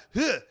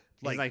 he's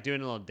like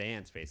doing a little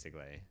dance,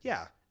 basically.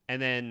 Yeah,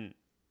 and then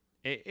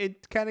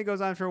it kind of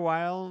goes on for a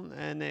while,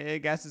 and I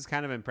guess it's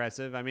kind of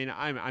impressive. I mean,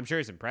 I'm sure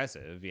it's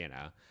impressive, you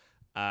know.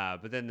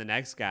 But then the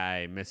next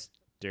guy,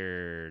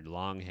 Mr.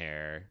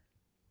 Longhair.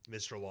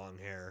 Mr.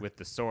 Longhair with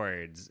the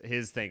swords,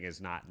 his thing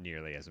is not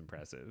nearly as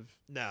impressive.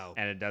 No,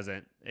 and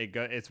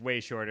it's way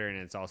shorter, and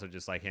it's also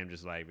just like him,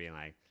 just like being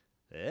like,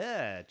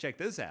 "Yeah, check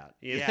this out."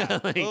 You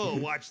know? Like, oh,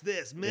 watch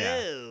this move.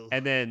 Yeah.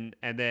 And then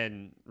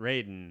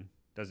Raiden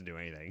doesn't do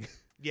anything.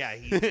 Yeah,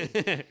 he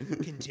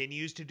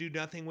continues to do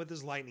nothing with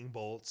his lightning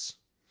bolts.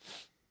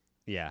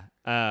 Yeah.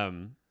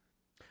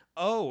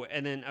 Oh,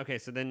 and then okay,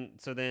 so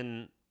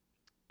then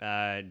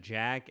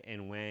Jack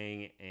and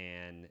Wang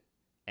and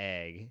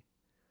Egg.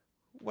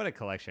 What a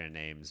collection of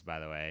names, by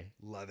the way.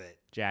 Love it.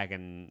 Jack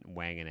and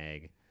Wang and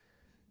Egg.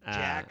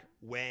 Jack,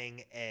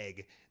 Wang,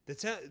 Egg.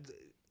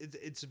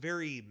 It's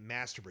very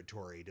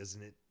masturbatory,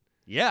 doesn't it?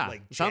 Yeah,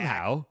 like Jack,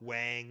 somehow.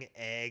 Wang,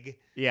 Egg.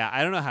 Yeah,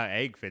 I don't know how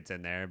Egg fits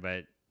in there,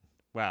 but,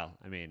 well,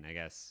 I mean, I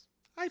guess.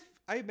 I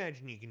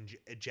imagine you can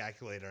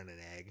ejaculate on an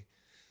egg.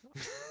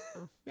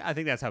 Yeah, I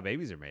think that's how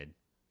babies are made.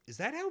 Is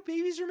that how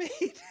babies are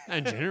made?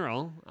 In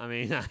general. I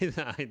mean, I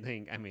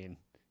think,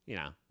 you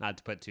know, not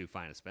to put too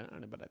fine a spin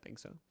on it, but I think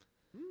so.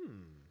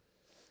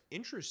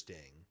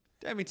 Interesting.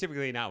 I mean,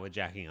 typically not with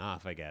jacking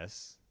off, I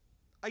guess.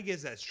 I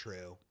guess that's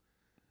true.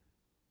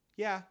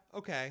 Yeah,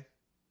 okay.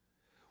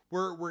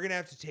 We're gonna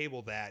have to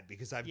table that,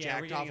 because I've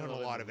jacked off on a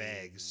lot of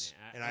eggs,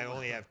 and I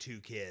only have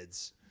 2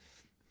 kids.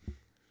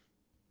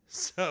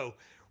 So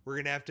we're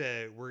gonna have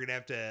to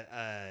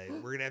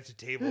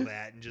table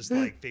that and just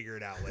like figure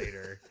it out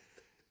later.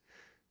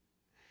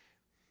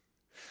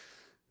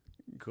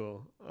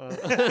 Cool.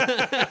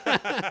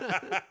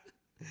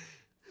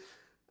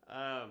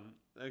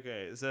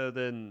 Okay, so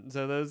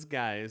those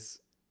guys,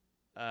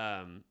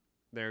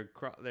 they're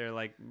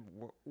like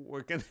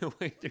working their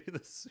way through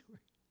the sewers.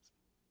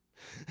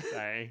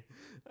 Sorry.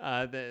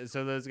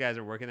 So those guys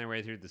are working their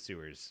way through the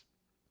sewers,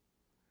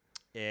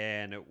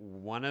 and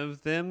one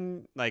of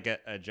them, like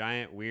a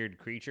giant weird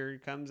creature,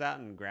 comes out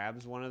and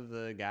grabs one of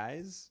the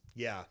guys.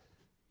 Yeah.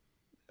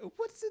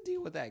 What's the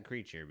deal with that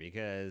creature?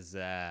 Because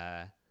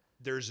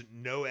there's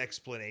no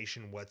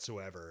explanation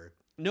whatsoever.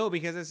 No,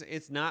 because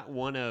it's not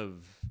one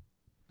of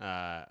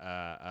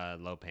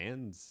Lo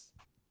Pan's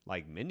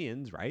like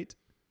minions, right?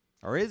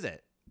 Or is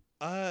it?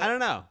 I don't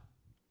know.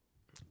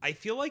 I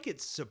feel like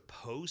it's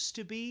supposed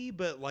to be,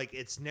 but like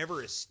it's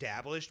never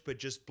established. But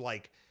just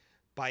like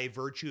by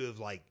virtue of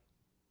like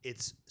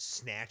its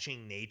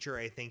snatching nature,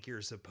 I think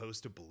you're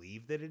supposed to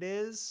believe that it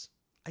is.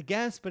 I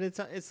guess, but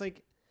it's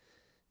like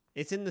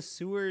it's in the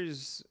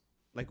sewers,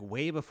 like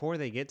way before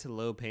they get to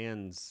Lo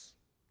Pan's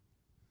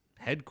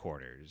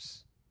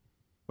headquarters.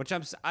 Which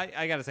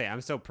I gotta say,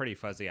 I'm still pretty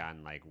fuzzy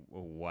on like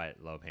what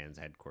Lo Pan's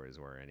headquarters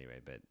were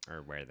anyway,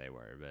 or where they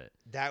were, but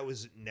that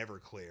was never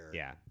clear.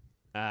 Yeah,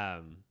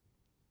 I've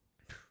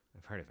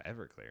heard of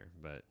Everclear,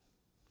 but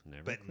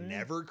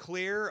never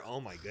clear. Oh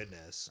my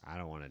goodness! I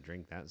don't want to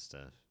drink that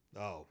stuff.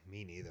 Oh,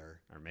 me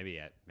neither. Or maybe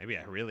I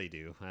really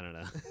do. I don't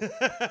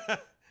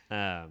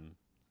know.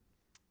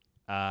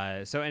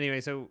 So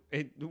anyway, so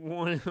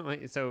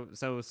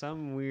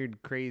some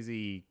weird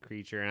crazy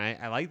creature,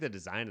 and I like the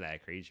design of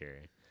that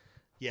creature.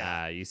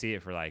 Yeah. You see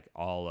it for like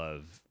all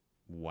of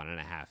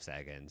 1.5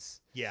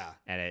 seconds. Yeah.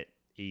 And it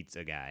eats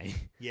a guy.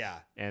 Yeah.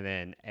 And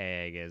then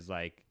Egg is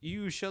like,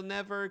 "You shall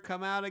never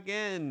come out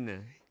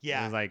again."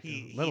 Yeah. It's like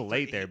a little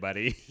late there,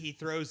 buddy. He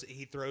throws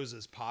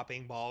his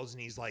popping balls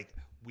and he's like,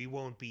 "We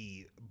won't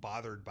be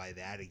bothered by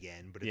that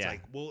again." But it's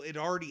like, well, it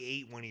already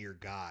ate one of your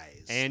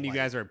guys. And you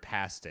guys are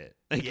past it.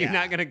 Like you're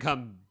not gonna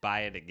come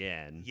by it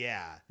again.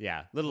 Yeah.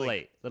 Yeah. Little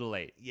late.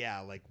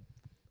 Yeah, like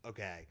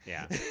okay.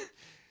 Yeah.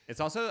 It's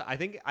also I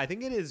think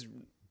it is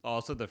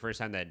also the first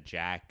time that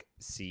Jack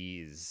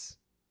sees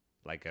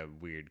like a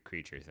weird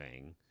creature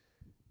thing,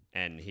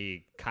 and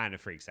he kind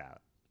of freaks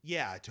out.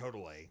 Yeah,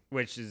 totally.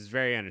 Which is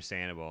very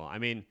understandable. I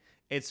mean,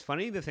 it's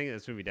funny the thing that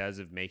this movie does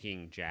of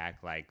making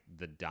Jack like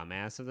the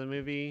dumbass of the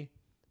movie,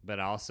 but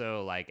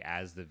also like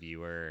as the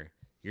viewer,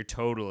 you're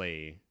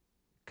totally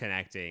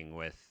connecting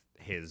with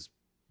his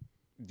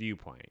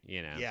viewpoint,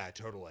 you know? Yeah,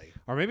 totally.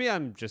 Or maybe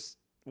I'm just.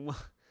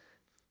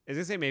 I was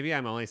gonna say maybe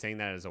I'm only saying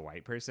that as a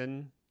white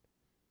person.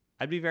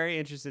 I'd be very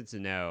interested to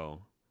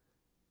know.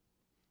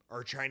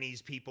 Are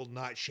Chinese people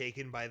not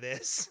shaken by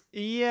this?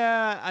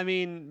 Yeah, I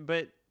mean,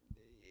 but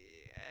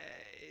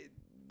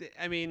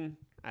I mean,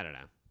 I don't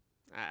know.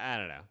 I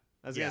don't know.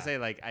 I was gonna say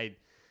like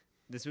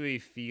this movie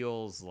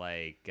feels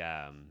like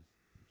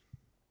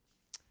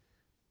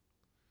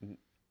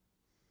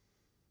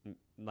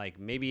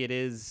maybe it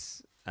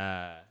is.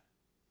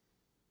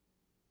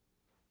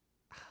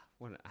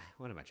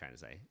 What am I trying to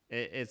say?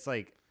 It's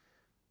like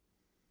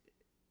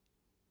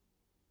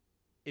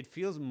it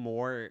feels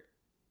more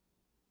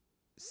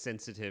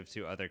sensitive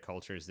to other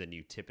cultures than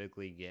you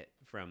typically get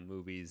from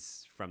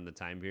movies from the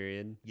time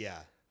period.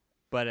 Yeah.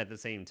 But at the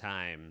same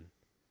time,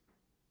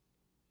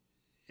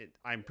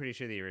 I'm pretty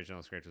sure the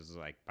original script was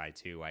like by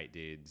 2 white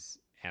dudes,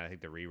 and I think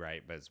the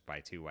rewrite was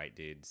by 2 white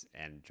dudes,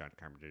 and John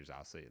Carpenter's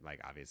also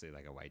like obviously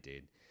like a white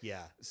dude.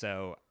 Yeah.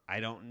 So I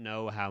don't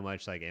know how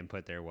much like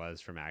input there was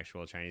from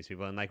actual Chinese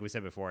people, and like we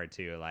said before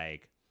too,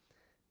 like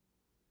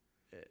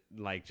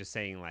just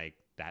saying like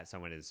that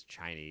someone is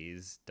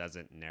Chinese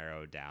doesn't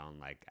narrow down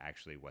like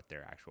actually what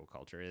their actual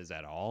culture is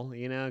at all,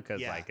 you know? Because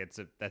like it's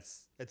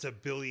a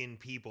billion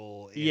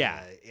people in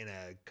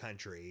a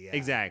country. Yeah.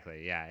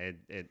 Exactly. Yeah.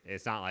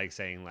 It's not like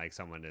saying like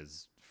someone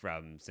is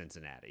from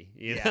Cincinnati,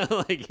 you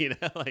know, like, you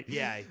know, like,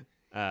 yeah.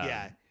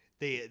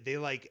 They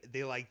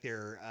like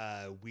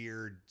their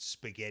weird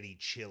spaghetti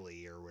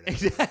chili or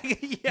whatever.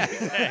 Exactly. Yeah,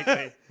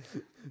 exactly.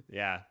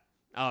 Yeah.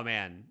 Oh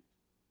man.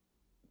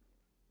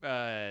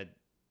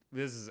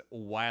 This is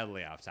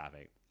wildly off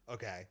topic.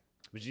 Okay.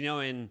 But you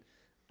know, in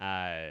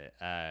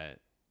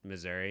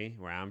Missouri,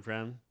 where I'm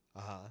from,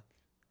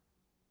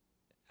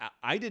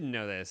 I didn't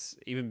know this,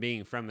 even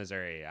being from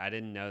Missouri. I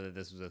didn't know that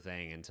this was a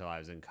thing until I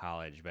was in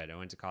college, but I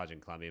went to college in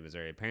Columbia,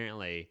 Missouri.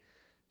 Apparently,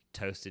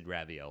 toasted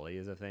ravioli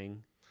is a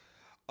thing.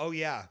 Oh,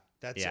 yeah.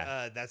 That's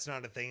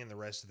not a thing in the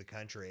rest of the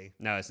country.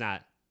 No, it's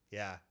not.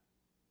 Yeah.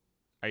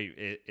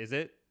 Is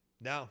it?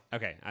 No.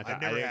 Okay. I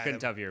couldn't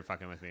tell if you were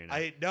fucking with me or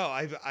not.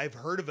 I've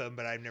heard of them,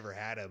 but I've never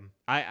had them.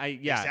 They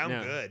sound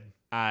good.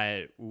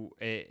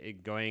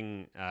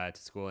 Going to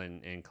school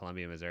in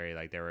Columbia, Missouri,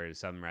 like there were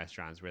some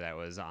restaurants where that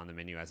was on the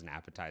menu as an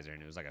appetizer,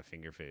 and it was like a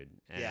finger food.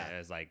 And it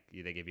was like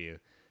they give you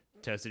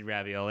toasted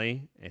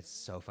ravioli. It's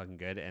so fucking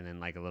good, and then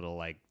like a little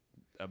like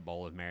a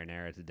bowl of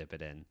marinara to dip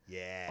it in.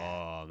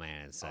 Yeah. Oh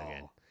man, it's so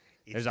good.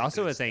 There's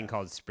also a thing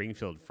called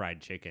Springfield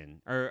fried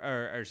chicken,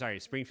 or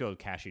sorry, Springfield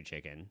cashew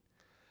chicken.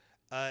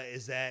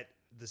 Is that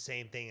the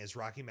same thing as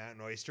Rocky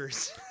Mountain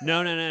oysters?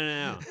 No,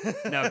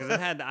 because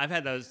I've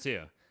had those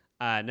too.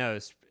 No,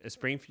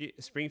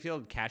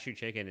 Springfield cashew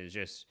chicken is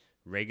just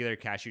regular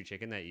cashew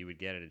chicken that you would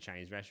get at a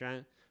Chinese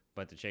restaurant,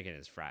 but the chicken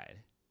is fried.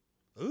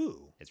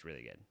 Ooh, it's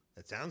really good.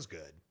 That sounds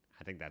good.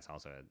 I think that's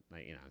also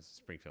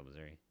Springfield,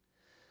 Missouri.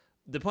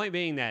 The point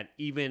being that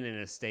even in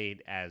a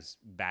state as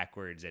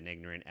backwards and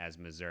ignorant as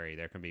Missouri,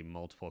 there can be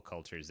multiple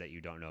cultures that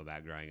you don't know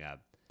about growing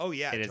up. Oh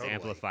yeah, it is totally.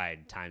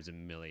 amplified times a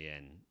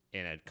million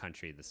in a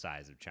country the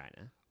size of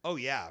China. Oh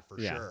yeah, for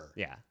sure.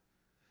 Yeah.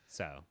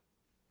 So,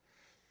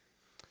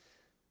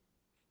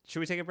 should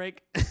we take a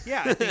break?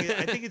 Yeah, I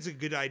think it's a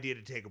good idea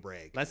to take a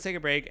break. Let's take a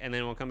break, and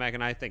then we'll come back,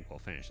 and I think we'll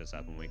finish this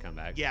up when we come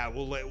back. Yeah,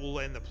 we'll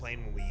end the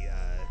plane when we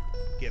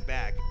get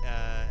back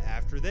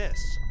after this.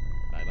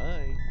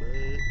 Bye-bye.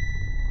 Bye.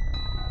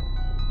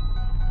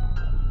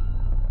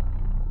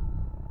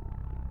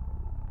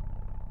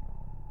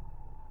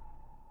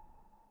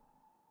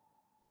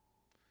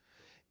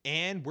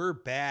 And we're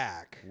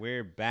back.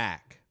 We're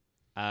back.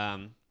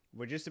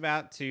 We're just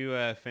about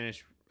to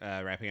finish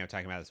wrapping up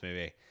talking about this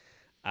movie.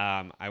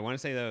 I want to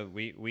say though,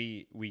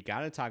 we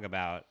got to talk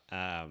about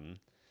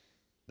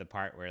the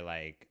part where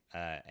like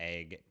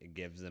Egg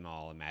gives them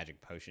all a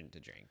magic potion to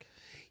drink.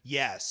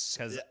 Yes,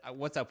 because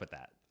what's up with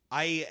that?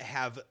 I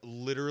have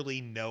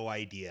literally no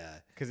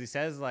idea. Because he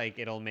says like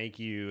it'll make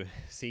you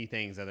see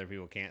things other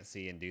people can't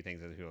see and do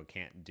things other people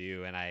can't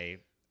do, and I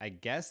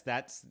guess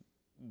that's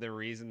the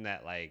reason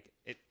that like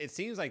it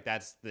seems like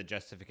that's the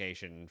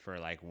justification for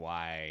like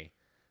why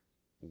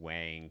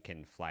Wang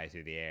can fly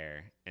through the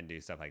air and do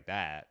stuff like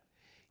that.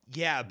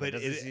 Yeah, but it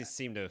doesn't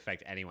seem to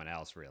affect anyone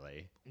else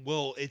really.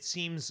 Well, it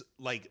seems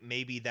like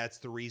maybe that's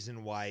the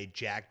reason why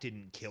Jack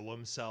didn't kill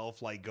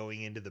himself like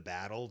going into the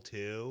battle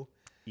too.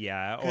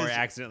 Yeah, or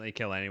accidentally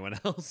kill anyone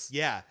else.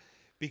 Yeah,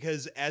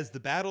 because as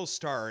the battle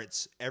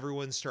starts,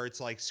 everyone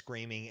starts like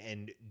screaming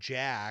and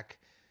Jack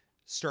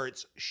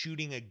starts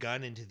shooting a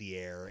gun into the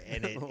air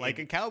and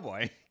a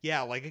cowboy.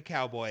 Yeah, like a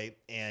cowboy,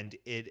 and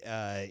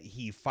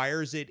he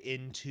fires it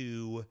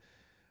into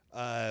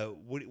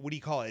what do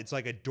you call it? It's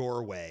like a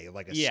doorway,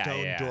 like a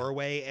stone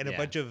doorway, and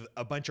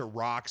a bunch of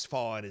rocks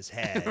fall on his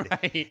head,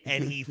 right.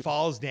 And he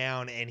falls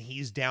down, and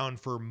he's down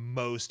for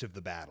most of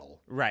the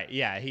battle. Right?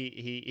 Yeah,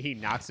 he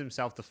knocks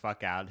himself the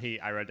fuck out.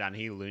 I wrote down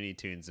he Looney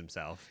Tunes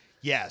himself.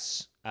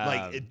 Yes,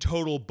 like a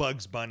total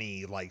Bugs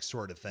Bunny like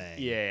sort of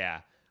thing. Yeah.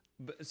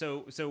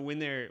 So when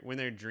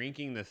they're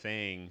drinking the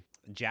thing,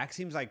 Jack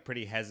seems like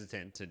pretty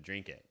hesitant to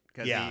drink it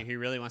because he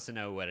really wants to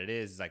know what it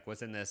is. He's like,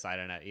 what's in this? I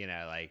don't know,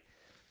 like,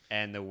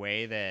 and the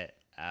way that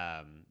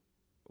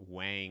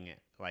Wang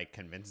like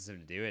convinces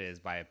him to do it is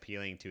by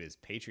appealing to his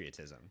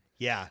patriotism.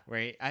 Yeah,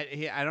 where I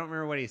don't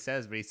remember what he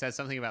says, but he says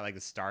something about like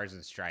the stars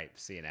and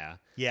stripes,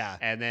 Yeah,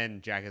 and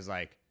then Jack is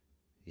like,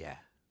 yeah.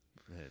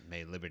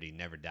 May liberty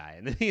never die,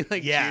 and then he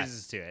like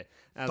cheers to it.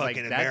 And I was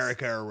fucking like,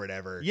 America or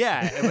whatever.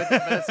 Yeah, but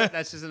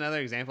that's just another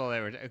example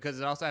because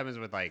it also happens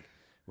with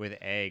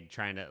Egg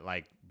trying to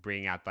like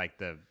bring out like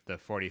the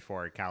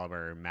 44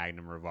 caliber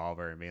Magnum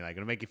revolver and being like,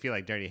 it'll make you feel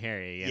like Dirty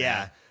Harry. You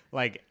know?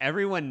 Like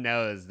everyone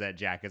knows that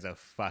Jack is a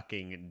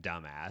fucking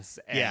dumbass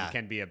and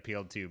can be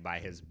appealed to by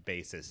his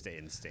basest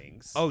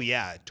instincts. Oh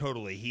yeah,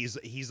 totally.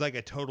 He's like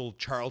a total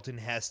Charlton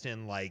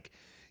Heston like.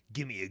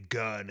 Give me a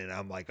gun and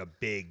I'm like a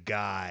big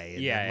guy.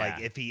 And then,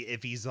 like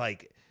if he's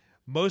like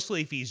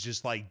mostly if he's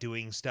just like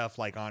doing stuff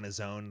like on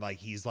his own, like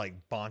he's like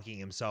bonking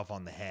himself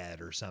on the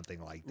head or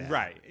something like that.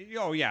 Right.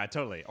 Oh yeah,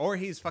 totally. Or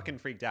he's fucking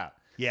freaked out.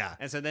 Yeah.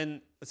 And so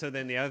then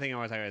the other thing I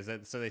want to talk about is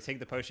that so they take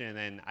the potion and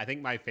then I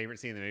think my favorite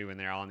scene in the movie when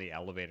they're all in the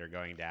elevator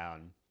going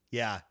down.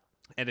 Yeah.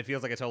 And it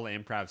feels like a total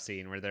improv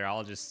scene where they're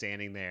all just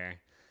standing there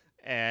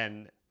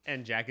and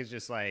Jack is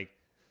just like,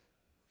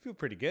 I feel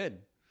pretty good.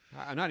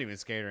 I'm not even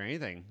scared or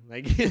anything.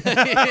 Like, it's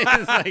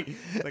like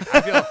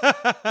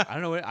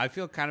I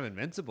feel kind of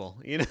invincible,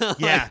 Yeah.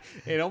 Like,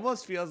 it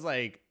almost feels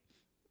like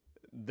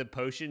the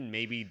potion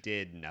maybe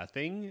did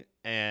nothing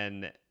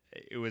and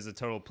it was a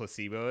total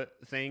placebo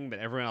thing, but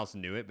everyone else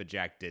knew it, but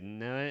Jack didn't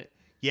know it.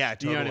 Yeah,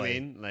 totally. You know what I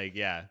mean? Like,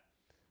 yeah.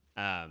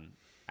 I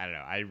don't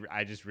know.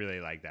 I just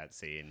really like that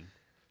scene.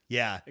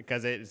 Yeah.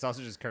 Because it's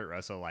also just Kurt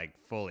Russell, like,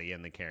 fully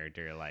in the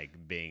character, like,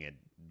 being a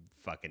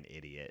fucking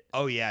idiot.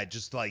 Oh yeah,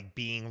 just like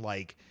being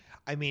like,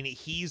 I mean,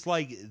 he's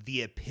like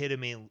the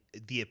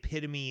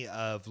epitome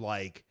of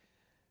like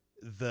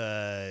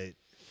like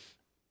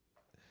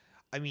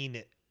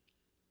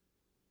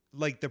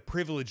the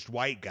privileged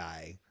white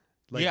guy.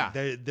 Like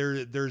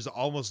there's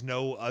almost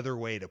no other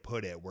way to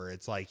put it where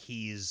it's like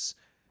he's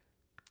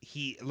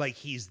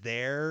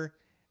there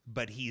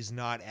but he's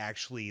not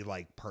actually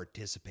like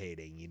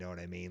participating, you know what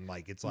I mean?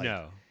 Like it's like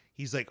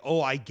he's like,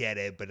 oh, I get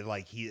it, but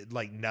like he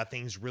like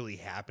nothing's really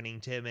happening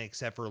to him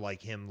except for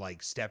like him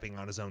like stepping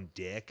on his own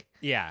dick.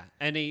 Yeah,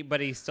 but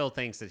he still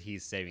thinks that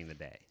he's saving the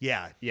day.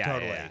 Yeah,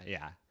 totally.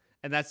 Yeah.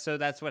 And that's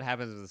what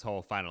happens with this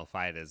whole final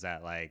fight is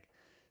that like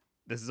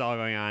this is all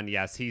going on.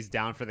 Yes, he's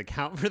down for the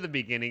count for the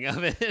beginning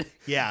of it.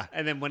 Yeah.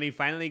 And then when he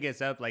finally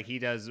gets up, like he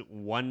does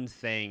one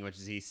thing, which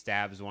is he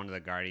stabs one of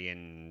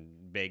the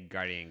big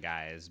Guardian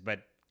guys,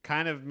 but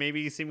kind of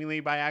maybe seemingly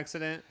by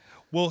accident.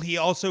 Well, he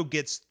also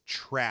gets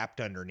trapped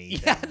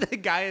underneath. Yeah, the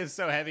guy is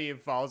so heavy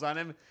it falls on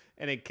him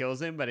and it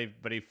kills him, but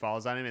he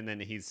falls on him and then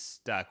he's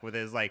stuck with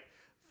his like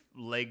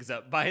legs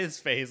up by his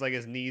face, like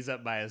his knees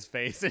up by his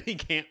face, and he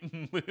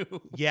can't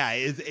move. Yeah,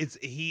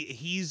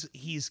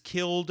 he's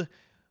killed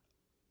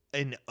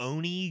an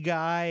Oni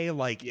guy,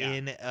 like Yeah.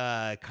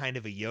 in kind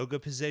of a yoga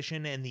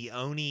position, and the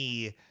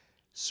Oni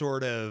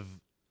sort of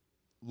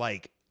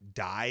like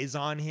dies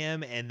on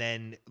him, and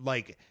then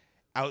like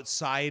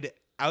outside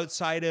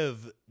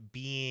of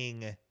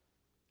being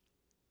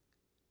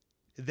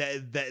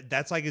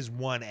that's like his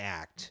one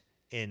act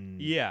in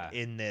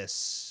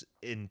this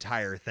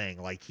entire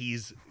thing. Like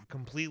he's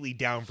completely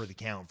down for the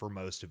count for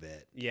most of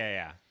it.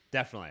 Yeah,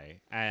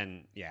 definitely.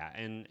 And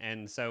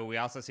so we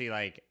also see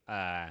like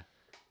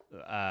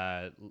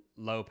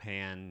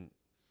Lopan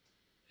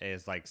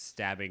is like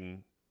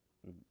stabbing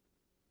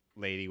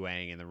Lady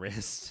Wang in the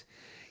wrist.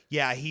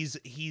 Yeah,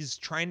 he's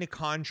trying to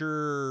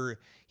conjure.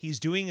 He's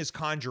doing his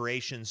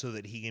conjuration so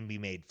that he can be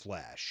made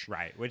flesh.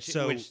 Right. Which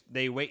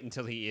they wait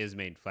until he is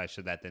made flesh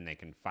so that then they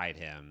can fight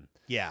him.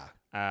 Yeah.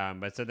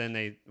 But so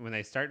then when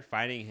they start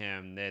fighting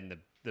him, then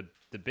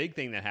the big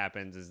thing that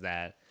happens is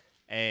that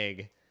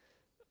Egg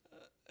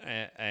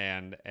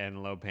and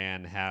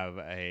Lopan have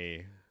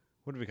a,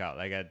 what do we call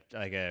it?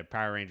 Like a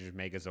Power Rangers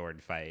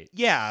Megazord fight.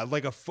 Yeah,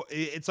 like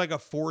it's like a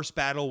force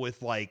battle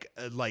with like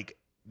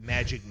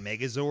magic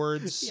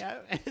Megazords. Yeah,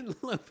 and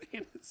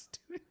Lopan is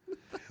doing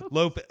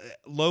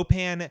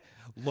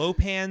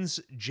Lopan's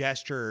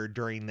gesture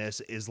during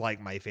this is like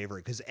my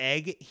favorite because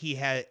Egg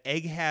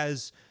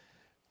has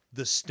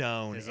the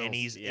stone and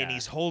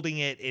he's holding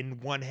it in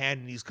one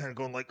hand and he's kind of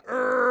going like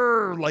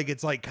like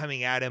it's like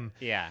coming at him.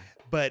 Yeah.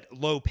 But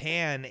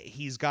Lopan,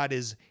 he's got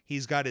his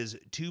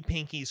two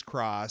pinkies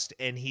crossed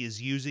and he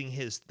is using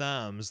his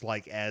thumbs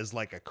like as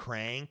like a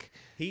crank.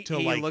 He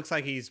looks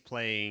like he's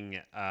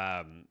playing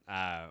what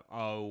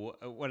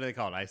are they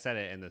called? I said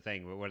it in the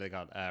thing, but what are they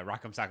called?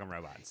 Rock'em Sock'em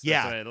Robots.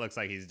 That's what it looks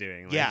like he's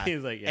doing. Like, yeah.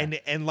 He's like, yeah.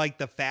 And like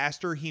the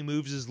faster he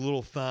moves his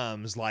little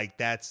thumbs, like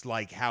that's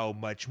like how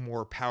much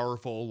more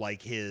powerful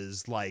like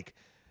his like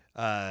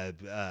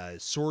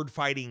sword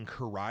fighting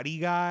karate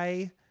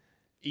guy.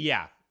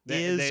 Yeah.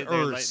 They're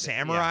like,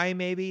 samurai,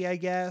 maybe, I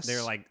guess.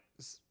 They're like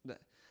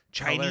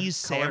Chinese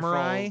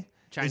samurai.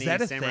 Chinese is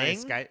that a samurai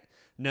thing?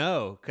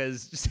 No,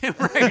 because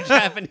samurai are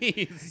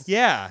Japanese.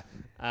 Yeah.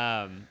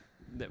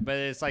 But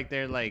it's like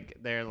they're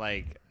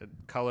like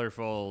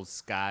colorful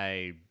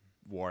sky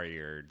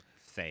warrior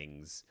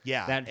things.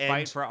 Yeah. That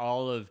fight for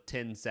all of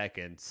 10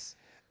 seconds.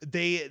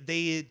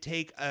 They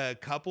take a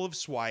couple of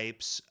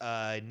swipes.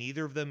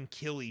 Neither of them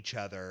kill each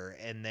other,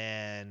 and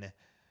then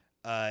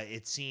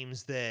it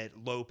seems that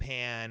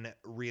Lopan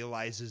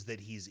realizes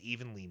that he's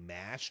evenly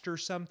matched or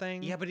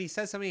something. Yeah, but he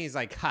says something. He's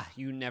like, "Ha,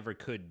 you never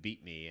could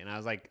beat me," and I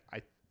was like,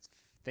 I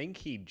think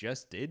he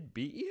just did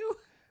beat you.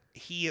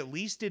 He at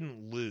least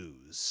didn't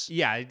lose.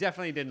 Yeah, he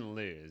definitely didn't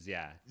lose.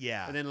 Yeah.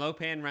 Yeah. And then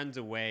Lopan runs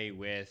away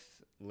with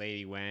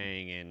Lady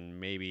Wang and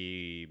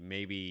maybe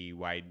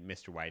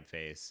Mr.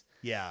 Wideface.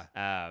 Yeah.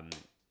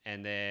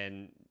 And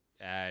then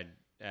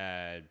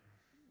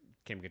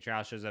Kim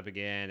Cattrall shows up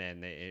again,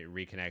 and it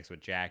reconnects with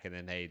Jack, and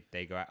then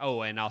they go out.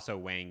 Oh, and also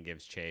Wang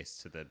gives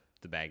chase to the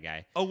bad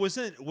guy. Oh,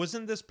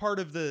 wasn't this part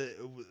of the?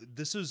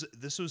 This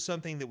was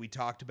something that we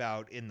talked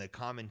about in the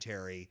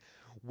commentary,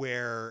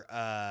 where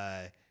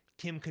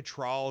Kim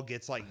Cattrall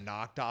gets like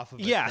knocked off of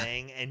a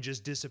thing and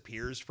just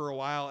disappears for a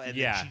while, and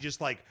then she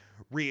just like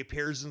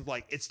reappears and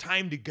like it's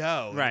time to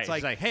go. And right, it's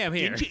like, hey, I'm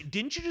here.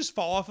 Didn't you just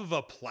fall off of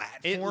a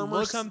platform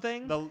or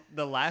something?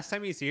 The last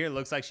time you see her, it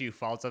looks like she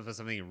falls off of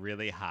something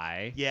really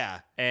high.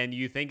 Yeah, and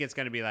you think it's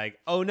gonna be like,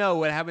 oh no,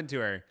 what happened to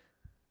her?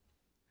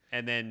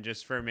 And then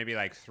just for maybe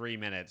like 3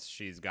 minutes,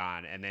 she's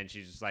gone, and then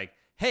she's just like,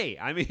 hey,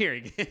 I'm here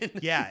again.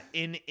 Yeah,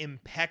 in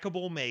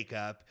impeccable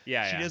makeup.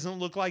 Yeah, she doesn't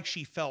look like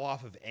she fell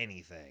off of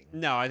anything.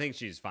 No, I think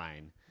she's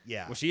fine.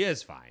 Yeah. Well, she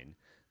is fine.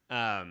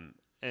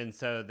 And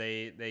so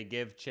they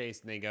give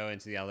chase and they go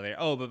into the elevator.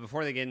 Oh, but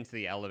before they get into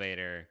the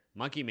elevator,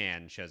 Monkey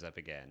Man shows up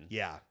again.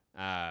 Yeah.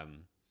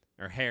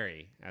 Or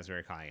Harry, as we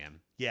were calling him.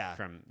 Yeah.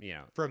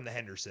 From the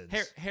Hendersons.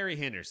 Harry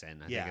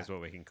Henderson, I think is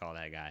what we can call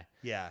that guy.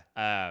 Yeah.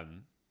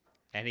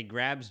 And he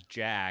grabs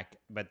Jack,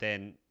 but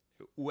then.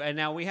 And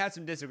now we had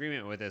some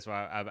disagreement with this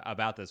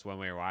about this when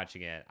we were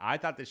watching it. I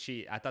thought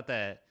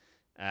that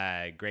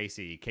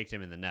Gracie kicked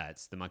him in the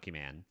nuts, the Monkey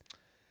Man.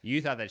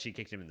 You thought that she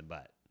kicked him in the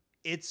butt.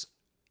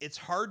 It's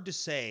hard to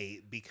say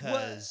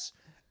because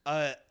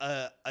a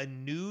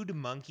nude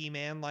Monkey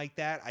Man like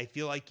that, I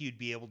feel like you'd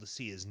be able to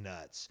see his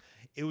nuts.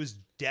 It was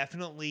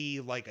definitely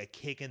like a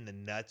kick in the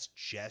nuts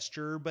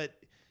gesture, but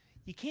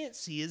you can't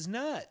see his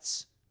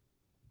nuts.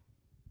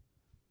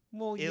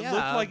 Well, it looked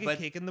like a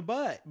kick in the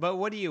butt. But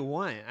what do you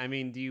want? I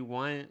mean,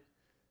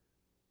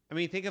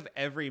 think of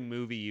every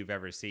movie you've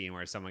ever seen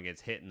where someone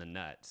gets hit in the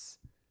nuts.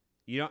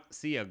 You don't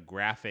see a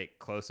graphic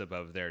close-up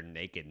of their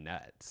naked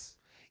nuts.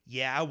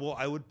 Yeah, well,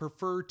 I would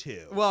prefer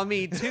to. Well,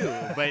 me too,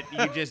 but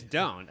you just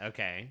don't,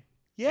 okay?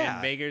 Yeah.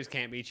 And beggars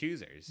can't be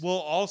choosers. Well,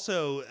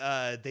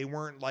 also, they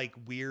weren't like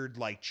weird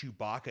like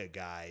Chewbacca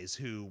guys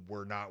who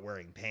were not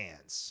wearing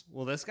pants.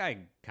 Well, this guy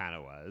kind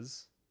of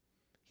was.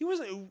 He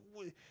wasn't.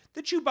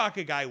 The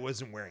Chewbacca guy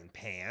wasn't wearing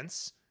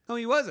pants. No,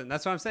 he wasn't.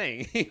 That's what I'm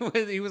saying. He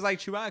was like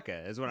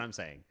Chewbacca, is what I'm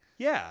saying.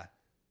 Yeah.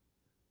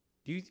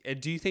 Do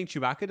you think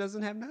Chewbacca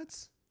doesn't have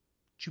nuts?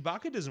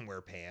 Chewbacca doesn't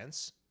wear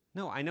pants.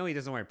 No, I know he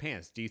doesn't wear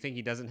pants. Do you think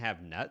he doesn't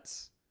have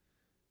nuts?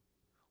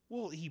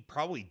 Well, he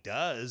probably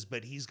does,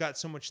 but he's got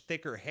so much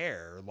thicker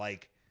hair.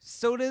 Like,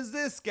 so does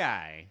this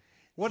guy.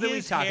 What are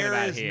we talking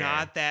about his hair is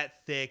not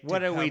that thick.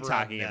 What are we cover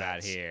up talking about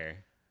nuts.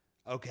 here?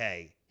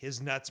 Okay,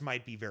 his nuts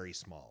might be very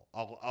small.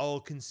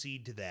 I'll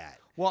concede to that.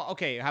 Well,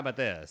 okay, how about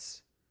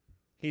this?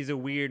 He's a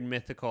weird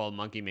mythical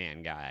monkey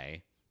man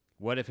guy.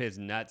 What if his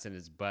nuts and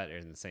his butt are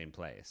in the same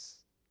place?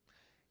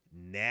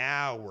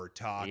 Now we're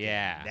talking.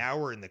 Yeah. Now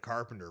we're in the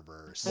Carpenter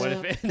verse. What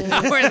if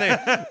now we're in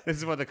the, this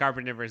is what the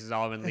Carpenter verse has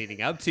all been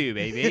leading up to,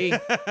 baby.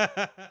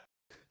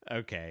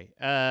 Okay.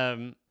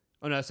 Oh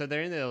no, so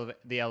they're in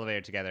the elevator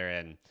together,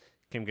 and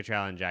Kim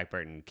Cattrall and Jack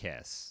Burton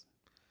kiss.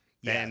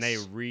 Yes. And they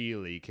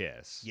really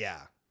kiss.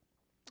 Yeah.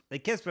 They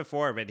kissed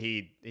before, but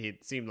he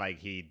seemed like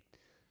he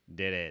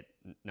did it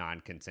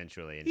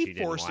non-consensually, and He she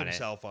didn't forced want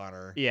himself on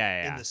her.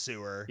 Yeah. In the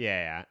sewer.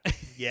 Yeah.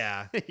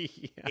 Yeah. Yeah.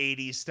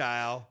 80s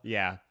style.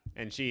 Yeah.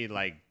 And she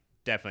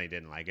definitely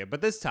didn't like it, but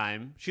this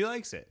time she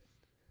likes it.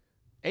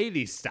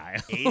 80s style.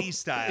 80s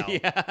style.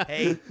 Yeah.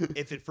 Hey,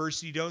 if at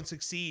first you don't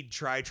succeed,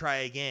 try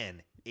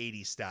again.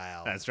 80s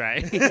style. That's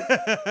right.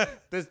 The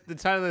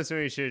title of this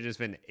movie should have just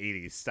been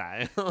 80s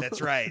style.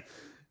 That's right.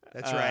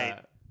 That's right.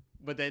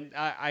 But then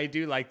I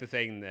do like the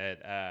thing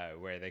that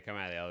where they come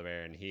out of the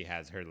elevator and he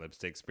has her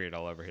lipstick smeared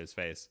all over his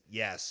face.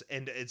 Yes,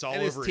 and it's all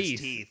And over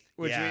his teeth.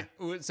 Which Yeah.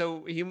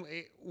 So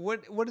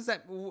what is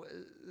that?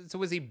 So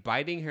was he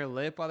biting her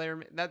lip while they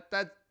were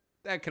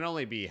that can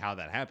only be how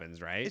that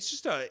happens, right?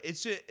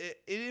 It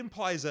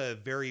implies a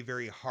very,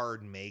 very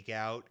hard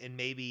makeout and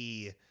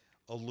maybe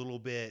a little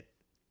bit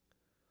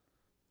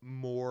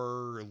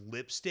more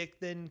lipstick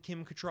than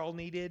Kim Cattrall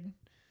needed.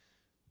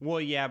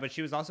 Well, yeah, but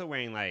she was also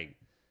wearing like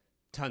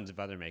tons of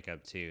other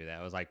makeup too.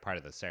 That was like part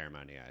of the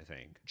ceremony, I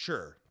think.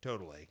 Sure,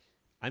 totally.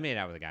 I made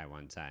out with a guy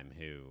one time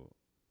who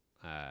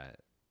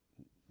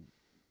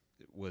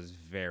was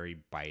very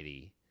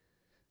bitey.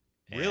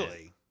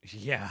 Really?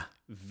 Yeah,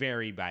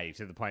 very bitey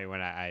to the point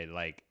when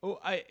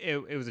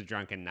it was a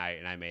drunken night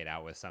and I made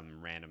out with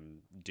some random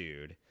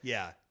dude.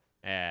 Yeah.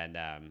 And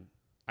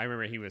I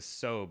remember he was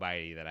so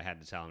bitey that I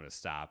had to tell him to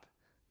stop.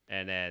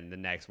 And then the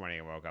next morning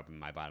I woke up and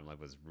my bottom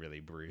lip was really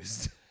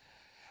bruised.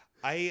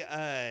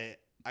 I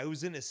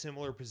was in a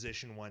similar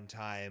position one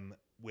time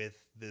with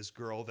this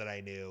girl that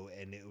I knew,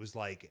 and it was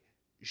like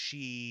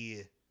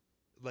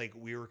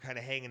we were kind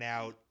of hanging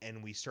out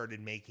and we started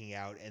making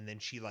out, and then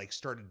she like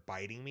started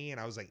biting me, and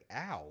I was like,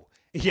 ow,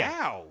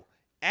 Yeah.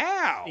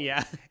 ow.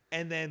 Yeah.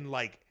 And then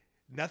like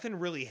nothing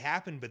really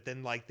happened, but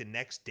then like the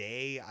next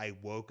day I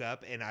woke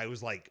up and I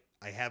was like,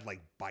 I had like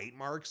bite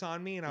marks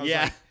on me, and I was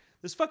like,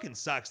 this fucking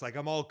sucks. Like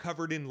I'm all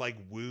covered in like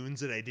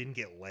wounds and I didn't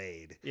get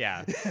laid.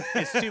 Yeah.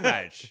 It's too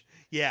much.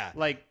 Yeah.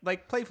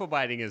 Like playful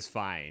biting is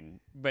fine,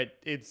 but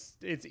it's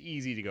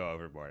easy to go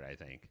overboard, I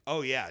think.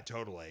 Oh yeah,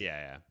 totally.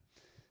 Yeah.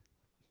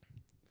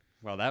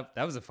 Well, that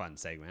was a fun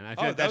segment. I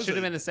Oh, feel that should have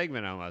was been a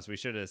segment almost. We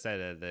should have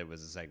said that it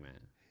was a segment.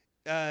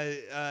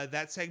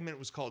 That segment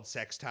was called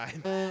Sex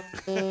Time.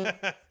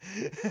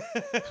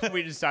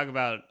 We just talk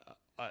about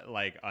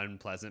like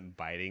unpleasant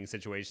biting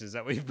situations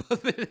that we've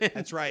both been in.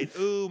 That's right.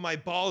 Ooh, my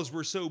balls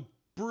were so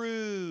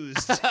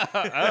bruised.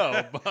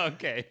 Oh,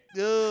 okay.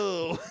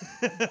 Ooh.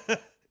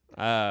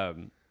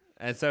 And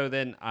so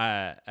then,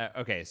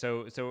 okay,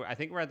 so I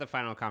think we're at the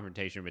final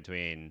confrontation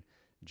between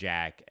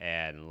Jack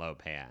and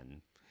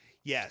Lopan.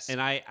 Yes.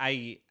 And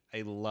I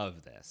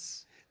love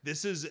this.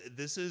 This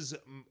is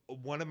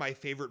one of my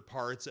favorite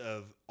parts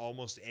of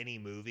almost any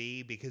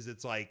movie because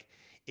it's like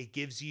it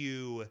gives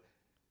you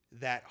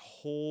that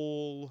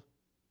whole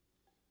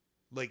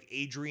like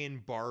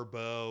Adrienne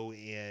Barbeau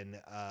in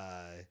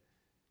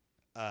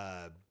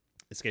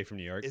Escape from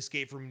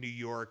New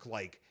York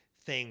like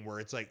thing where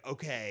it's like,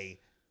 okay,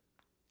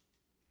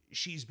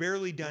 she's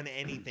barely done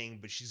anything,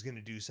 but she's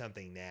gonna do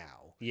something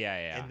now.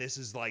 Yeah. And this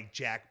is like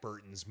Jack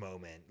Burton's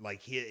moment.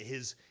 Like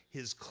his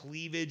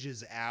cleavage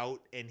is out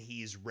and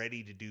he's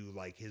ready to do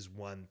like his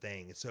one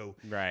thing. So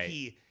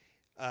right.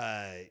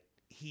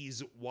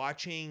 he's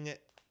watching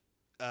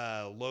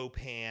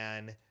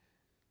Lopan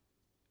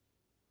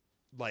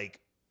like,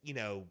 you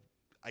know,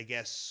 I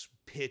guess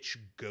pitch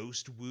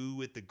ghost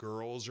woo at the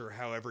girls or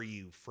however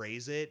you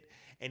phrase it,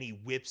 and he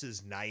whips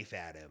his knife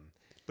at him.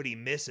 But he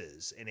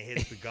misses and it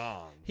hits the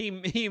gong.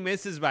 He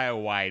misses by a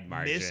wide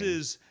margin.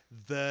 Misses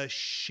the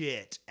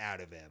shit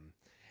out of him.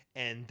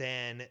 And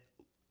then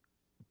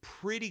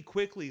pretty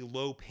quickly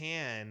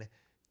Lopan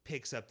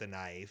picks up the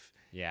knife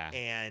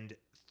and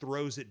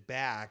throws it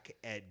back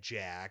at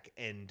Jack,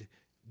 and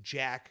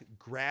Jack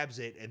grabs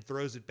it and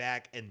throws it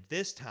back, and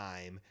this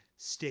time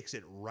sticks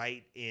it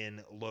right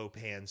in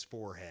Lopan's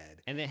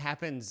forehead. And it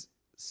happens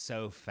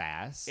so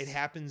fast. It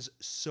happens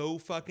so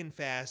fucking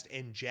fast,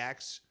 and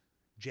Jack's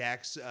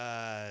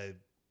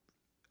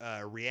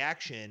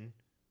reaction,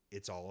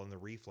 it's all in the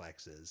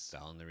reflexes. It's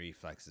all in the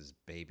reflexes,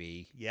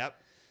 baby.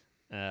 Yep.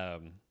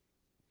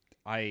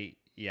 I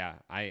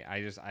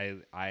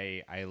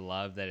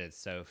love that it's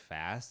so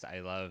fast. I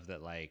love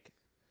that, like,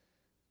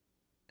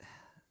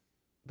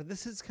 but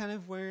this is kind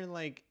of where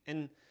like,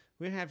 and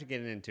we don't have to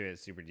get into it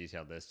super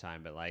detailed this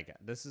time, but like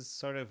this is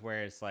sort of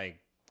where it's like,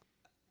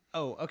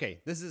 oh, okay,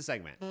 this is a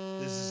segment.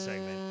 This is a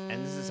segment.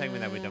 And this is a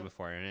segment that we've done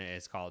before, and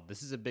it's called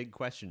 "This is a Big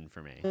Question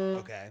for Me."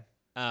 Okay.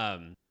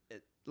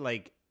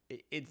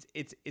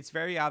 It's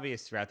very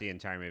obvious throughout the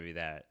entire movie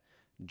that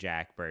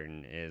Jack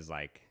Burton is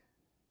like,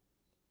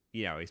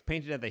 you know, he's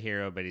painted as the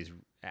hero, but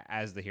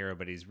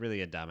he's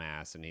really a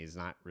dumbass, and he's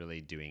not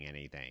really doing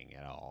anything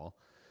at all.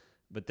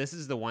 But this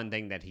is the one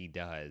thing that he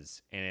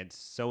does, and it's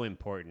so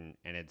important,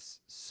 and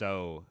it's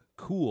so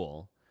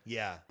cool.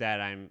 Yeah.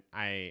 That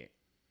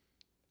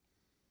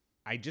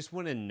I just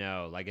want to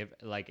know,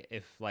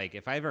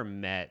 if I ever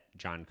met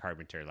John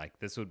Carpenter, like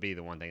this would be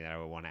the one thing that I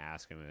would want to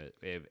ask him.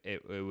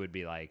 It would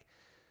be like,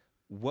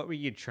 what were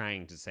you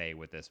trying to say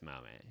with this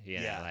moment?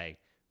 You know, like,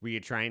 were you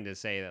trying to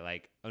say that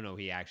like, oh no,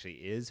 he actually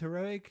is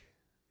heroic,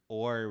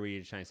 or were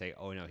you trying to say,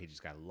 oh no, he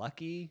just got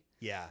lucky?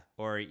 Yeah.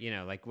 Or you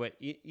know, like what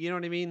you know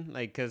what I mean?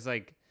 Like, because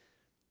like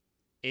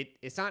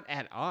it's not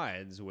at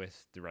odds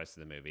with the rest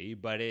of the movie,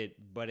 but it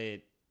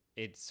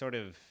sort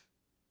of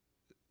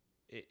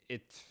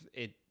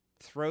it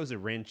throws a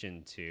wrench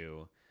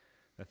into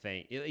the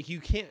thing. Like, you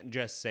can't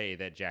just say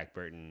that Jack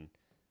Burton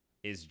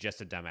is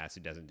just a dumbass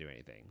who doesn't do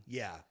anything.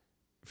 Yeah.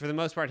 For the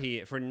most part,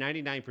 for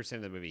 99%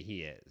 of the movie,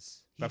 he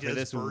is. He But for does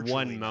this virtually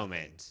one nothing.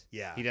 moment,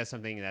 Yeah. he does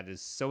something that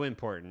is so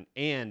important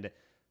and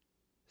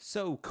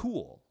so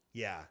cool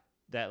Yeah.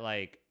 that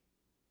like,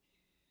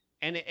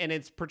 and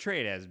it's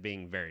portrayed as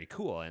being very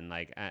cool and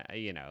like,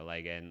 you know,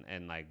 like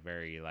and like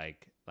very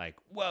like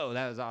whoa,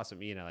 that was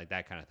awesome, you know, like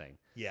that kind of thing.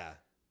 Yeah.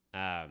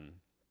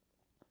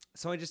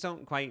 So I just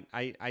don't quite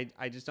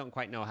I just don't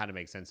quite know how to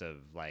make sense of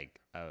like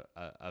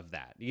of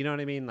that. You know what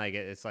I mean? Like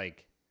it's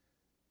like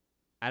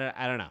I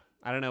don't know.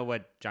 I don't know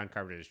what John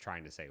Carpenter is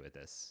trying to say with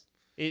this.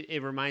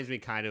 It reminds me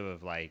kind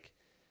of like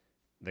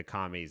the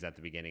commies at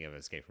the beginning of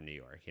Escape from New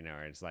York, you know,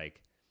 where it's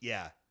like,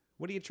 Yeah.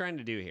 what are you trying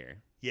to do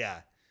here?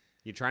 Yeah.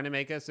 You trying to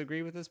make us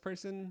agree with this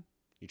person?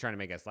 You trying to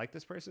make us like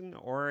this person?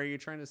 Or are you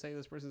trying to say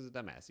this person's a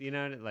dumbass? You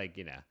know, like,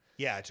 you know.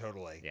 Yeah,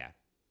 totally. Yeah.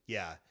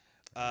 Yeah.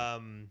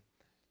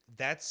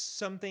 That's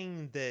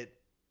something that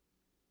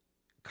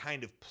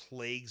kind of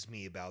plagues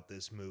me about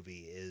this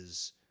movie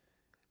is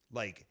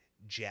like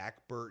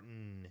Jack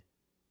Burton,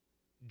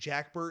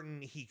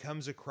 he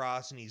comes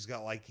across and he's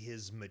got like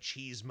his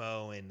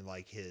machismo and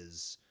like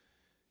his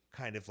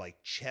kind of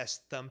like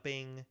chest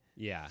thumping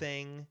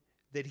thing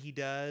that he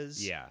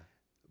does. Yeah.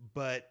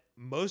 But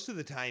most of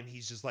the time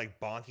he's just like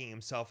bonking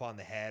himself on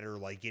the head or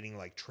like getting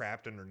like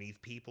trapped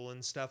underneath people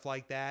and stuff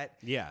like that.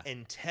 Yeah.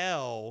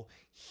 Until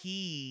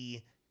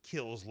he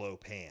kills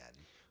Lopan.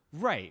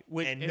 Right.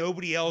 And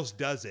nobody else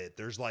does it.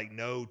 There's like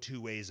no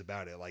two ways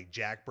about it. Like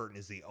Jack Burton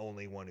is the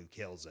only one who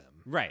kills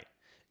him. Right.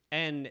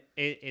 And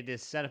it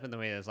is set up in the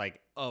way that's like,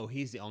 oh,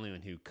 he's the only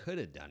one who could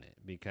have done it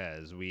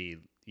because we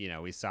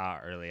saw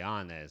early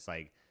on that it's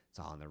like, it's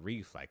all in the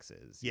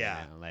reflexes.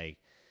 Yeah. You know? Like,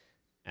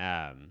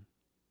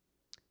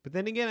 but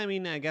then again, I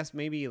mean, I guess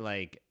maybe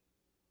like,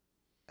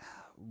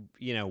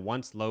 you know,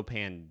 once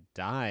Lopan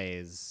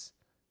dies,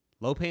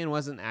 Lopan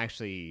wasn't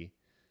actually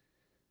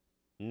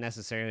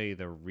necessarily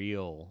the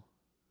real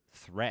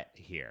threat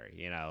here.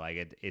 You know,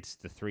 like it's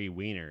the three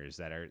wieners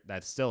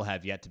that still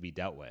have yet to be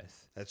dealt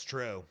with. That's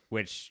true.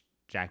 Which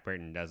Jack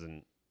Burton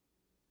doesn't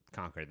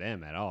conquer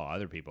them at all.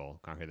 Other people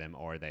conquer them,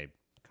 or they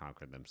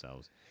conquer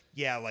themselves.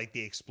 Yeah, like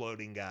the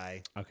exploding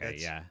guy. Okay,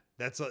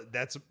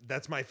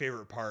 That's my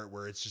favorite part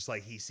where it's just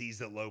like he sees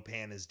that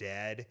Lopan is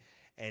dead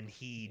and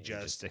he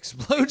just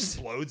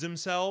explodes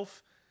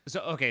himself.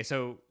 So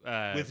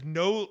with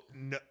no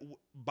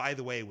by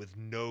the way, with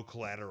no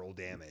collateral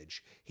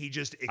damage. He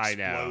just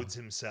explodes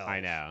himself. I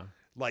know.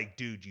 Like,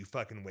 dude, you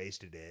fucking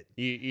wasted it.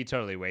 You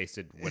totally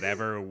wasted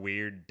whatever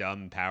weird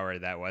dumb power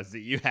that was that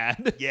you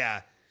had.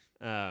 Yeah.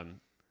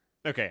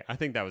 Okay, I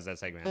think that was that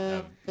segment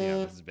of, you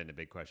know, this has been a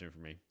big question for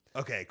me.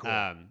 Okay, cool.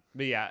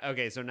 But yeah,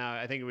 okay, so now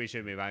I think we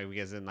should move on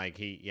because then like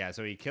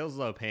so he kills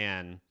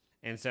Lopan,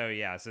 and so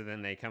so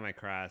then they come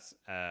across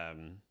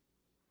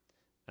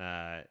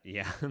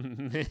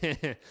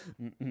Mr.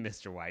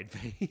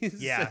 Whiteface.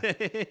 Yeah.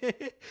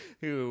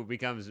 Who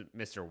becomes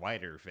Mr.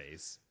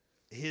 Whiterface.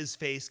 His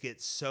face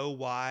gets so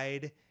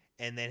wide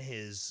and then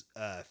his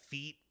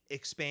feet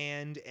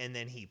expand and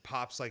then he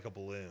pops like a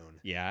balloon.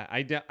 Yeah,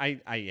 I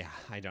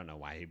don't know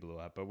why he blew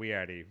up, but we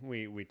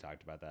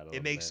talked about that a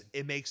little bit.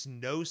 It makes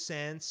no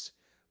sense,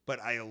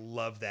 but I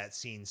love that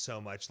scene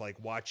so much, like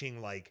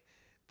watching like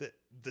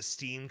the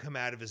steam come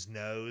out of his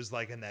nose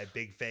like in that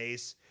big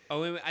face.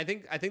 Oh, I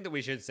think that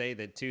we should say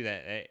that too,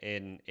 that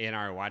in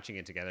our watching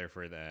it together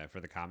for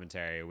the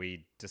commentary,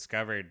 we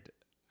discovered,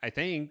 I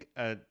think,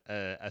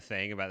 a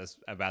thing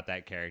about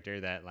that character,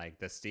 that like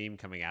the steam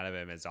coming out of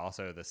him is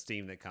also the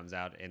steam that comes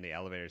out in the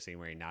elevator scene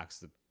where he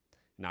knocks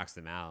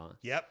them out.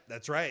 Yep,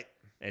 that's right.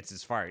 It's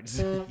his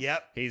farts.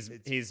 Yep. He's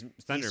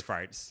thunder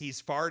farts. He's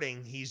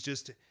farting. He's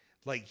just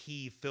like,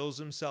 he fills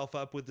himself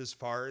up with his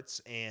farts,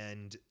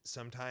 and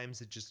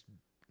sometimes it just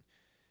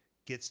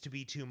gets to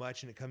be too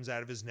much and it comes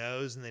out of his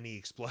nose and then he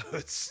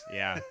explodes.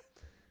 Yeah.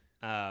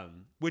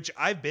 Which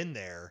I've been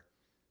there.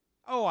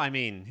 Oh, I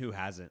mean, who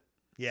hasn't?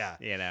 Yeah.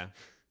 You know.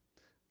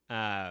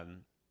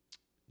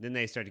 Then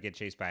they start to get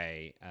chased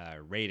by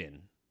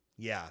Raiden.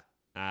 Yeah.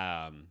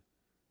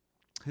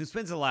 Who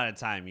spends a lot of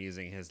time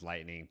using his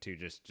lightning to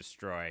just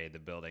destroy the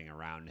building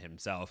around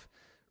himself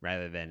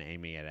rather than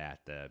aiming it at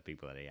the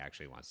people that he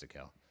actually wants to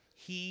kill.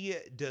 He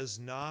does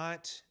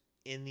not,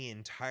 in the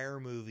entire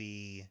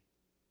movie,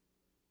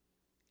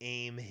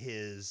 aim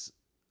his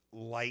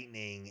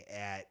lightning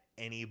at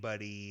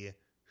anybody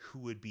who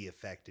would be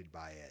affected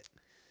by it.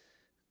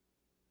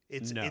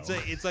 It's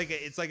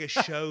like a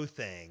show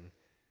thing.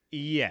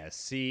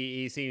 Yes,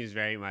 he seems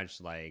very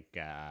much like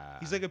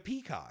he's like a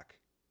peacock.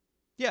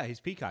 Yeah, he's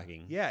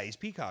peacocking. Yeah, he's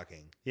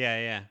peacocking.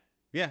 Yeah,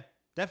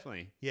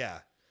 definitely. Yeah.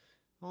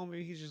 Oh,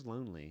 maybe he's just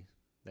lonely.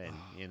 Then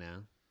you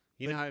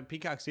know how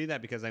peacocks do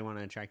that because they want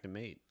to attract a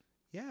mate.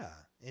 Yeah,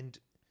 and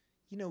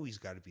he's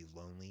got to be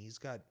lonely. He's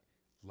got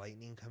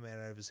lightning coming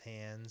out of his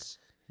hands.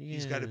 Yeah.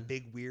 He's got a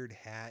big weird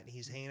hat.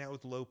 He's hanging out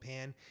with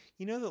Lopan.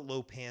 You know that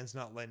Lopan's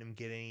not letting him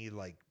get any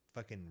like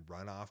fucking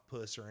runoff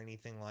puss or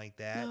anything like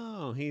that.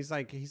 No, he's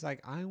like,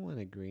 I want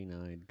a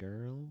green-eyed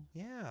girl.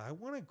 Yeah, I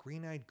want a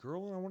green-eyed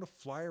girl, and I want to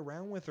fly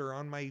around with her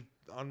on my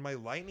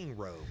lightning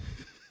rope,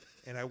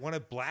 and I want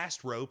to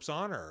blast ropes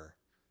on her.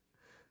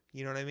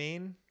 You know what I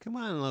mean? Come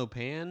on,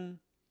 Lopan,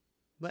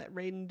 let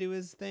Raiden do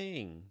his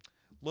thing.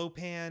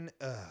 Lopan,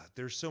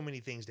 there's so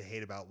many things to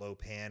hate about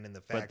Lopan, and the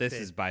fact but this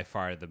is by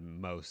far the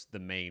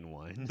main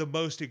one. The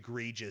most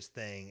egregious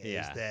thing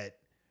is that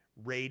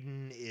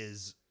Raiden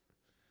is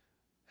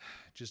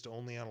just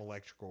only on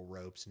electrical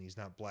ropes, and he's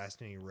not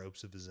blasting any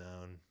ropes of his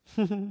own.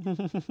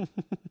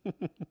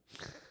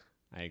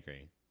 I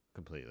agree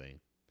completely.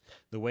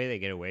 The way they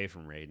get away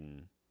from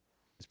Raiden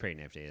is pretty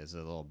nifty. It's a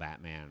little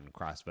Batman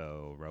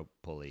crossbow rope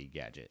pulley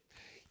gadget.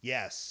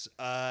 Yes.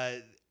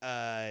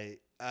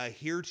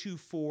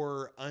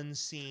 Heretofore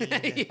unseen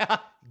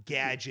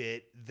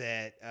gadget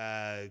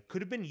that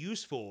could have been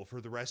useful for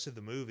the rest of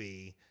the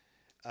movie.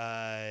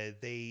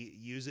 They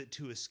use it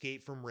to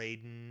escape from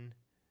Raiden.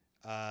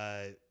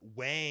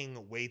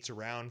 Wang waits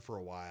around for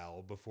a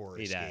while before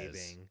escaping.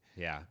 Does.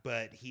 Yeah.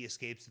 But he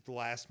escapes at the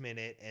last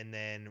minute, and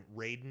then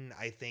Raiden,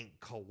 I think,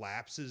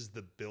 collapses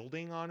the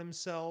building on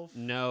himself.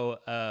 No,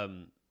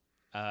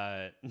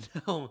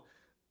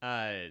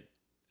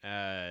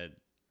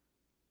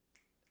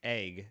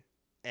 Egg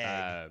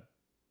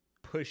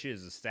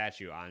pushes a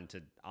statue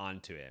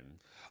onto him.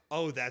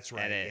 Oh, that's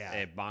right. And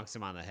it bonks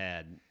him on the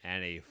head,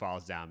 and he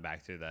falls down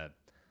back through the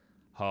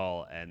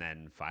hole, and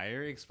then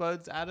fire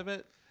explodes out of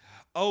it.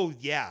 Oh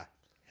yeah,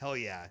 hell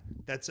yeah.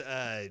 That's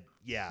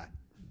yeah.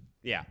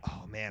 Yeah.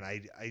 Oh man,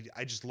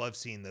 I just love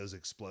seeing those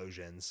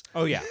explosions.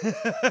 Oh yeah.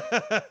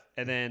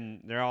 And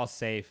then they're all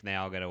safe, and they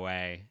all get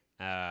away.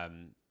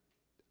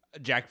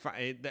 Jack,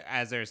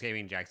 as they're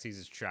escaping, Jack sees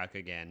his truck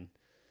again.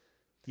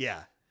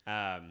 Yeah.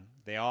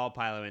 They all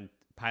pile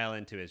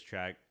into his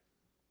truck,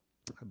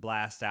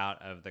 blast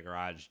out of the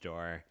garage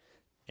door,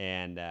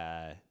 and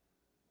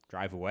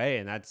drive away.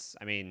 And that's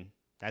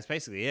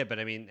basically it. But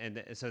I mean,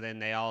 and so then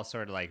they all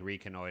sort of like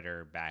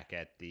reconnoiter back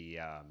at the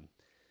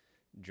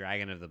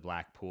Dragon of the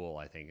Black Pool,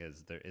 I think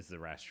is the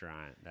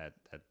restaurant that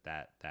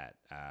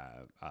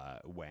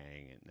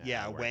Wang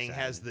and Wang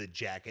has the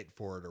jacket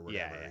for it or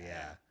whatever.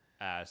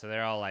 Yeah. So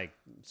they're all like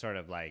sort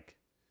of like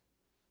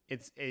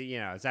it's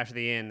after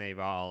the end. They've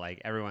all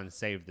like everyone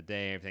saved the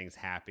day. Everything's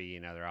happy.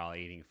 They're all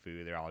eating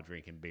food. They're all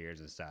drinking beers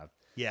and stuff.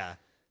 Yeah.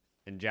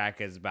 And Jack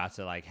is about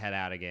to like head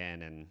out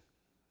again and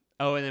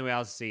then we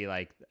also see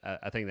like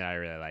a thing that I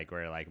really like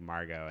where like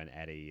Margot and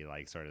Eddie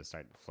like sort of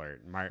start to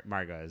flirt.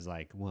 Margot is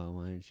like, well,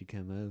 why don't you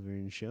come over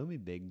and show me,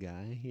 big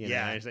guy?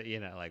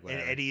 Like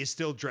whatever. And Eddie is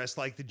still dressed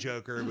like the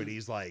Joker, but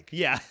he's like,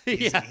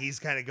 he's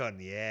kind of going,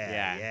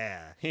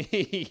 yeah.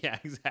 Yeah,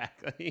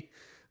 exactly.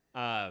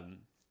 And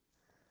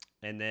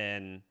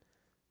then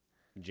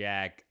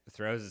Jack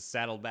throws his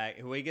saddlebag.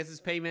 He gets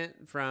his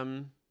payment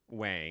from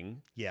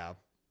Wang. Yeah.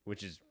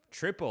 Which is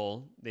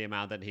triple the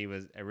amount that he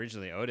was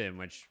originally owed him,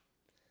 which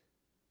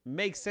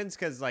makes sense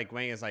because like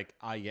Wang is like,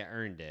 oh, you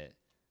earned it.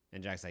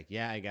 And Jack's like,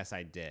 yeah, I guess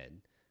I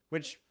did.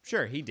 Which,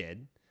 sure, he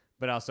did.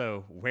 But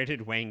also, where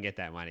did Wang get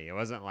that money? It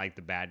wasn't like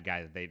the bad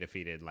guy that they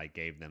defeated like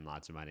gave them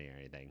lots of money or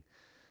anything.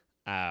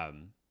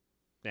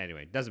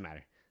 Anyway, doesn't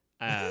matter.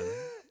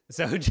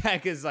 So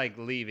Jack is like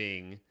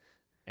leaving,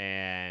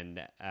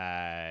 and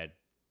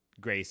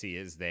Gracie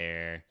is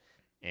there,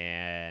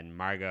 and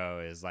Margot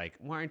is like,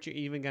 why aren't you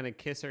even gonna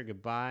kiss her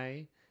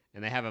goodbye?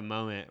 And they have a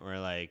moment where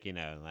like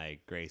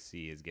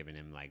Gracie is giving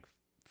him like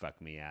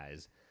fuck me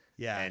eyes.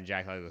 Yeah. And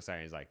Jack looks at her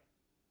and he's like,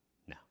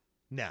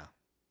 no,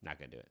 not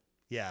gonna do it.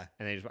 Yeah.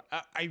 And they just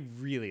I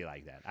really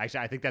like that. Actually,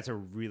 I think that's a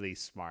really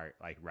smart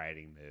like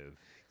writing move.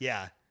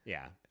 Yeah.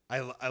 Yeah.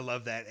 I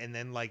love that. And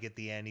then like at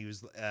the end, he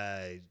was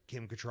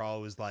Kim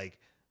Cattrall was like,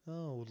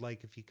 oh,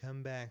 like if you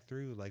come back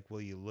through, like,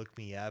 will you look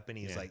me up? And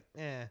he's like,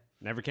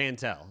 never can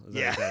tell.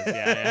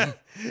 Yeah.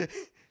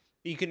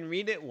 You can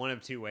read it one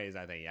of two ways,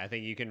 I think. I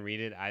think you can read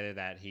it either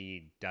that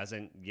he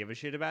doesn't give a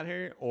shit about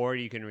her, or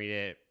you can read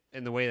it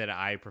in the way that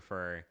I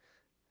prefer,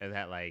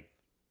 that like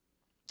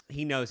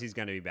he knows he's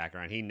going to be back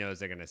around. He knows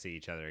they're going to see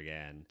each other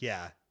again.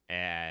 Yeah.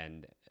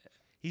 And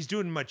he's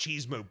doing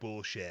machismo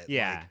bullshit.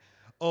 Yeah. Like,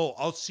 oh,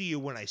 I'll see you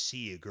when I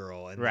see you,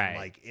 girl. And right. then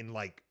like in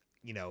like,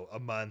 you know, a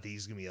month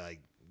he's gonna be like,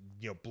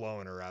 you know,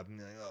 blowing her up and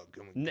like, oh,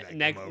 come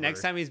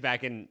next time he's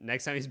back in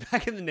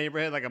the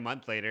neighborhood like a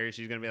month later,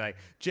 she's gonna be like,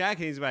 Jack,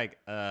 and he's like,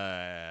 do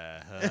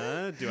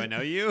I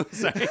know you?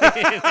 Sorry.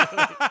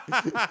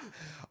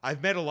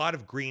 I've met a lot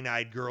of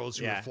green-eyed girls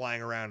who are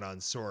flying around on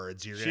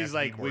swords. She's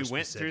like, we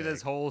went through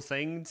this whole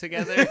thing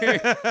together.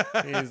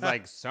 He's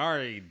like,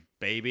 sorry,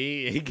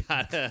 baby, you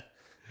gotta.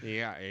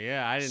 Yeah,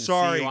 I didn't see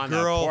you on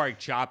girl. The Pork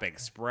Chop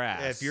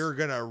Express. If you're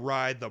going to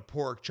ride the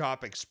Pork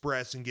Chop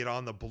Express and get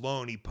on the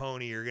Bologna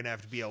Pony, you're going to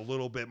have to be a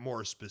little bit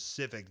more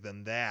specific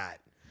than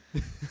that.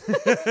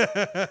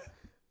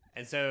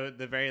 And so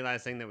the very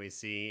last thing that we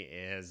see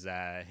is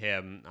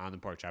him on the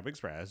Pork Chop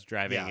Express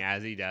driving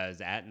as he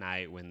does at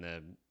night when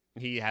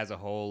he has a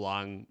whole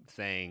long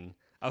thing,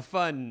 a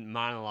fun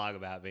monologue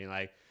about being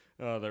like,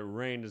 oh, the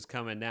rain is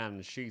coming down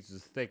and sheets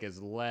as thick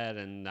as lead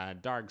and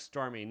dark,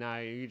 stormy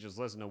night. You just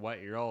listen to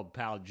what your old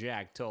pal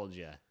Jack told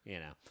you, you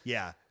know.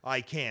 Yeah, I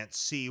can't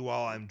see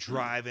while I'm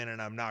driving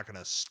and I'm not going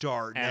to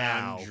start and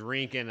now. I'm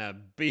drinking a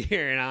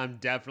beer and I'm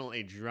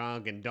definitely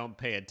drunk and don't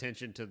pay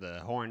attention to the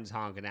horns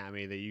honking at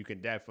me that you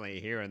can definitely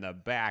hear in the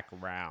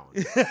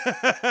background.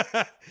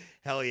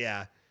 Hell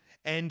yeah.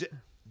 And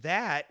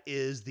that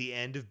is the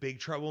end of Big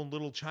Trouble in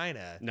Little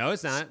China. No,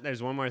 it's not.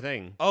 There's one more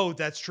thing. Oh,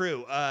 that's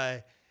true.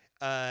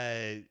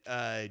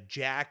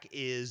 Jack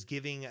is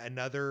giving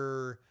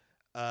another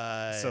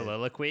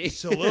soliloquy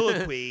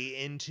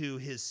into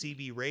his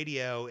CB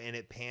radio, and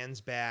it pans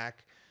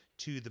back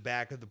to the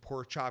back of the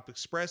Pork Chop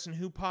Express, and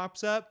who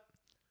pops up?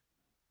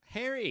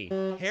 Harry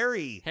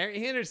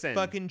Henderson.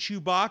 Fucking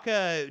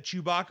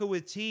Chewbacca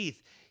with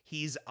teeth.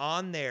 He's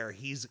on there.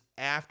 He's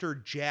after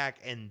Jack,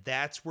 and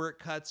that's where it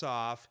cuts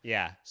off.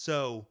 Yeah.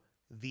 So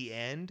the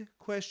end?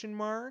 Question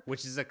mark.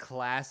 Which is a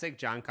classic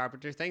John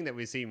Carpenter thing that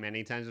we see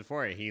many times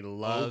before. He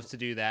loves to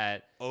do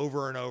that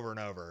over and over and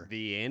over.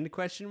 The end?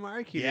 Question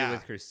mark. He did it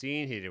with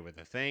Christine. He did it with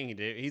The Thing.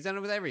 He's done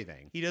it with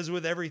everything. He does it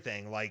with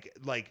everything. Like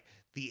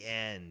the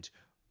end,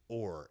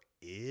 or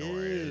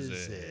is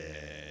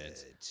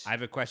it? I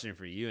have a question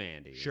for you,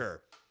 Andy.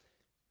 Sure.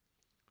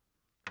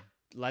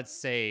 Let's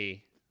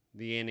say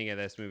the ending of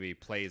this movie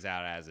plays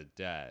out as it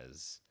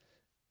does.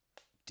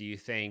 Do you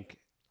think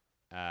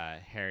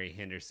Harry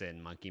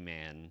Henderson, Monkey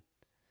Man,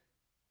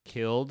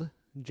 killed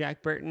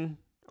Jack Burton,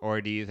 or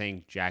do you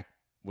think Jack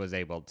was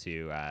able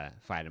to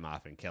fight him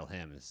off and kill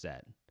him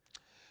instead?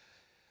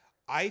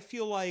 I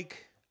feel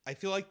like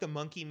the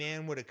Monkey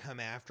Man would have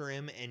come after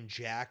him, and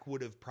Jack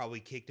would have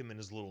probably kicked him in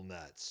his little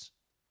nuts.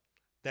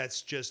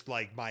 That's just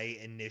like my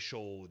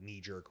initial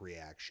knee-jerk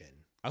reaction.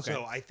 Okay.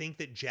 So I think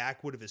that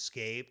Jack would have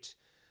escaped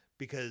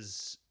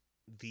because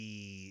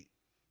the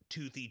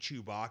toothy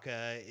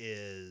Chewbacca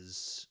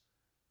is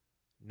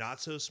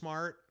not so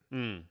smart.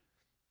 Mm.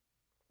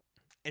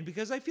 And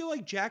because I feel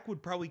like Jack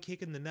would probably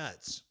kick in the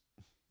nuts.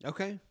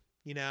 Okay.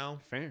 You know?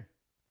 Fair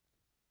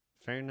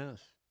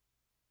enough.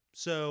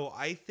 So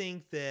I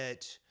think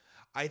it's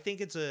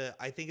a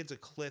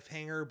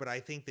cliffhanger, but I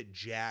think that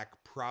Jack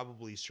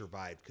probably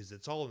survived because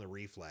it's all in the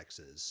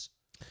reflexes.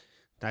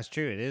 That's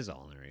true. It is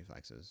all in the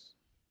reflexes.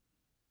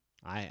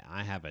 I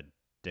have a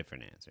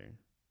different answer.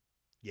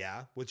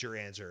 Yeah? What's your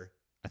answer?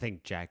 I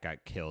think Jack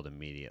got killed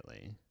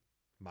immediately.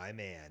 My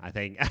man. I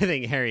think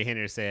Harry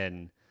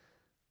Henderson,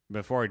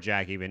 before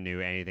Jack even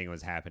knew anything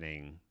was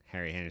happening,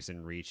 Harry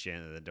Henderson reached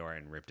into the door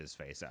and ripped his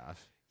face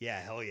off.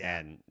 Yeah, hell yeah.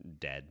 And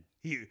dead.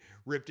 He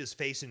ripped his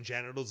face and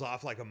genitals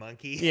off like a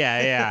monkey.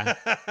 Yeah.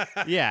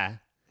 Yeah.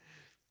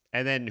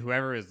 And then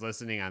whoever was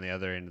listening on the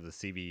other end of the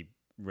CB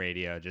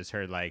radio just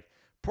heard like,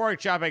 Pork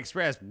Chop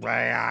Express.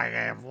 Yeah.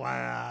 And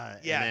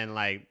then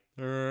like,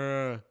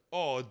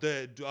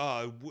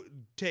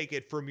 take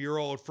it from your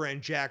old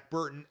friend Jack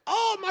Burton.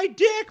 Oh, my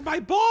dick, my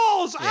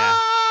balls. Yeah.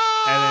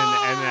 Ah!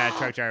 And then that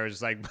truck driver was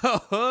just like,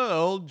 oh,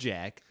 old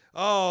Jack.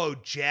 Oh,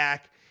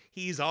 Jack.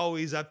 He's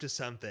always up to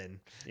something.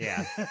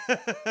 Yeah.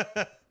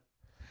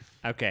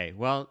 Okay.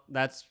 Well,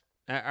 that's.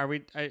 Are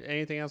we?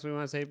 Anything else we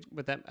want to say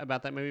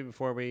about that movie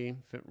before we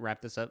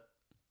wrap this up?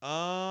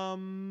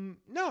 No,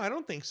 I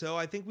don't think so.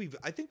 I think we've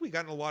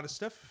gotten a lot of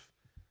stuff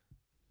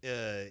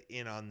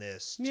in on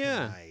this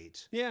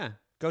tonight. Yeah.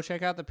 Go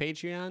check out the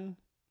Patreon.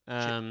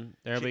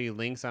 There'll be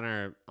links on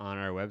our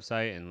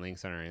website and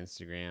links on our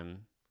Instagram.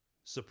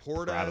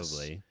 Support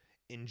us.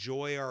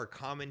 Enjoy our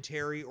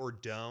commentary or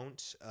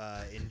don't.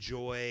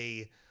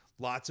 Enjoy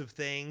lots of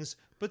things,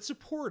 but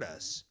support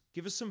us.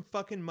 Give us some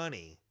fucking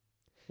money.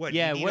 What?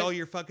 Yeah, you need all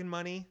your fucking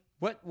money?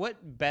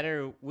 What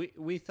better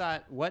we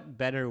thought what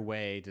better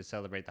way to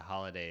celebrate the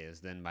holidays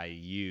than by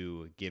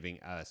you giving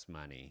us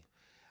money?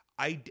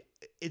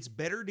 It's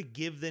better to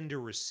give than to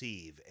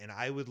receive, and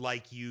I would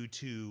like you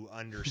to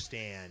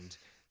understand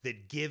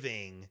that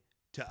giving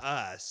to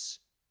us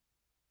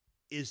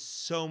is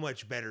so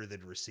much better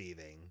than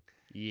receiving.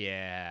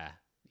 Yeah.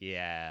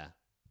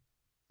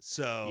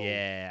 So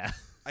yeah.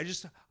 I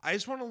just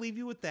want to leave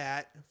you with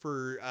that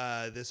for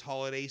this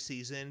holiday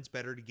season. It's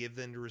better to give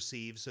than to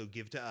receive, so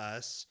give to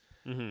us.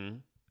 Mm-hmm.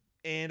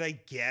 And I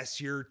guess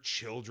your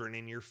children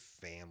and your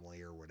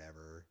family or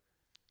whatever.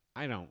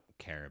 I don't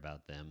care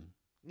about them.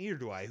 Neither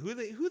do I. Who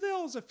the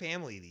hell is a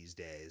family these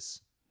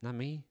days? Not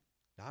me.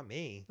 Not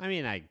me. I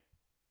mean, I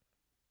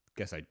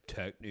guess I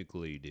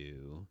technically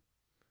do.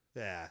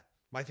 Yeah.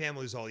 My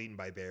family's all eaten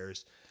by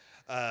bears.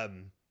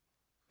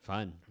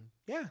 Fun.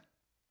 Yeah.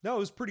 No, it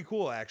was pretty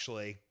cool,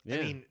 actually. Yeah.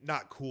 I mean,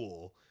 not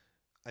cool.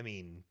 I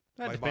mean,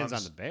 That depends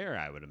on the bear,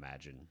 I would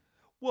imagine.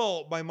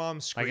 Well, my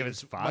mom screams. Like if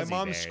it's my Fozzie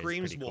mom Bear, it's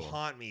screams pretty will cool.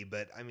 haunt me,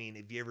 but I mean,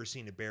 have you ever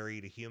seen a bear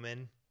eat a human?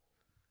 It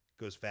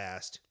goes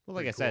fast. Well,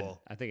 like Pretty I said,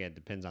 cool. I think it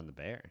depends on the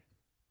bear.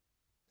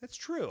 That's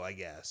true, I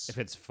guess. If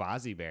it's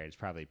Fozzie Bear, it's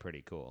probably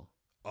pretty cool.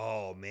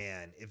 Oh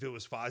man, if it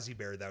was Fozzie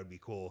Bear, that would be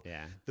cool.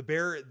 Yeah. The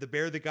bear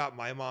that got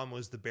my mom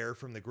was the bear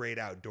from The Great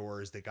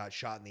Outdoors that got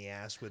shot in the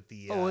ass with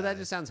the. Oh, well, that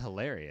just sounds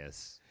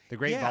hilarious. The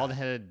Great Yeah.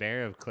 Bald-Headed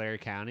Bear of Clare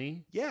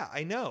County. Yeah,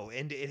 I know,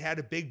 and it had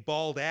a big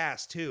bald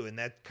ass too, and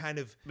that kind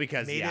of made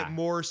yeah. it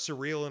more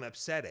surreal and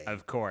upsetting.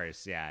 Of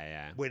course,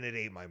 yeah. When it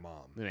ate my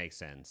mom. That makes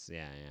sense.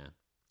 Yeah.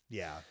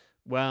 Yeah.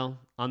 Well,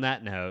 on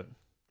that note.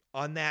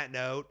 On that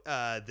note,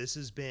 this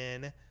has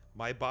been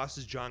My Boss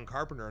is John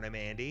Carpenter, and I'm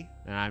Andy.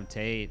 And I'm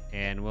Tate,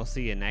 and we'll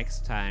see you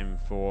next time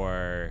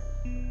for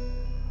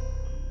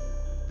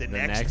The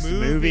next next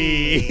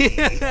movie. movie.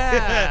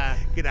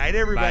 Good night,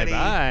 everybody.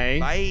 Bye-bye.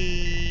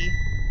 Bye.